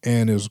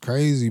 And it was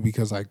crazy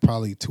because like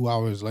probably 2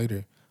 hours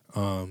later,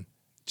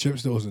 Chip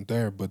still wasn't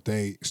there, but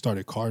they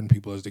started carding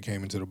people as they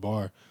came into the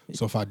bar.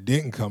 So if I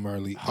didn't come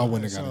early, I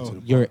wouldn't have got into the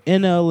bar. You're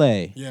in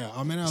LA. Yeah,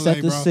 I'm in LA, Set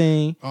the bro.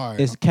 scene. All right.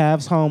 It's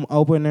Cavs home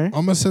opener. I'm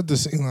gonna set the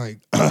scene like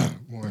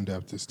more in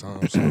depth this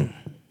time. So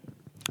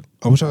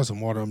I wish I had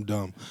some water. I'm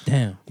dumb,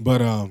 Damn.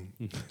 but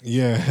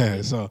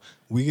yeah. So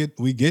we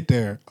get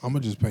there. I'm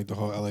gonna just paint the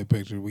whole LA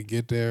picture. We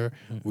get there.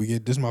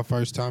 This is my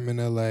first time in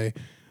LA.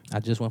 I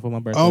just went for my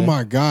birthday. Oh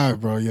my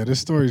god, bro! Yeah, this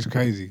story is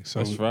crazy. So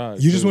That's right,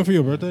 You just too. went for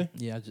your birthday?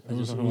 Yeah, I just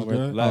was went for my good?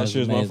 birthday. Last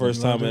year was my amazing.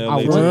 first time in I LA.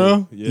 went- too. For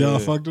real? Yeah. Y'all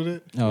fucked with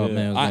it? Oh Yeah.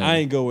 man, it was I amazing.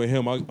 ain't go with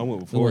him. I went We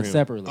before went him.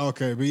 separately.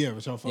 Okay, but yeah,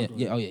 but y'all fucked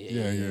Yeah, with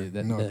yeah, it. oh yeah.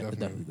 That- No, that-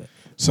 definitely. that-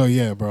 So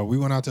yeah, bro, we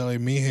went out to LA,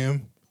 me,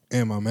 him,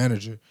 and my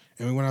manager,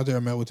 and we went out there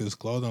and met with this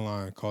clothing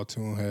line called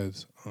Tune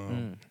Heads.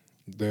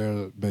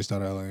 They're based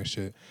out of LA and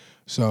shit.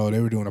 So they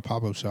were doing a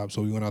pop-up shop.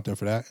 So we went out there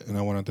for that, and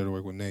I went out there to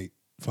work with Nate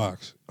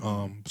Fox.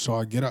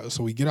 So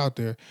we get out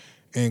there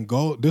and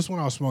go. This one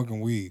I was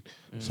smoking weed,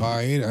 so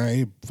I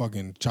ate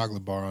fucking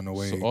chocolate bar on the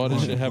way. So all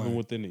this on shit the happened plane.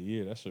 within a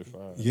year. That's so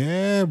fire.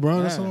 Yeah,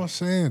 bro, that's what I'm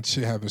saying.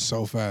 Shit happened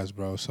so fast,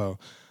 bro. So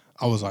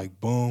I was like,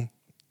 boom,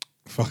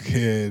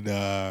 fucking.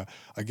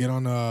 We get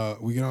on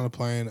the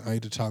plane. I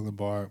eat the chocolate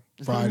bar,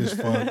 fried as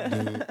fuck,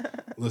 dude.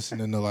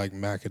 Listening to like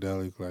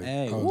Macadelic, like,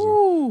 Hey, I was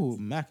woo,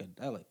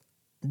 Macadelic,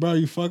 bro,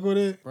 you fuck with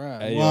it? bro.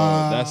 Hey,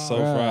 Wow. yo, that's so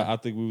Bruh. fried. I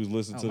think we was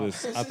listening to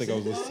this. I think I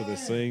was listening to the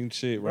same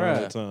shit right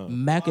all the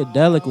time.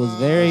 Macadelic was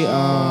very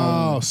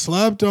Oh,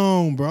 slept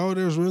on, bro.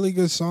 There's really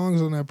good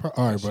songs on that.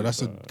 All right, bro.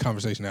 That's a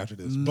conversation after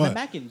this. But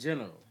Mac in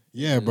general.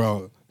 yeah,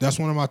 bro, that's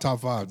one of my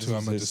top 5 too.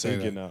 I meant to say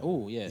that.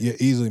 Oh yeah. Yeah,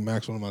 easily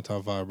Mac's one of my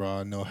top 5, bro.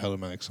 I know hella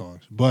Mac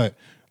songs, but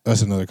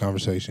that's another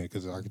conversation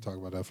because I could talk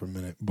about that for a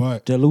minute.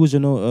 But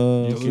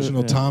Delusional.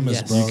 Delusional Thomas,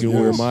 yes. bro. You can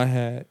wear Yes. my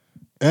hat.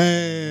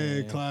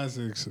 Hey,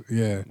 classics.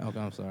 Yeah. Okay,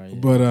 I'm sorry. Yeah.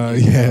 But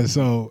yeah,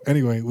 so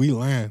anyway, we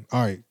land.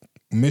 All right.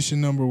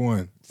 Mission number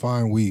 1,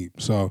 find weed.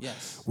 So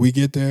Yes. we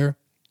get there,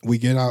 we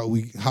get out,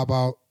 we hop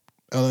out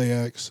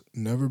LAX,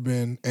 never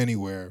been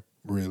anywhere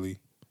really.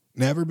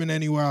 Never been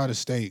anywhere out of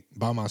state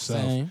by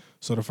myself. Same.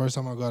 So the first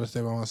time I go out of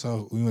state by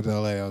myself, we went to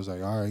LA. I was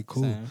like, all right,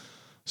 cool. Same.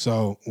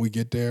 So we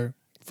get there,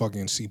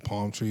 fucking see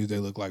palm trees. They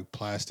look like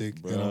plastic.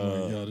 And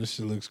I'm like, yo, this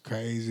shit looks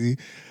crazy.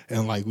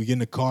 And like, we get in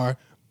the car.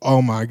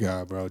 Oh my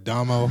God, bro.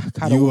 Damo,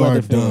 How the you are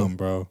weather feel? dumb,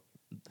 bro.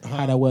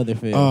 How that weather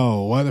feel?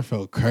 Oh, weather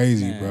felt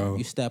crazy, Man, bro.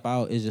 You step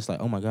out, it's just like,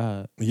 oh my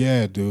God.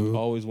 Yeah, dude.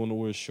 Always want to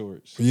wear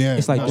shorts. Yeah.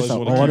 It's like Always this all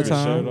wanna keep the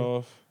your shirt time.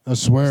 off. I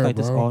swear, It's like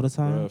bro. this all the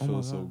Bro, time. I Oh my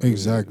feel so God. good.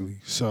 Exactly.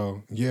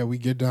 So yeah, we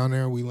get down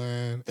there, we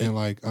land, and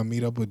like I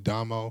meet up with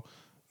Damo,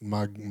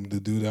 the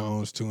dude that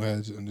owns Two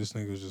Heads, and this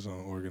nigga's just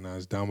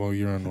unorganized. Damo,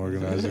 you're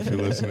unorganized if you're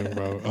listening,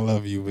 bro. I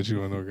love you, but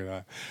you're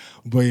unorganized.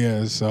 But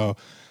yeah, so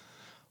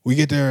we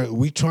get there,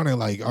 we trying to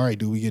like, all right,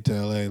 dude, we get to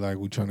LA, like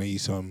we trying to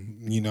eat something.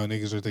 You know,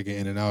 niggas are thinking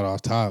In and Out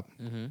off top.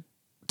 Mm-hmm.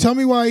 Tell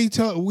me why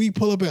we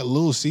pull up at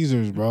Little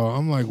Caesars, bro.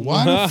 I'm like,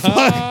 why the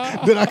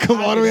fuck did I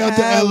come all the way out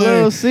to LA?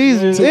 Little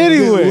Caesars to get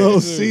anyway.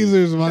 Little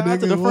Caesars, my Shout out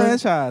nigga. to the What?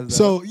 franchise.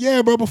 Though. So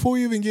yeah, bro. Before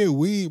we even get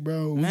weed,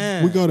 bro,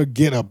 Man. we go to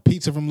get a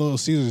pizza from Little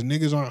Caesars.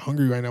 Niggas aren't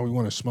hungry right now. We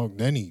want to smoke.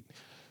 Then eat.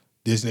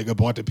 This nigga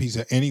bought the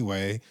pizza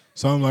anyway.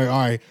 So I'm like, all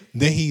right.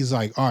 Then he's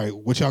like, all right.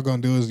 What y'all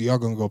gonna do is y'all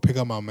gonna go pick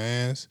up my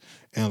man's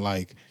and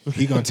like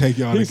he gonna take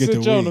y'all to He get the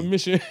sent you on a weed.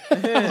 mission.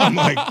 I'm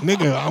like,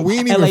 nigga, we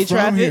ain't even LA from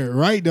traffic? here,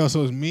 right? Though,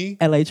 so it's me,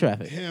 LA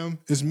traffic. him.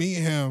 It's me,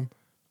 him,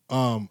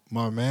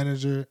 my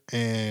manager,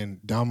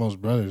 and Damo's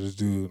brother. This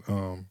dude,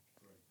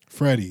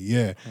 Freddie.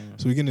 Yeah.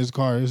 So we get in his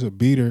car. It's a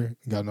beater.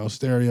 Got no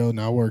stereo.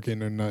 Not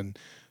working or nothing.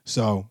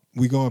 So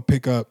we go and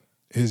pick up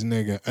his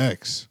nigga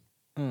X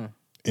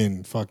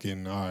in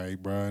fucking, all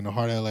right, bro. In the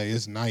heart of LA,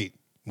 it's night.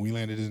 We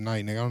landed this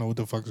night, nigga. I don't know what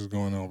the fuck is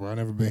going on, bro. I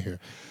never been here.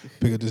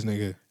 Pick up this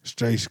nigga,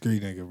 straight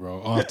street nigga,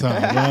 bro. Off top.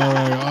 Bro,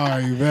 like, all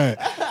right, you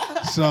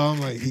bet. So I'm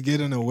like, he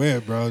get in the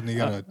whip, bro. And he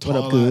got a What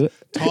up, good?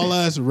 tall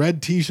ass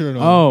red t-shirt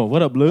on. Oh,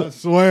 what up, I Luke?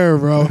 swear,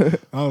 bro.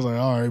 I was like,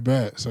 all right,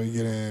 bet. So you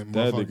get in,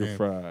 That motherfucking nigga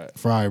fried.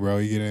 Fry, bro.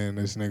 You get in,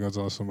 this nigga's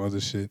on some other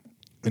shit.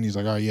 And he's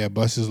like, all right, yeah,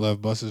 buses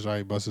left, buses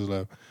right, buses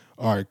left.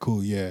 All right,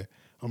 cool, yeah.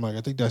 I'm like,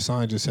 I think that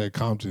sign just said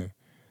Compton.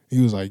 He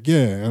was like,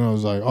 yeah. And I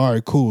was like, all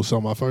right, cool. So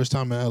my first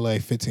time in LA,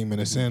 15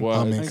 minutes in, Boy,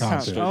 I'm in it's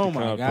Compton. Oh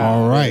my God.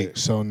 All right,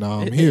 so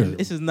now I'm here.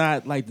 This is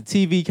not like the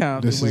TV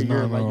Compton This where is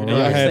you're not like, no, you know,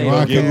 know, I had say to where I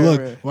go on can get- look,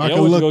 camera. where I You can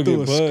always go look through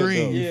get a bud,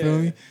 screen. though. You feel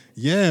me?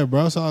 Yeah,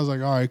 bro. So I was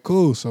like, all right,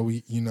 cool. So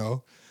we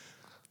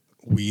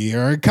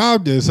are in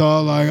Compton. So I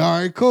was like, all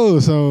right,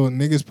 cool. So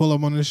niggas pull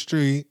up on the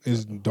street.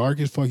 It's dark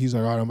as fuck. He's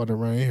like, all right, I'm about to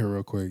run in here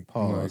real quick.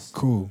 I'm like, Pause.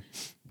 cool.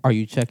 Are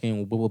you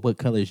checking what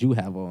colors you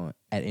have on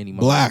at any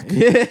moment? Black.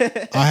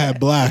 I had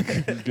black.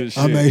 Good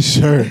shit. I made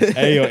sure.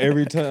 Hey, yo,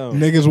 every time.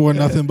 Niggas wore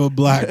nothing but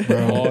black,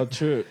 bro. All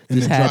trip. And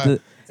Just the had dri-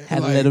 to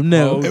like, let them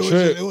know oh,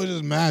 It was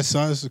just mad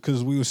sus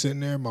because we were sitting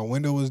there. My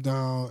window was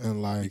down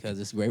and like because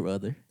it's great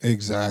weather,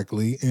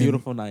 exactly and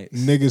beautiful nights.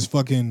 niggas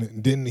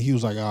fucking didn't. He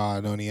was like, I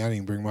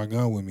didn't bring my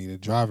gun with me. The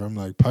driver. I'm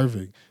like,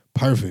 perfect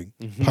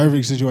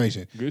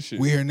situation. Good shit.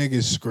 We hear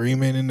niggas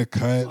screaming in the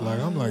cut. Like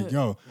I'm like,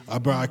 yo,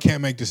 bro, I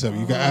can't make this up.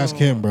 You can ask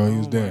him, bro. He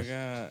was there.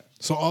 God.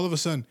 So all of a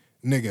sudden,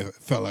 nigga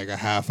felt like a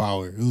half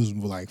hour. It was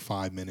like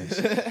 5 minutes.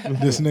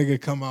 This nigga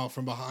come out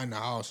from behind the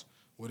house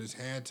with his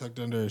hand tucked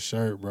under his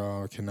shirt,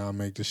 bro. I cannot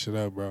make this shit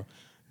up, bro.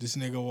 This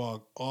nigga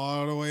walked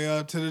all the way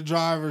up to the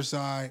driver's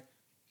side,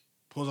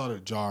 pulls out a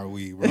jar of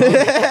weed, bro.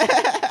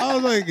 I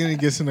was like, and he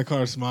gets in the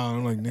car smiling.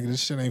 I'm like, nigga,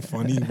 this shit ain't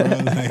funny, bro.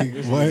 Like,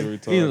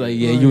 what? He was like,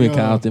 yeah, Like, you in yo.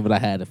 Compton, but I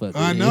had to fuck with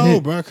I you.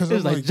 know, bro. Because It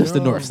was I'm like just the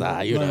yo, north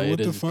side, you like, know, What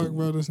it the is fuck, cool.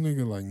 bro? This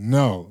nigga like,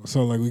 no.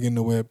 So like, we get in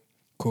the whip,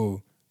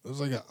 cool. It was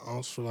like an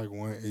ounce for like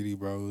 180,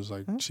 bro. It was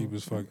like cheap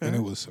as fuck, and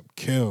it was some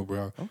kill,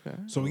 bro. Okay.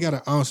 So we got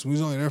an ounce. We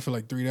was only there for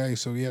like 3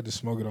 days, so we had to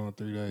smoke it on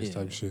 3 days Yeah.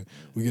 type shit.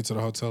 We get to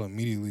the hotel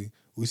immediately.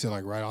 We sit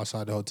like right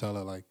outside the hotel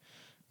at like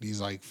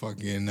these like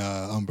fucking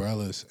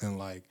umbrellas, and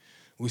like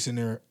we sitting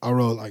there. I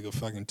rolled like a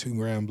fucking 2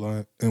 gram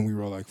blunt, and we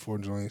rolled like 4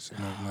 joints, and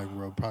like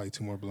rolled probably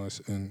 2 more blunts,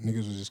 and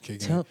niggas was just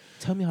kicking. it.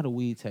 Tell me how the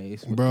weed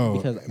tastes,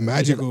 Bro,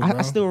 magical, I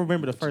bro. still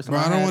remember the first time.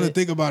 Bro, I don't had want to it.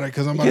 think about it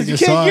because I'm about to Because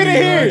get you can't salty. get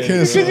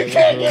in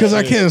here. Because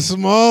I can't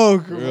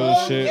smoke. Real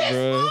shit,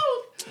 bro.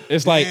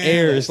 It's like Damn.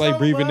 air. It's like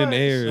breathing in the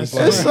air. It's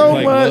like, That's so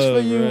like much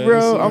love, for you, bro.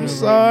 bro. It's I'm so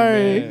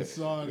sorry.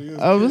 mad.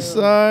 I'm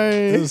sorry.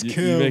 It was You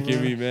kill, making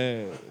bro. me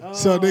mad.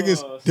 So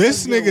niggas,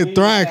 this nigga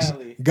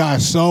Thrax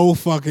got so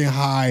fucking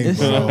high, bro.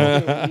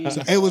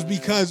 So it was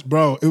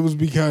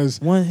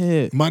because One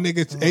hit. my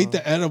nigga ate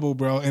the edible,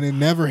 bro, and it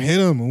never hit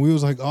him, and we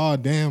was like, oh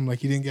damn, like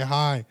he didn't get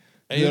high.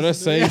 Hey, yo, that's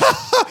same.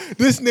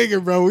 This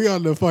nigga, bro, we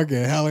on the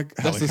fucking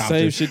helicopter. That's the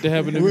same shit that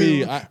happened to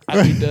me. I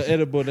ate the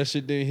edible. That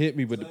shit didn't hit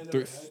me, but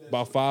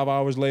about 5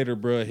 hours later,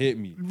 bro, it hit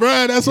me.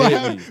 Bro, that's what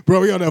Hit happened. me. Bro,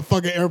 we on that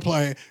fucking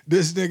airplane.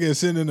 This nigga is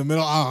sitting in the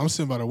middle. I'm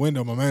sitting by the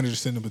window. My manager's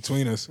sitting in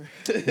between us.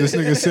 This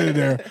nigga sitting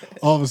there.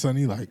 All of a sudden,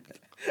 he like...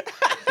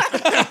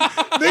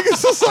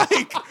 Niggas just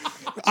like...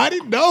 I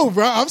didn't know,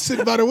 bro. I'm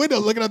sitting by the window,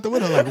 looking out the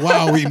window like,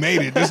 wow, we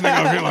made it. This nigga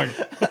over here like,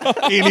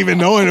 he ain't even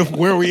knowing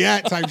where we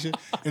at type shit.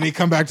 And he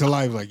come back to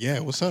life like, yeah,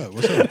 what's up?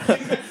 What's up?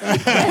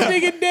 That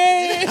nigga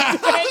dead.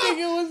 That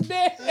nigga was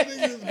dead.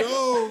 Niggas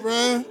go,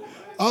 bro.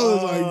 I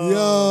was like,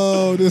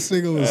 yo, this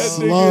nigga was That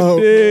slow.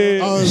 nigga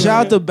dead. I was Shout out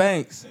like, to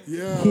Banks.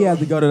 yeah. He had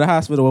to go to the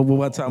hospital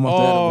one time off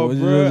Oh, the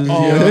bro.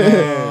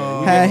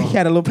 edible. He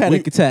had a little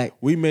panic attack.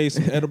 We made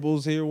some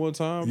edibles here one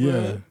time, bro.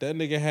 Yeah. That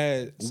nigga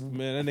had,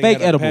 man, that nigga Fake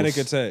had a edibles. panic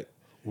attack.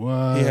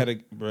 What? He had a,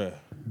 bruh.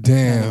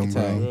 Damn, Panic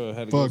bro. Bruh,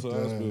 had to go Fuck to the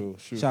that. hospital.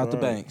 Shoot, Shout out to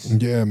right. Banks.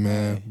 Yeah,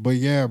 man. But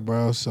yeah,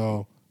 bro.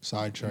 So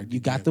sidetrack. You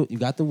got the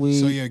weed.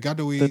 So yeah, got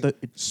the weed.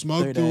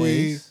 Smoked 30 the weed.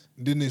 days.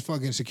 Then these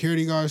fucking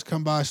security guards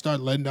come by, start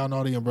letting down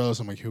all the umbrellas.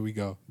 I'm like, here we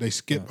go. They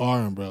skipped our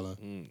umbrella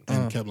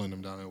and kept letting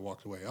them down and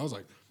walked away. I was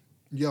like,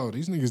 yo,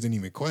 these niggas didn't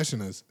even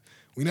question us.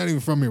 We not even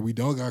from here. We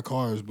don't got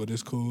cars, but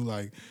it's cool.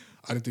 Like,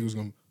 I didn't think it was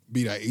gonna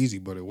be that easy,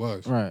 but it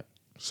was. Right.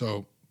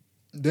 So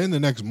then the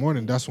next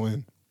morning, that's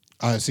when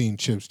I had seen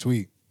Chip's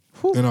tweet.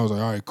 And I was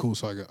like, all right, cool.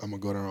 So I'm going to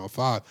go there around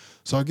 5.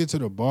 So I get to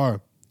the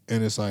bar,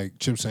 and it's like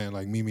Chip saying,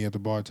 like, meet me at the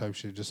bar type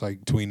shit, just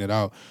like tweeting it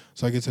out.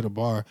 So I get to the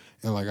bar,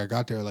 and like I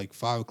got there like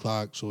 5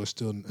 o'clock, so it's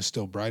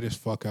still bright as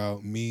fuck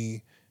out.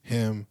 Me,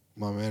 him,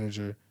 my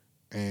manager,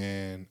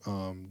 and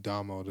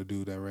Damo, the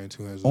dude that ran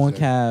 2 hands. On was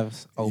there.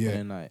 Cavs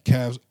opening night.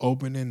 Cavs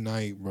opening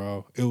night,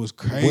 bro. It was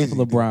crazy. With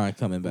LeBron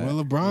coming back. With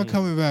LeBron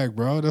coming back,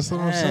 bro. That's what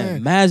I'm Man,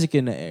 saying. Magic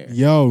in the air.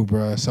 Yo,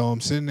 bro. So I'm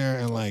sitting there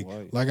and like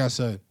I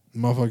said,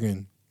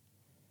 motherfucking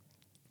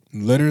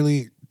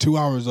literally 2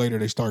 hours later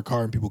they start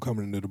carting people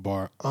coming into the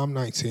bar. I'm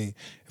 19.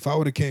 If I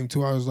would have came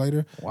 2 hours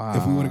later,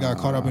 if we would have got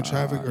caught up in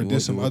traffic or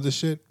did some other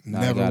shit,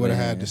 never would have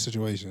had the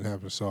situation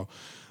happen. So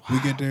we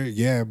get there,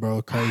 yeah,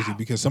 bro, crazy.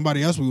 Because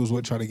somebody else we was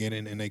with trying to get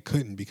in and they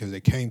couldn't because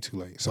they came too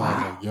late. So I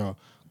was like, yo,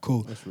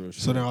 cool.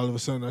 So then all of a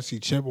sudden I see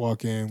Chip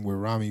walk in with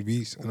Rami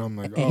Beats and I'm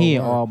like, oh, And he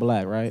in wow. all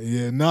black, right?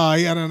 Yeah, no,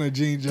 he had on a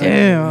jean jacket.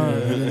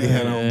 Damn. Yeah, he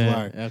had on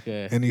black.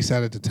 Okay. And he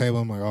sat at the table.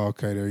 I'm like, oh,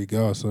 okay, there you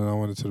go. So then I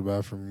went into the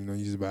bathroom,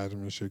 use the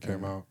bathroom and shit,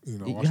 came out, You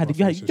washed had my to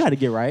face and get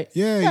shit. right.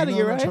 Yeah, you gotta I'm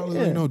get not right. trying to look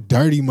Yeah. like no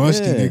dirty,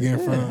 musty Yeah, nigga in yeah,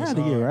 front. had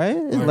to get right.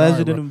 It's Like,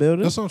 legend all in the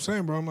building. That's what I'm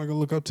saying, bro. I'm like,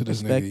 look up to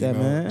this Respect nigga, that,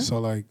 man. So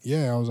like,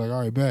 yeah, I was like, all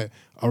right, bet.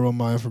 I wrote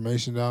my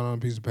information down on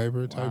a piece of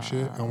paper type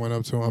shit. I went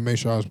up to him. I made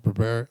sure I was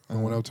prepared. I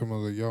went up to him. I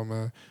was like, yo,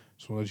 man,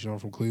 just want to let you know I'm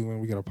from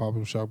Cleveland. We got a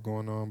pop-up shop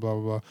going on, blah,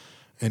 blah, blah.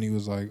 And he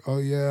was like, oh,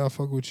 yeah, I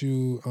fuck with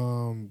you,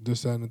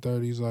 this, that, and the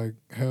third. He's like,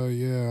 hell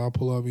yeah, I'll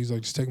pull up. He's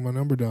like, just take my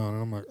number down.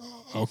 And I'm like,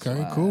 oh,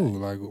 okay, cool.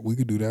 Like, we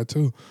could do that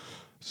too.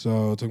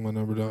 So I took my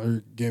number down,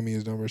 or gave me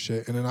his number and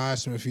shit. And then I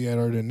asked him if he had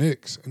heard of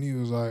Knicks. And he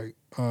was like,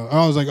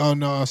 I was like, oh,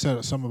 no, I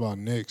said something about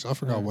Knicks. I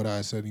forgot what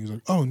I said. And he was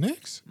like, oh,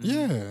 Knicks?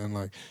 Yeah. And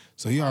like,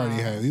 so he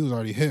was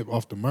already hip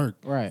off the Merc.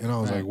 Right. And I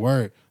was like,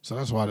 word. So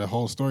that's why the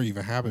whole story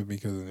even happened,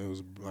 because it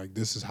was like,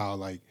 this is how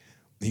like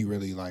he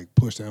really like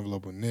pushed the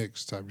envelope with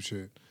Knicks type of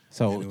shit.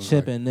 So And it was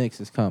Chip like- and Knicks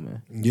is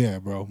coming. Yeah,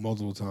 bro,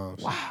 multiple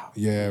times. Wow.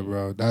 Yeah,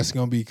 bro. That's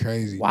going to be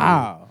crazy.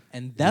 Wow.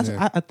 And that's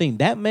Yeah. I think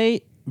that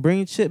made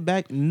bring Chip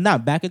back,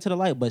 not back into the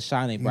light, but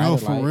shining brighter No,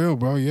 for light. real,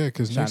 bro. Yeah,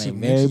 because Knicks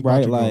Shining Knicks very is about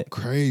bright to go light.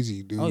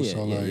 crazy, dude. Oh yeah,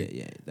 so yeah, like,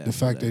 yeah. the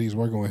fact that he's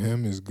working with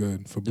him is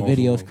good for the both of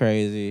video's them.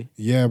 crazy.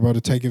 Yeah, bro.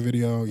 The Take It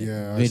video.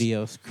 Yeah.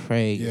 Video's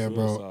crazy. Yeah, Real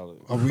bro. solid.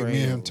 Me and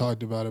him Crazy.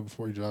 talked about it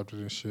before he dropped it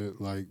and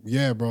shit. Like,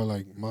 yeah, bro.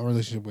 Like, my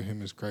relationship with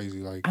him is crazy.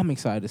 Like, I'm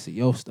excited to see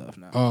your stuff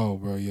now. oh,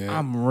 bro, yeah.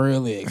 I'm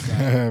really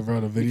excited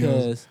Bro, the videos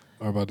because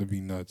are about to be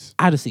nuts.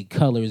 I just see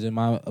colors in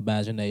my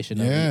imagination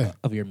Yeah.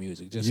 of your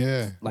music. Just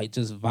Yeah. like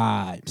just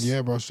vibes.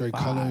 Yeah, bro. Straight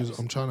colors. Vibes.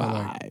 I'm trying to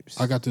like.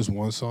 Vibes. I got this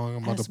one song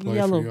I'm about to Ask me play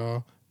yellow. for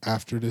y'all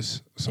after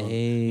this. So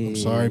Hey. I'm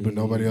sorry, but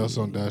nobody else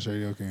on Dash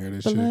Radio can hear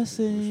this shit.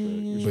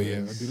 Blessings. But yeah,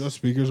 do those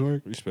speakers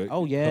work? Respect.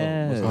 Oh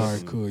yeah. All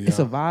right, cool. Yeah. It's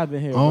a vibe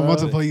in here. I'm about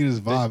bro. to play you this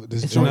vibe.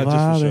 This It's joint. a not just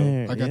for vibe show. in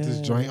here. I got this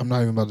yeah. joint. I'm not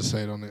even about to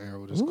say it on the air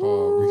what it's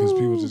called because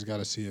people just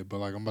gotta see it. But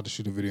like, I'm about to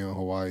shoot a video in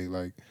Hawaii.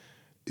 Like,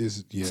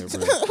 it's yeah, bro.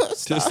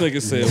 This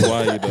nigga said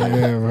Hawaii, though.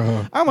 Yeah,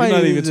 bro. I You're might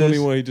not use even this.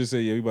 21. He just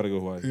said, yeah, we about to go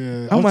Hawaii.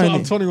 Yeah, I might I'm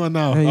need- 21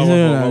 now. Hey, Oh, yeah, my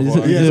fault, yeah, my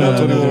fault. yeah, Yeah, yeah, I'm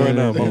 21 yeah, right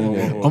now. yeah, My fault, my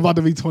yeah. fault. I'm about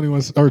to be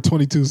 21 or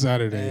 22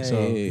 Saturday. So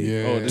Hey.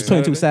 yeah. Oh, this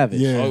 22 Saturday? Savage.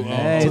 Yeah. Oh,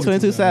 Hey, 22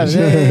 22 Savage.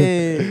 Savage.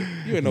 Hey.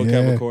 You ain't no Yeah.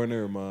 Capricorn.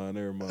 Never mind.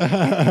 Never mind.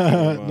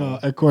 Never mind. No,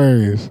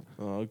 Aquarius.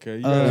 Oh, okay.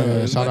 You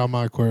Yeah, shout out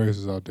my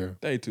Aquarius out there.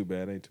 They ain't too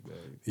bad. Ain't too bad.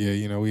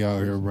 Yeah, we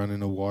out here running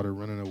the water,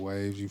 running the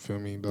waves. You feel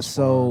me? That's why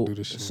So, I do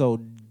this shit. so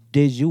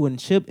did you and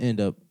Chip end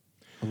up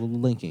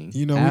linking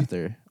You know,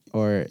 after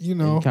or you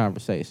know. in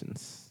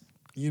conversations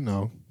you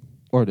know,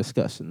 or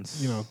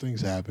discussions?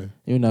 things happen.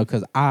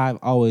 Because I've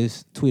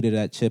always tweeted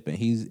at Chip and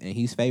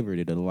he's favored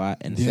it a lot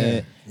and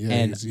said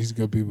and he's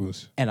good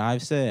people's. and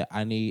I've said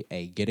I need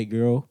a Get It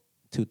Girl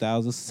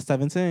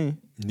 2017.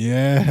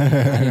 Yeah,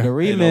 I need a Ain't no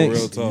remix.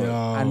 real talk. Yo,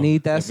 I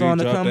need that If song you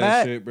to drop come that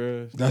back. Shit,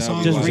 bro, that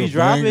song Just was a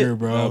redrop it. banger,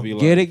 bro. That'll be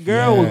Get It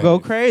Girl Yeah. will go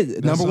crazy.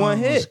 That Number one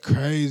song was hit.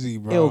 crazy,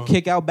 bro. It'll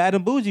kick out Bad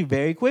and Bougie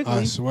very quickly.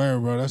 I swear,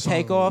 bro. That song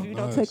Take was off,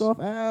 nuts. take off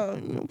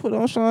out, put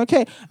on Sean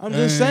K. I'm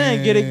just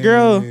saying, Get It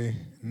Girl.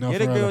 No, Get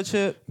for It real. Girl,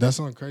 Chip. That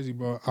song crazy,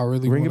 bro. I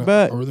really Bring it wanna,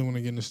 back. I really want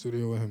to get in the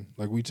studio with him.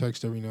 Like we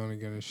text every now and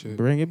again and shit.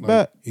 Bring it Like,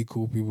 back. He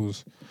cool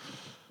people's.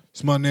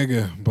 It's my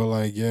nigga, but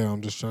like, yeah,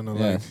 I'm just trying to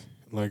Yes.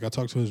 like I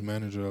talk to his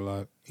manager a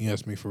lot. He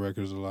asks me for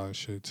records a lot and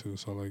shit too.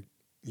 So like,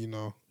 it's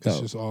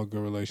Dope. just all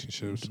good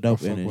relationships.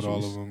 Dope I fuck with all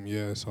energies. of them.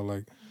 Yeah. So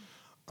like,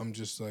 I'm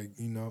just like,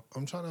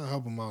 I'm trying to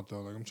help them out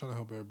though. Like I'm trying to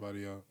help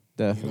everybody out.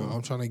 Definitely.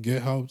 I'm trying to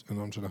get helped and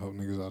I'm trying to help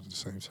niggas out at the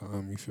same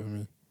time. You feel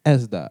me?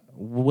 S-Dot,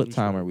 what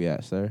time are we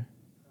at, sir?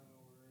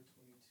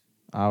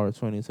 Hour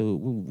 22.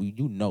 We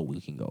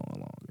we can go on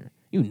longer.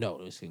 You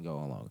know this can go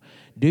on longer.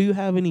 Do you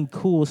have any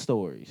cool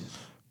stories?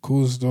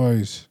 Cool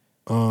stories.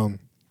 I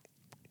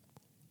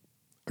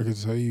can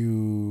tell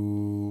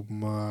you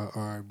all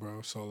right,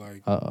 bro. So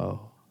like,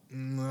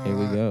 Here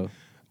we go.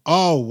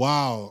 Oh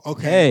wow.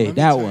 Okay. Hey,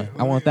 that one.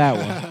 I want that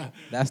one.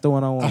 That's the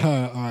one I want. All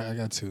right, I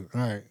got two.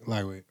 All right,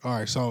 lightweight. All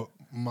right, so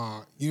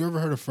you ever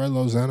heard of Fred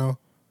Lozano?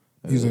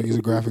 He's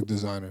a graphic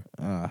designer.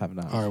 I have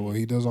not. All right, well,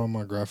 he does all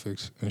my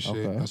graphics and shit.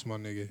 Okay. That's my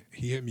nigga.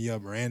 He hit me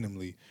up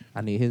randomly. I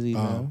need his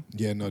email.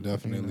 Yeah, no,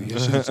 definitely.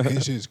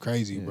 His shit's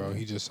crazy, bro.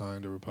 He just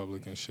signed the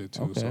Republican shit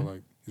too. Okay. So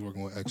like, he's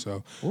working with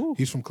XO. Ooh.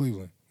 He's from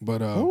Cleveland,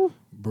 but Ooh.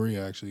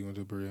 Berea actually went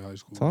to Berea High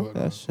School. Talk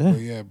that shit.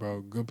 But yeah,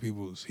 bro, good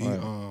peoples.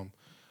 Right.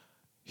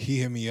 He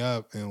hit me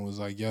up and was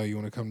like, "Yo, you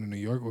want to come to New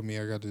York with me?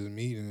 I got this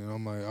meeting." And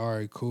I'm like, "All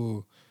right,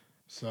 cool."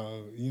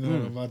 So you know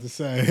what I'm about to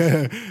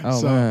say. Oh,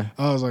 so man.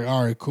 I was like,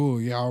 "All right, cool.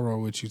 Yeah, I'll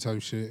roll with you,"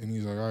 type shit. And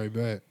he's like, "All right,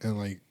 bet." And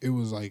like, it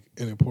was like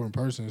an important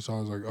person, so I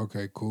was like,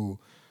 "Okay,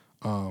 cool.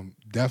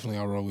 Definitely,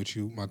 I'll roll with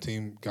you." My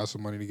team got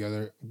some money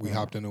together. We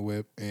hopped in the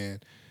whip,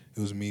 and it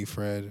was me,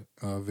 Fred,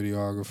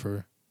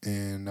 videographer,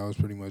 and that was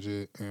pretty much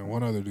it. And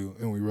one other dude,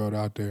 and we rode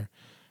out there,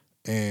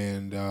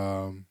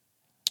 and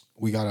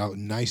we got a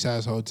nice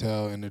ass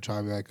hotel in the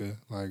Tribeca,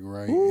 like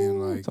right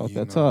in like talk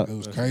that talk. It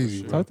was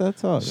crazy, bro. Talk that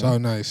talk. So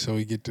nice. So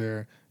we get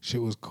there,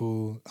 shit was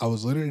cool. I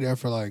was literally there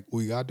for like,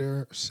 we got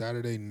there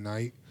Saturday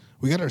night.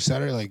 We got there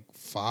Saturday like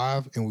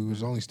 5, and we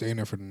was only staying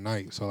there for the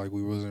night. So like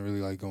we wasn't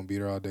really like gonna be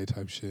there all day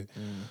type shit.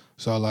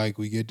 So like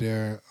we get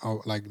there,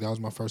 like that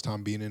was my first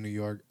time being in New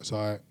York. So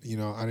I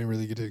didn't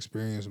really get to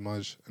experience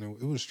much, and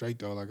it was straight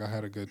though. Like I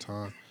had a good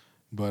time,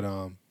 but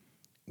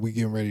we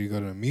getting ready to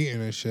go to the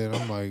meeting and shit.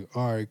 I'm like,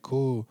 all right,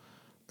 cool.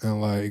 And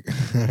like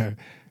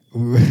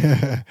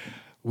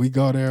we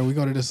go there, we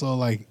go to this little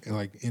like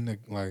in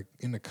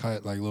the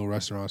cut like little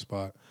restaurant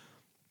spot,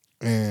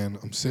 and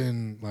I'm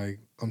sitting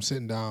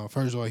down.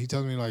 First of all, he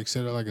tells me like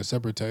sit at like a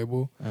separate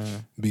table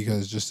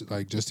because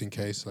just in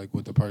case like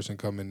with the person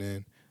coming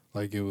in,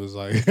 like it was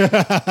like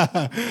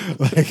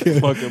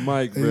fucking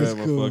mic, bro.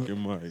 My cool.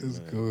 fucking mic. It's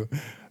man. cool.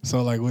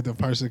 So like with the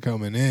person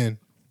coming in,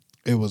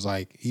 it was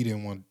like he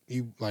didn't want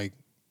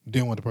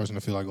the person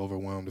to feel like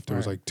overwhelmed if there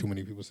was like too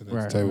many people sitting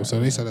at the table. So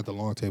they sat at the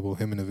long table,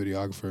 him and the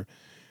videographer,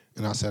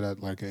 and I sat at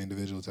like an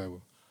individual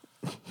table.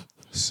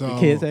 So The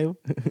kid table?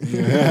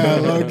 yeah,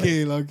 low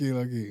key.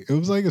 It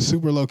was like a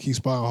super low key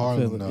spot in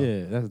Harlem though.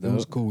 Yeah, that's dope. It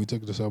was cool. We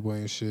took the subway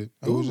and shit.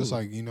 It was just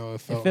like,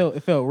 it felt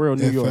It felt real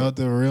New York. It felt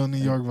the real New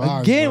York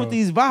vibes. Again bro. with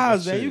these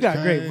vibes, man. You got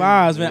great crazy.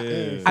 vibes, man.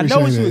 Yeah. I know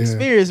what Appreciate you it, yeah.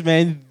 experienced,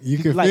 man. You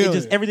can like feel it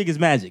just it. everything is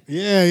magic.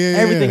 Yeah.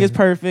 Everything is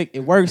perfect. It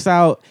works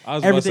out. I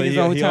was about to Everything say, is he-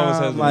 on he always has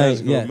time. a Like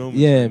magical moment.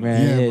 yeah,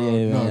 man. Yeah, Yeah, bro.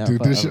 yeah, No, man.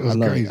 dude, this shit was I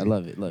love crazy. I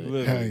love it.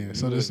 Live Hell it. yeah.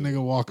 So this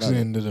nigga walks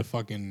into the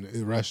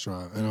fucking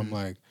restaurant, and I'm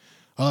like,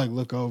 I like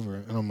look over,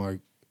 and I'm like,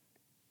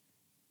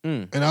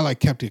 and I like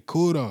kept it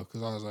cool though,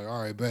 because I was like,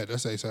 all right, bet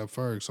that's ASAP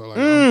Ferg. So like,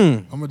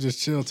 I'm gonna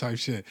just chill type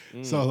shit.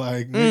 So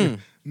like,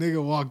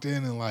 nigga walked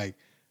in and like,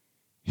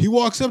 he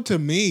walks up to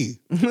me,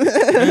 and he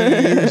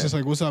was just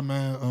like, "What's up,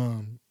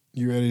 man?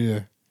 You ready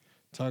to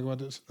talk about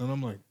this?" And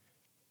I'm like,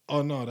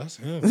 "Oh no, that's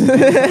him.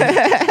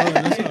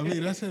 That's not me.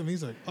 That's him."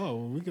 He's like, "Oh,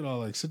 well, we could all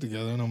like sit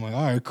together." And I'm like,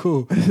 "All right,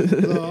 cool." So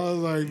I was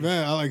like,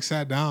 "Man," I like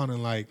sat down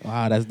and like,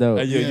 Wow, that's dope.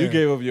 Hey, yo, Yeah. you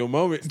gave up your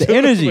moment. The too,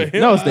 energy. for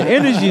him. No, it's the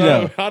energy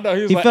though. I know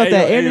he was He like, felt "Hey,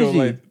 that yo, energy.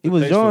 like, He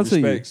was thanks drawn for to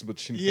you. respects, but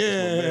that's my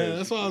yeah, man.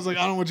 that's why I was like,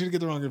 I don't want you to get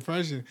the wrong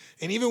impression.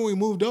 And even when we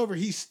moved over,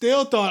 he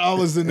still thought I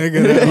was the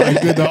nigga that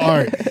like did the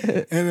art.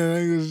 And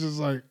then he was just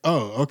like,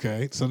 "Oh,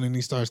 okay." So then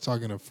he starts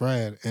talking to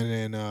Fred, and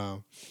then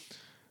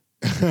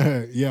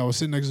yeah, I was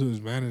sitting next to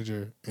his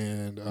manager,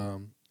 and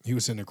he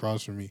was sitting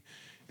across from me,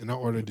 and I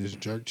ordered this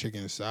jerk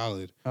chicken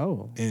salad.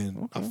 Oh,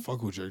 And I okay.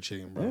 fuck with jerk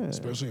chicken, bro. Yeah.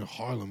 Especially in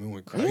Harlem, it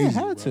went Yeah, crazy. it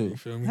had bro. to. You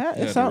feel me? It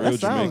the sounds real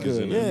sound Jamaicans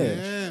good. in Yeah,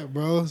 there. Yeah,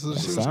 bro. So It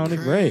shit was sounded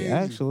great crazy.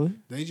 actually.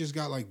 They just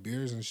got like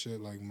beers and shit,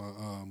 like my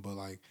but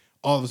like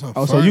all of a sudden.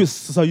 Oh, Ferg-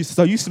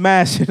 so you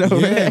smashed it over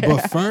yeah, there.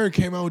 but Ferg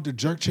came out with the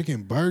jerk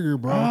chicken burger,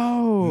 bro.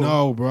 Oh.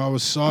 No, bro, I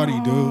was salty,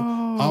 dude.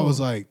 I Oh. was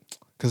like,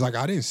 cause like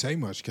I didn't say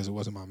much because it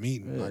wasn't my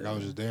meeting. Like I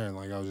was just there, and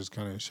like I was just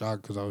kind of in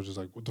shock because I was just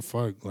like, what the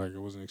fuck? Like I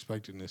wasn't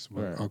expecting this,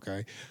 but Right.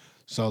 okay.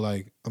 So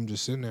like I'm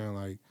just sitting there,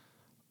 like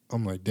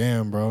I'm like,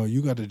 damn, bro,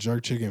 you got the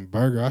jerk chicken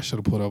burger. I should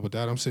have put up with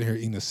that. I'm sitting here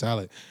eating a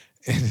salad.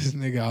 And this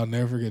nigga, I'll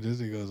never forget.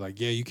 This nigga was like,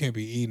 "Yeah, you can't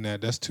be eating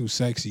that. That's too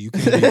sexy. You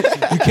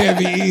can't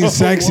be eating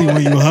sexy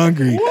when you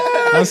hungry."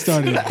 I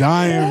started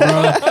dying, bro.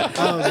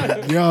 I was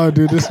like, "Yo,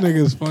 dude, this nigga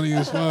is funny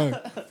as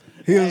fuck."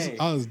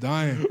 I was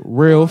dying.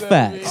 Real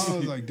facts. I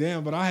was like,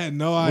 damn, but I had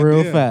no idea.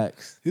 Real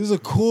facts. He was a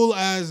cool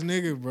ass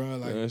nigga, bro.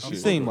 Like, That I shit He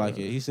fuck seemed with like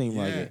him. it. He seemed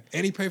like Yeah, it.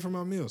 and he paid for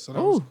my meal, so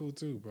that was Ooh. cool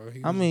too, bro.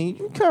 He I was- mean,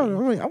 you kind of.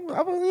 I mean, I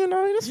was, you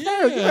know, this Yeah,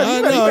 fair. You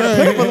I better know,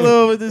 put him a right?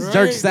 little with this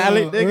jerk Right,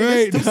 salad, no, nigga.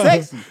 right, It's too no.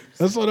 sexy.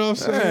 That's what I'm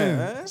saying.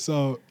 man.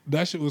 So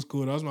that shit was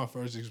cool. That was my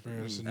first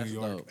experience in New That's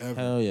York dope. ever.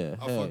 Hell yeah.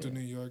 I hell fucked yeah. with New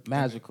York.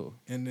 Magical.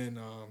 And then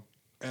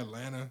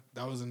Atlanta,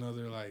 that was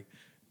another like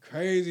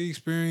crazy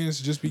experience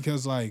just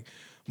because like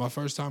my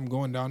first time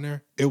going down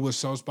there, it was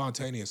so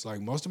spontaneous.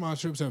 Like most of my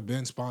trips have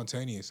been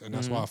spontaneous, and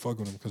that's why I fuck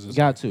with them because it's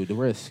Got to the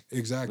risk, the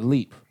exactly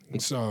leap.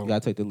 So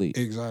Gotta take the leap.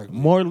 exactly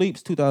More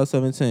leaps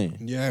 2017.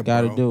 yeah,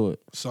 Gotta bro. do it.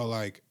 So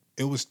like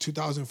it was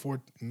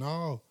 2004.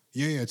 No,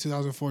 yeah,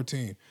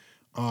 2014.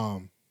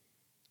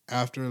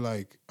 After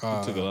like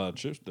You took a lot of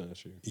trips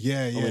last year.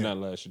 yeah, I yeah, mean, not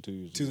last year, 2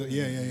 years ago.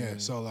 yeah.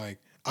 So like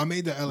I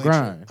made the LA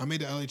Grind. trip. I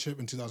made the LA trip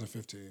in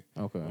 2015.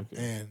 Okay.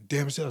 And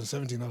damn, it's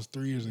 2017. That was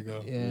 3 years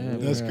ago. Yeah,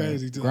 that's bro.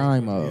 crazy.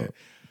 Grind 2014, mode. yeah.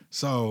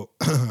 So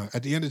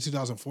at the end of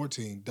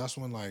 2014, that's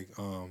when like,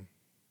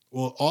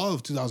 well, all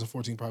of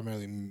 2014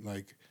 primarily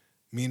like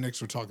me and Nix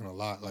were talking a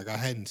lot. Like I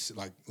hadn't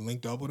like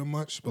linked up with him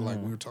much, but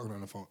like we were talking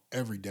on the phone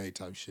every day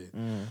type shit.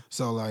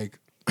 So like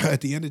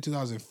at the end of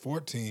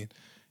 2014,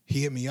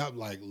 he hit me up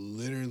like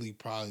literally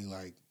probably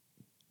like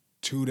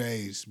 2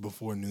 days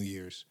before New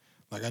Year's.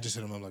 Like I just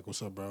hit him up like,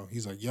 "What's up, bro?"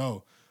 He's like,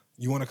 "Yo,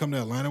 you want to come to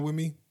Atlanta with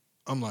me?"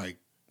 I'm like,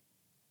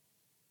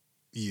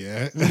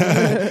 "Yeah."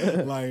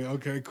 Like,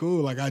 okay,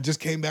 cool. Like I just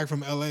came back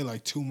from LA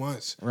like 2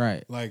 months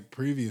Right. like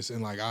previous,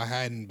 and like I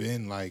hadn't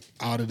been like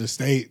out of the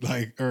state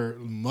like or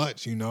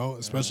much, you know,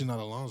 especially not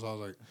alone. So I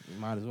was like,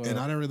 Might as well. and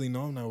I didn't really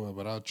know him that well,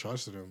 but I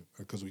trusted him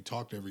because we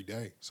talked every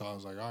day. So I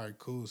was like, all right,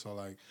 cool. So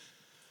like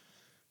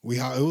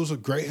it was a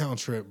Greyhound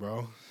trip,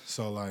 bro.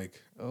 So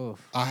like oh,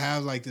 I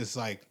have like this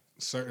like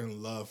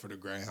certain love for the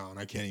Greyhound.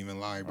 I can't even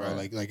lie, bro.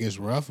 Right. Like it's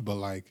rough, but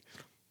like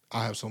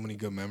I have so many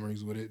good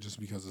memories with it just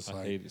because it's I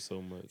like hate it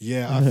so much.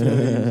 yeah, I feel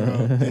you,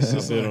 bro. It's I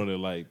just sit like, on it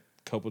like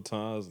a couple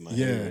times, and I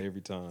Yeah. hate it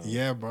every time.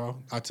 yeah, bro.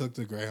 I took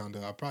the Greyhound.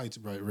 I probably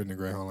ridden the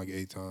Greyhound like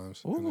 8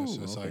 times. and it's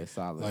just okay, like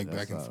solid. like That's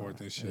back and solid.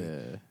 forth and shit.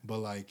 Yeah. But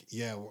like,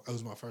 yeah, it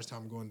was my first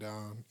time going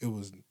down. It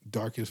was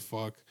dark as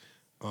fuck.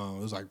 It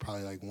was like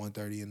probably like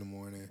 1:30 in the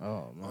morning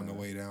Oh man. on the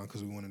way down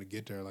because we wanted to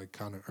get there like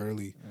kind of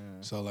early.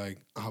 So like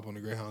I hop on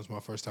the Greyhound. It's my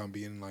first time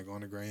being like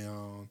on the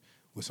Greyhound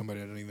with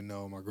somebody I don't even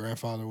know. My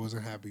grandfather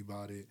wasn't happy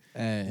about it,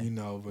 Hey. you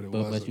know, but it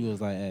But was you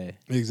was like, hey.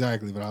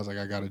 exactly. But I was like,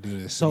 I got to do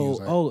this. And he was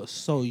So like,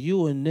 so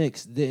you and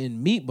Nix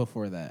didn't meet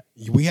before that.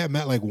 we had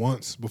met like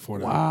once before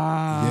that.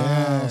 Wow.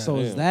 Yeah. So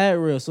is Yeah. that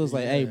real? So it's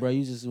like, hey, Yeah. bro,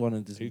 you just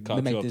wanted He to caught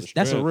you make off this. the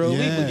That's a strip. real leap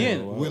Yeah.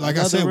 again. Like I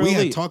Another said, we real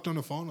had leap. talked on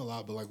the phone a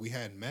lot, but like we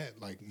had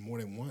met like more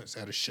than once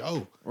at a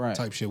show Right.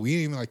 type shit. We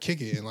didn't even like kick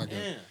it and like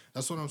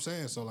that's what I'm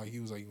saying. So like he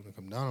was like, "You wanna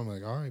come down?" I'm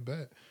like, "All right,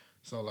 bet."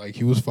 So like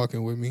he was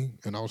fucking with me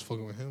and I was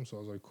fucking with him. So I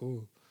was like,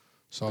 "Cool."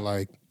 So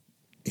like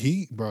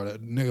bro,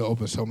 that nigga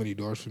opened so many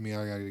doors for me.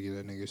 I gotta give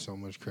that nigga so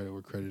much credit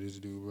where credit is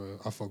due, bro.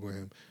 I fuck with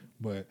him,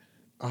 but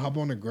I hop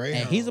on the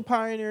Greyhound. And he's a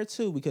pioneer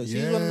too because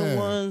he's one of the Yeah.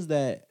 ones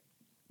that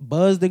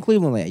buzzed in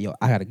Cleveland. Like, yo,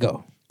 I gotta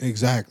go.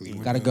 Exactly.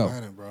 Gotta within go.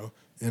 Atlanta, bro.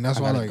 And that's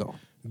I why, gotta like, go.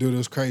 dude, it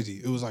was crazy.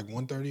 It was like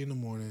 1:30 in the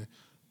morning,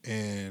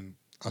 and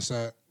I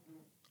sat.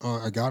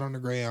 I got on the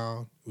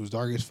Greyhound. It was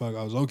dark as fuck.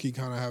 I was low key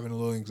kind of having a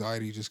little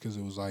anxiety just because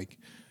it was like,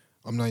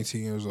 I'm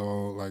 19 years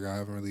old. Like I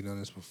haven't really done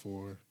this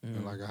before,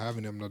 and like I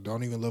haven't. I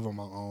don't even live on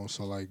my own.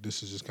 So like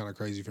this is just kind of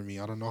crazy for me.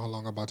 I don't know how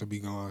long I'm about to be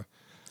gone.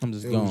 I'm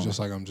just It going. was just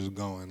like I'm just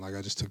going. Like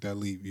I just took that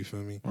leap. You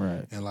feel me?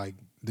 Right. And like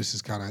this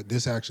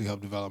actually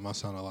helped develop my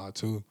sound a lot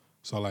too.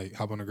 So like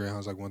hop on the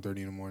Greyhounds like 1:30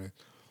 in the morning.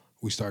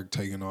 We start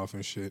taking off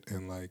and shit,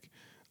 and like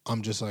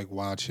I'm just like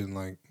watching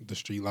like the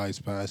street lights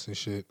pass and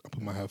shit. I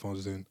put my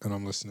headphones in and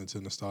I'm listening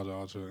to Nostalgia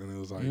Ultra, and it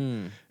was like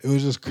it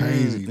was just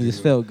crazy. It just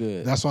dude. felt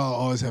good. That's why I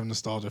always have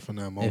nostalgia from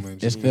that moment. it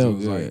just 'cause felt it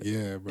was like, good.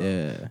 yeah, bro.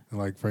 Yeah. And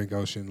like Frank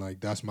Ocean, like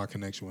that's my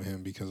connection with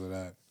him because of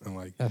that. And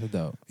like, That's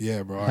dope.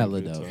 yeah, bro. Hella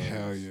I, dope.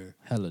 hell yeah.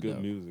 Hella Good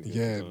dope. music. at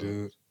Yeah, the time.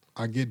 dude.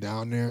 I get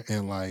down there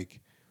and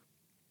like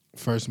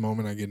first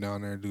moment I get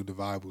down there, dude, the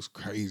vibe was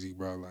crazy,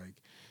 bro. Like,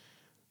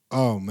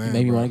 oh man.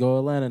 Maybe you bro. want to go to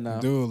Atlanta now.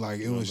 Dude, like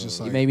it was just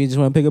like Maybe you just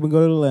want to pick up and go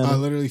to I Atlanta.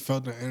 literally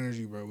felt the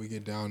energy, bro. We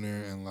get down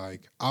there and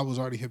like I was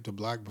already hip to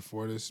Black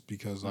before this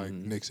because like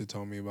Nix had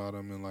told me about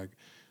him and like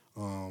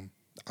I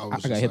was I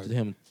just got hip like, to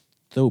him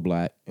through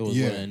Black. It was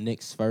Yeah. one of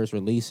Nick's first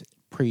release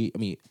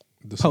the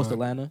post Sun.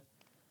 Atlanta.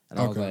 And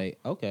I was Okay. like,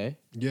 okay,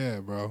 Yeah,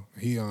 bro.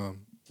 He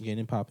getting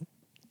it popping.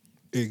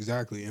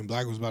 exactly. And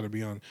Black was about to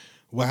be on.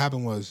 What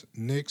happened was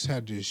Nix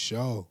had this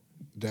show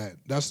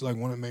that's like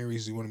one of the main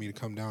reasons he wanted me to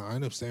come down. I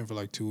ended up staying for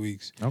like 2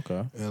 weeks.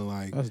 Okay. And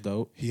like That's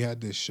dope. he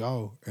had this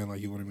show and like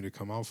he wanted me to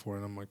come out for it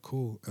and I'm like,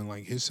 cool. And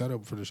like his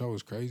setup for the show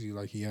was crazy.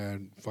 Like he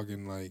had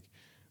fucking like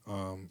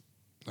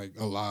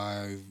a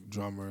live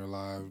drummer, a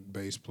live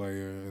bass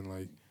player and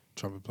like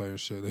trumpet player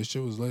shit. This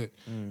shit was lit.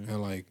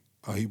 And like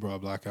he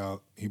brought Black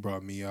out, he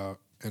brought me out,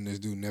 and this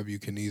dude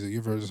Nebuchadnezzar. You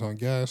ever heard the song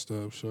Gassed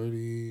Up,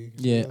 Shorty?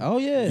 Yeah. Oh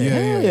yeah. Yeah,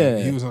 Hell yeah.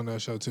 yeah. He was on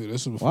that show too.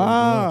 This was before.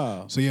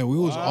 Wow. So yeah, we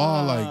was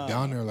all like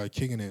down there, like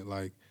kicking it,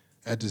 like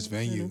at this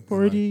venue. And, like,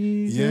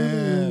 Parties. yeah,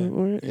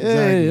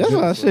 Hey, that's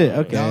my shit.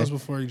 Okay. That was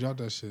before he dropped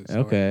that shit. So,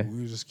 Okay. like,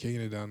 we were just kicking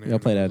it down there. Y'all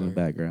play that and in it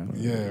the was like- background.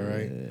 Yeah,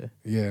 right.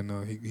 Yeah,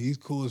 no, he's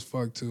cool as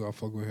fuck too. I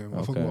fuck with him. I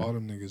fuck with Okay. all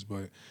them niggas,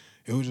 but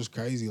it was just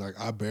crazy. Like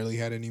I barely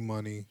had any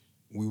money.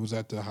 We was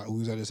at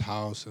his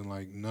house, and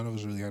like none of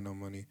us really had no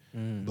money.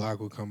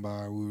 Black would come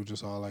by. We were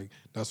just all like,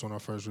 that's when I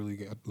first really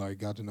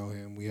got to know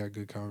him. We had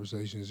good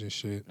conversations and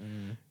shit.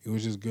 It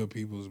was just good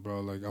peoples, bro.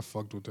 Like I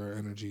fucked with their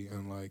energy,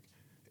 and like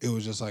it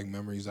was just like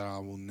memories that I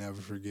will never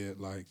forget.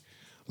 Like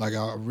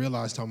I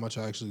realized how much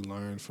I actually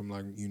learned from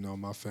like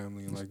my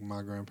family and like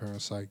my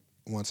grandparents. Like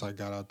once I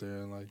got out there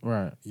and like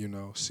Right.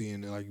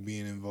 seeing like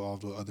being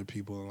involved with other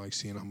people and like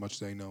seeing how much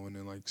they know and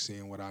then like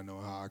seeing what I know,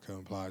 how I can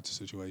apply it to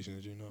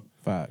situations,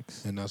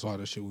 Facts. And that's why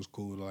the shit was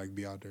cool to like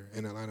be out there.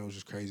 And Atlanta was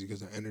just crazy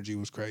because the energy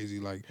was crazy.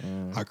 Like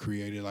I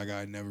created like I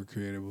had never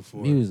created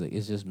before. Music.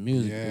 It's just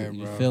music. Yeah,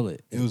 you bro. feel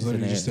it. It was It's in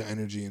literally the just air. the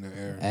energy in the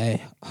air.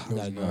 Hey, It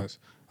was nice.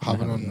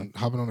 Hopping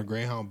on the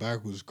Greyhound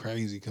back was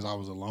crazy because I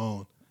was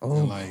alone.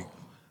 And like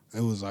it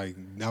was like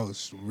that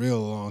was real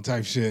long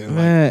type shit. And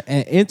Man,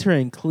 and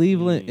entering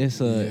Cleveland, it's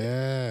like,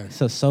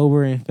 a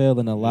sobering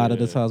feeling a lot of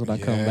the times when I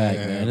come back,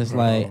 man. It's bro.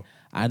 like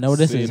I know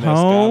this Seeing is that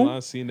home.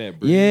 skyline, seeing that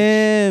bridge.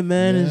 Yeah,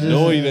 man. It's just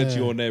Knowing that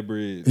you on that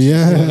bridge.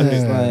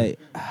 it's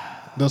like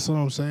That's what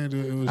I'm saying,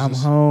 dude. It was I'm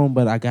just, home,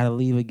 but I gotta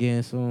leave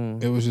again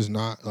soon. It was just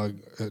not like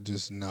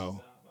just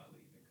no.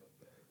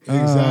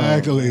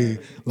 Exactly.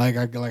 Like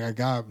I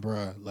got,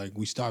 bruh. Like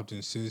we stopped in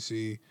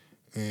Cincy,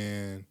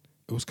 and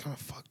it was kind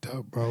of fucked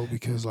up, bro.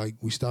 Because like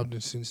we stopped in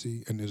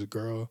Cincy, and there's a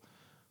girl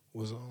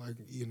was on like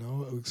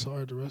we saw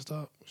her at the rest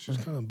stop. She was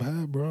kind of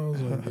bad, bro. I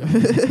was like,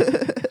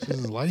 yo.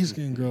 She's a light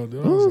skinned girl,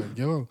 dude. I was like,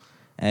 yo.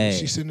 Hey,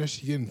 She's sitting there,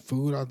 she getting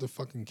food out the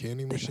fucking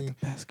candy machine.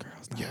 best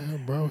girls. Yeah,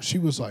 bro. She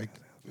was like,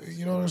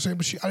 you know what I'm saying?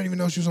 But I didn't even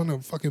know she was on the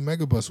fucking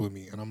mega bus with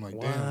me. And I'm like,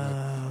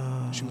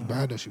 damn. Like, she was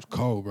bad though. She was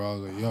cold, bro. I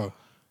was like, yo.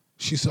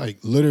 She's like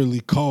literally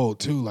cold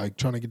too, like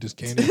trying to get this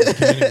candy.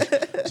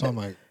 So I'm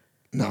like,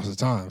 now's the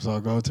time. So I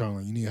go to her, I'm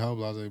like, you need help,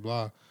 blah, blah,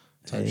 blah,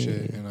 type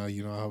shit. And I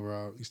help her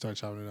out. You start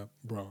chopping it up,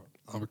 bro.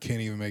 I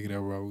can't even make it up,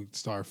 bro. We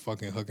start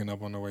fucking hooking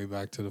up on the way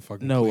back to the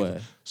fucking. No Cleveland.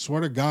 way.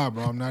 Swear to God,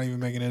 bro. I'm not even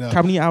making it up.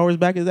 How many hours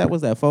back is that?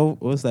 Was that 4?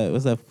 Was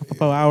that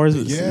 4 hours?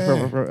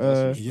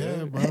 Yeah.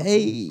 Yeah, bro.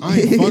 Hey. I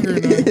ain't fucking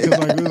nothing because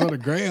like it was on the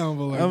Greyhound,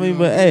 but like I mean,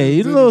 but hey,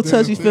 you a little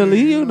touchy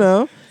feely, It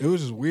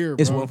was just weird.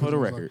 It's bro, one for 'cause the it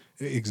was record.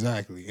 Like,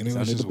 exactly, and it was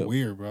Sounded just dope.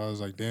 weird, bro. I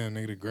was like, damn,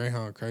 nigga, the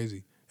Greyhound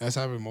crazy. That's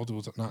happened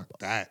multiple times. Not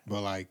that,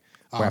 but like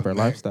Rapper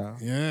lifestyle.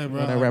 Yeah,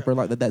 bro. That rapper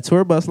like that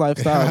tour bus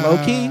lifestyle.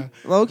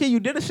 Low key. You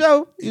did a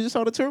show. You just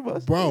saw the tour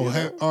bus, Bro,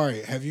 all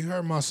right. Have you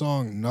heard my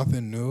song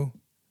 "Nothing New"?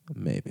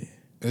 Maybe.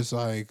 It's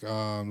like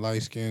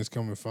light skins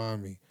come and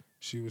find me.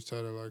 She was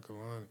tatted like a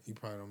line. You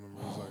probably don't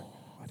remember.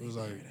 It was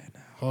like,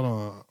 hold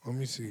on, let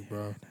me see,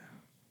 bro.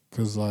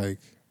 Cause like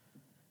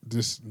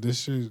this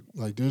shit,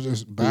 like there's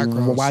this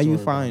background. Why you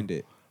story, find bro.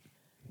 it?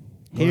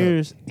 Go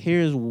ahead.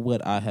 Here's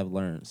what I have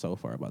learned so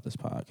far about this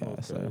podcast.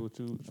 Okay, sir. what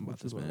you About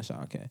this learned? man,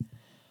 Sean K.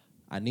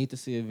 I need to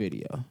see a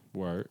video.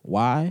 Word.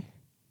 Why?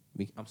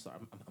 I'm sorry.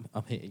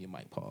 I'm hitting your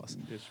mic. Pause.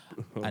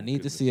 I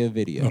need to see a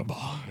video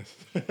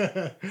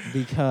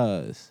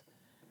because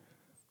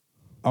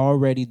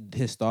already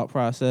his thought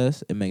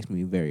process, it makes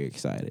me very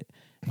excited.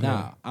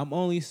 Now, I'm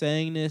only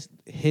saying this.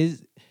 He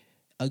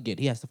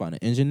has to find an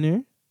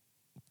engineer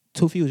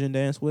to fusion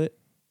dance with,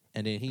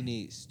 and then he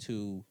needs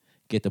to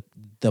get the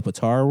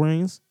guitar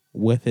rings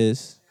with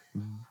his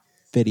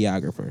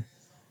videographer.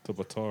 The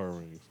Batar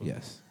ring.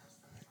 Yes.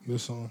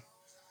 This song.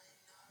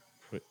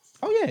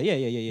 Oh yeah.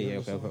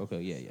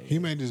 Okay, yeah. He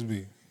made this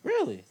beat.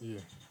 Really? Yeah.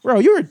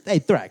 Bro,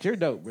 Thrax, you're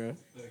dope, bro.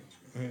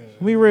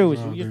 Let me real with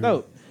you. You're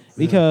dope.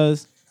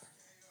 Because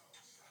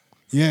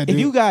Yeah, dude. if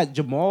you got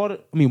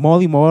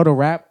Molly Moore to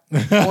rap on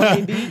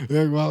a beat,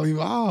 Yeah,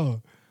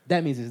 wow.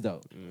 that means it's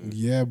dope.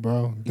 Yeah,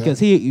 bro. Because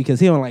he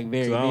don't like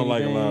very So I don't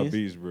many like a lot of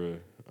things. beats, bro.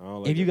 I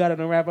don't like If you it. got it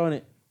on rap on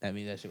it, that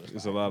means that shit was fire.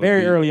 It's a lot of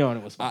very beat. early on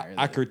it was fire.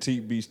 I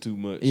critique beats too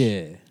much.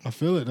 yeah. I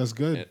feel it. That's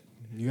good.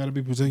 You got to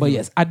be particular. But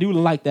yes, I do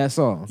like that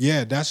song.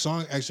 Yeah, that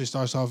song actually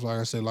starts off like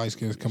I said, light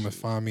skins come and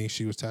find me.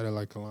 She was tatted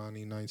like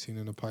Kalani, 19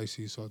 in the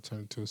Pisces, so I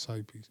turned it to a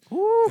side piece.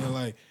 And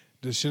like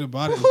the shit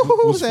about it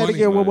was Say it funny.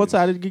 again one more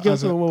time. Give I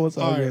us said, one more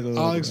time. all Give us right, one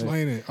more I'll time.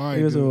 explain it. All right,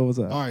 Give us dude. one more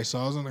time. All right, so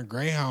I was on a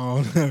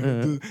Greyhound.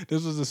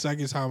 This was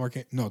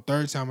the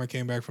third time I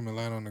came back from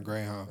Atlanta on the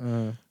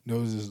Greyhound. There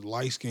was this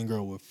light skinned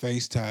girl with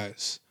face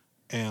tats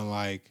and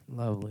like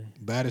Lovely.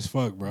 bad as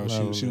fuck, bro.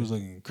 She was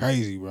looking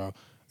crazy, bro.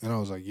 And I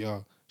was like,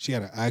 yo, she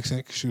had an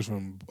accent 'cause she was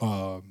from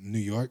New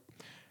York.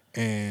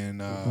 And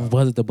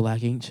Was it the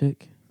Black Ink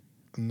chick?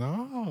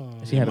 no.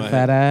 She had a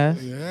fat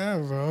ass. Yeah,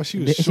 bro. She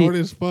was Did she- short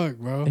as fuck,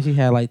 bro. And she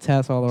had like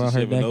tats all around she her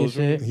have a neck and nose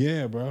ring? shit.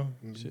 Yeah, bro.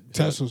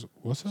 Tess was,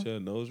 what's She up? had a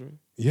nose ring.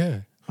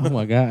 Yeah. Oh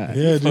my god.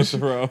 Yeah, dude. What's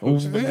wrong?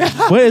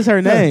 What is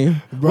her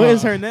name? Bro. What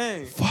is her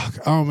name? Fuck,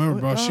 I don't remember,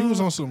 bro. She was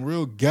on some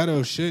real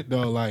ghetto shit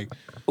though. Like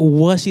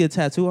Was she a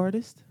tattoo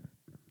artist?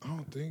 I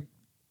don't think.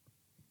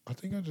 I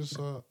think I just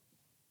saw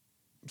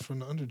from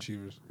the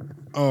Underachievers.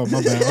 Oh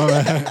my bad. All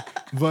right.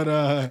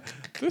 But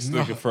This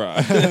nigga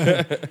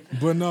fried.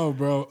 but no,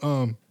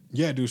 bro.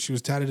 Yeah, dude, she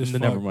was tatted as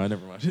fuck. Never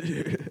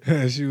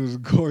mind. She was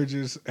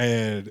gorgeous,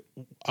 and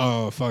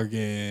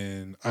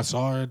fucking, I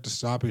saw her at the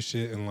stop and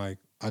shit, and like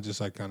I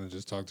just like kind of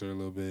just talked to her a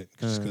little bit,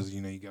 just because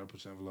you gotta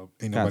push the envelope.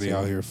 Ain't nobody Gotcha.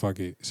 out here, fuck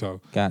it.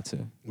 So Got to.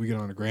 we get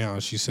on the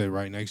ground. She sat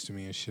right next to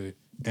me and shit,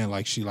 and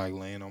like she like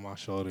laying on my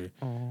shoulder,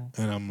 and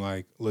I'm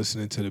like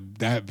listening to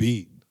that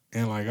beat,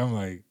 and like I'm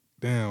like,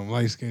 damn,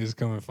 light skin just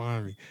come and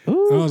find me. And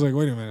I was like,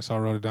 wait a minute. So I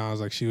wrote it down. I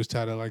was like, she was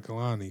tatted like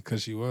Kalani,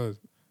 because she was.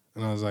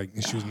 And I was like,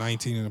 and she was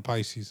 19 in the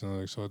Pisces. And I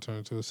was like, so I turned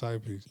into a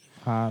side piece.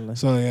 Holla.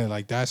 So yeah,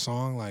 like that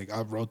song, like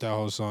I wrote that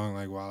whole song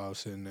like while I was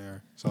sitting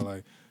there. So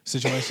like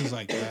situations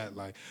like that,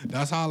 like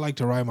that's how I like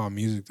to write my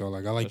music though.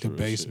 Like I like to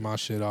base my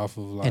shit off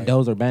of like. And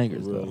those are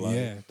bangers, though.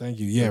 Yeah, thank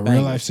you. Yeah, They're real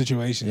bangers. life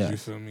situations. Yes. You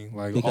feel me?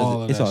 Like Because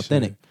all of it's that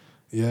authentic.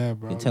 Shit. Yeah,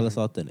 bro. You tell us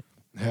authentic.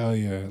 Hell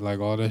yeah, like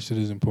all that shit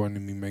is important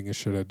to me. Making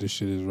sure that this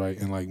shit is right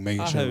and like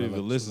making I sure. haven't that,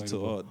 even like, listened it's to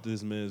relatable. all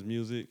this man's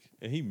music,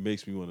 and he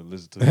makes me want to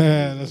listen to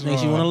Yeah, it. that's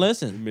Makes you right. want to It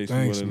listen. makes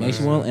Thanks, me man.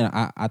 Makes you want,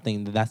 and I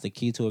think that's the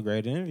key to a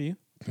great interview.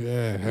 Yeah,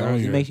 As hell long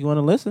as yeah. it makes you want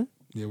to listen.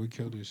 Yeah, we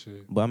killed this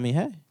shit. But I mean,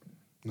 hey,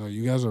 No,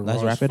 you guys are Let's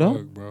raw wrap as it up.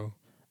 fuck, bro.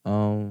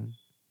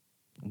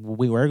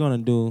 we were gonna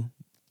do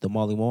the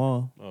Molly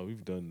Mall Oh,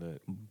 we've done that.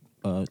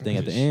 thing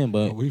at the end,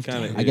 but We've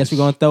Kinda done I guess ish.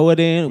 we're gonna throw it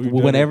in We've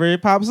done whenever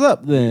it pops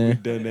up. Then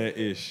We've done that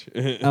ish.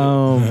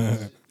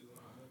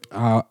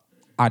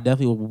 I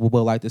definitely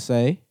would like to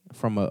say,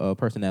 from a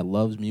person that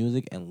loves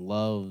music and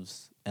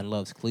loves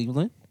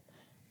Cleveland,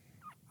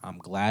 I'm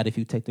glad if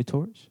you take the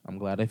torch. I'm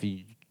glad if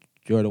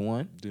you're the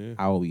one. Yeah.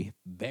 I will be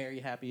very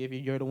happy if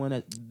you're the one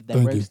that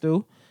Thank breaks you.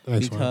 through,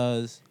 Thanks, man.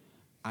 because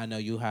I know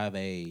you have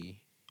a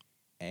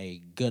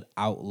good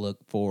outlook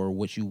for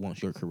what you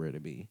want your career to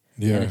be.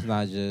 Yeah. And it's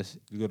not just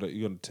You're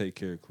gonna take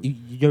care of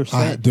Cleveland. you're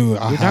set. Dude, You're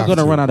I not have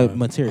gonna to, run out of man.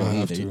 material I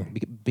have either,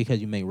 to. because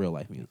you make real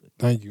life music.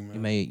 Thank you,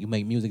 man. You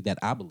make music that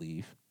I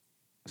believe.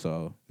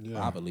 So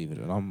Yeah. I believe it.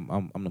 And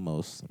I'm the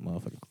most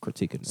motherfucking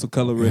critiquing. So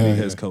Color Yeah, Radio yeah.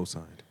 has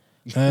co-signed.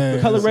 Hey,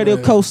 Color that's Radio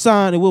right.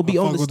 co-signed. It will be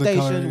I on the fuck with the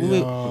Color station.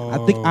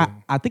 Radio.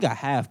 I think I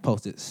have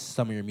posted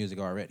some of your music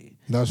already.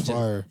 That's Just-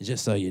 fire.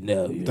 Just so you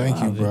know.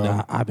 Thank you,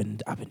 bro. I've been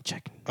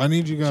checking. I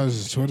need you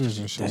guys' Twitters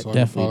and shit so I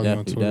can follow you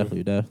on Twitter.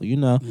 Definitely. You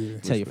know, Yeah.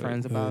 tell your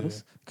friends about Yeah,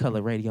 us.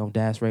 Color Radio on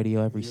Dash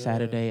Radio every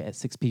Saturday at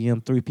 6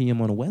 p.m., 3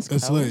 p.m. on the West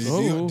It's Coast.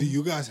 lit. Oh. Do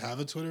you guys have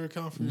a Twitter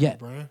account for your Yeah.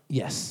 brand?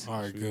 Yes.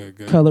 All right, good.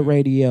 Color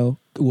Radio.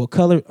 Well,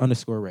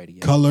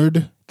 Color_Radio.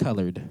 Colored.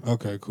 Colored.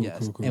 Okay, cool,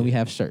 Yes. cool. And we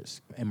have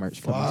shirts and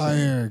merch coming soon.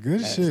 Fire. Good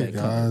That's shit, it,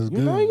 guys. Colored. Good.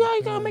 You know,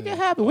 you gotta make it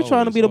happen. We're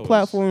trying to be the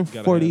platform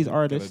for these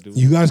artists.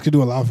 You guys could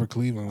do a lot for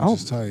Cleveland, which Oh,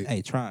 is tight.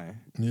 hey, trying.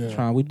 Yeah.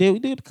 Trying. We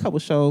did a couple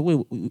shows.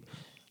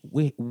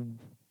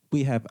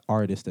 We have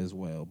artists as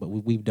well, but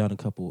we've done a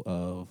couple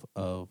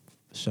of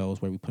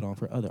shows where we put on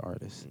for other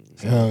artists.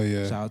 So, Hell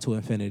yeah. Shout out to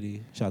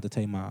Infinity. Shout out to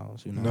Tay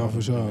Miles. You know, No, for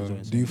all sure. those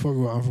joints. Do you fuck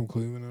with I'm from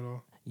Cleveland at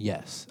all?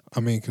 Yes. I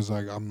mean, cause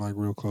like I'm like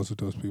real close with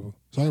those people,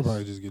 so I could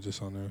probably just get this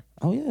on there.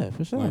 Oh yeah,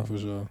 for sure. Like for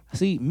sure.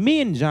 See,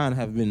 me and John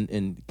have been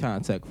in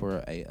contact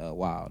for a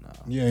while now.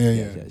 Yeah.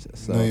 Yes.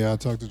 So, No, yeah, I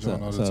talk to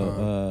John all the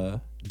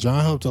time.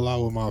 John helped a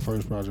lot with my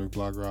first project,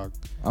 Block Rock.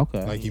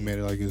 Okay. Like he made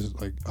it like his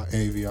like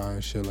AVI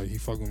and shit. Like he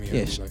fuck with me. Yeah, Yeah,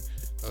 he's like,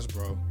 that's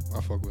bro.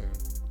 I fuck with him.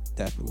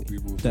 definitely.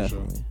 People for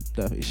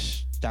Definitely.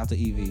 Shout out to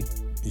Evie.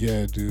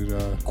 Yeah, dude.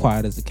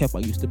 Quiet as a kept. I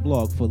used to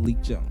blog for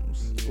Leak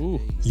Jones. Ooh.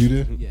 You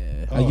did? Yeah,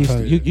 Oh, I used to.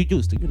 hell You yeah.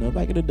 used to,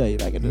 back in the day.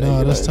 Nah,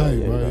 you that's know,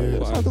 tight, bro, yeah.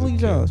 Shout out to Leak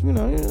Jones.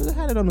 I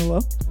had it on the low.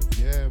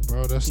 Yeah,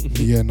 bro. That's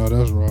yeah. No,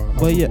 that's raw. I But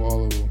fuck yeah. with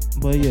all of them.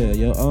 But yeah,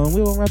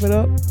 we gonna wrap it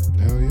up.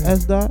 Hell yeah.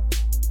 S. Dot,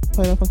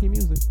 play that funky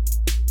music.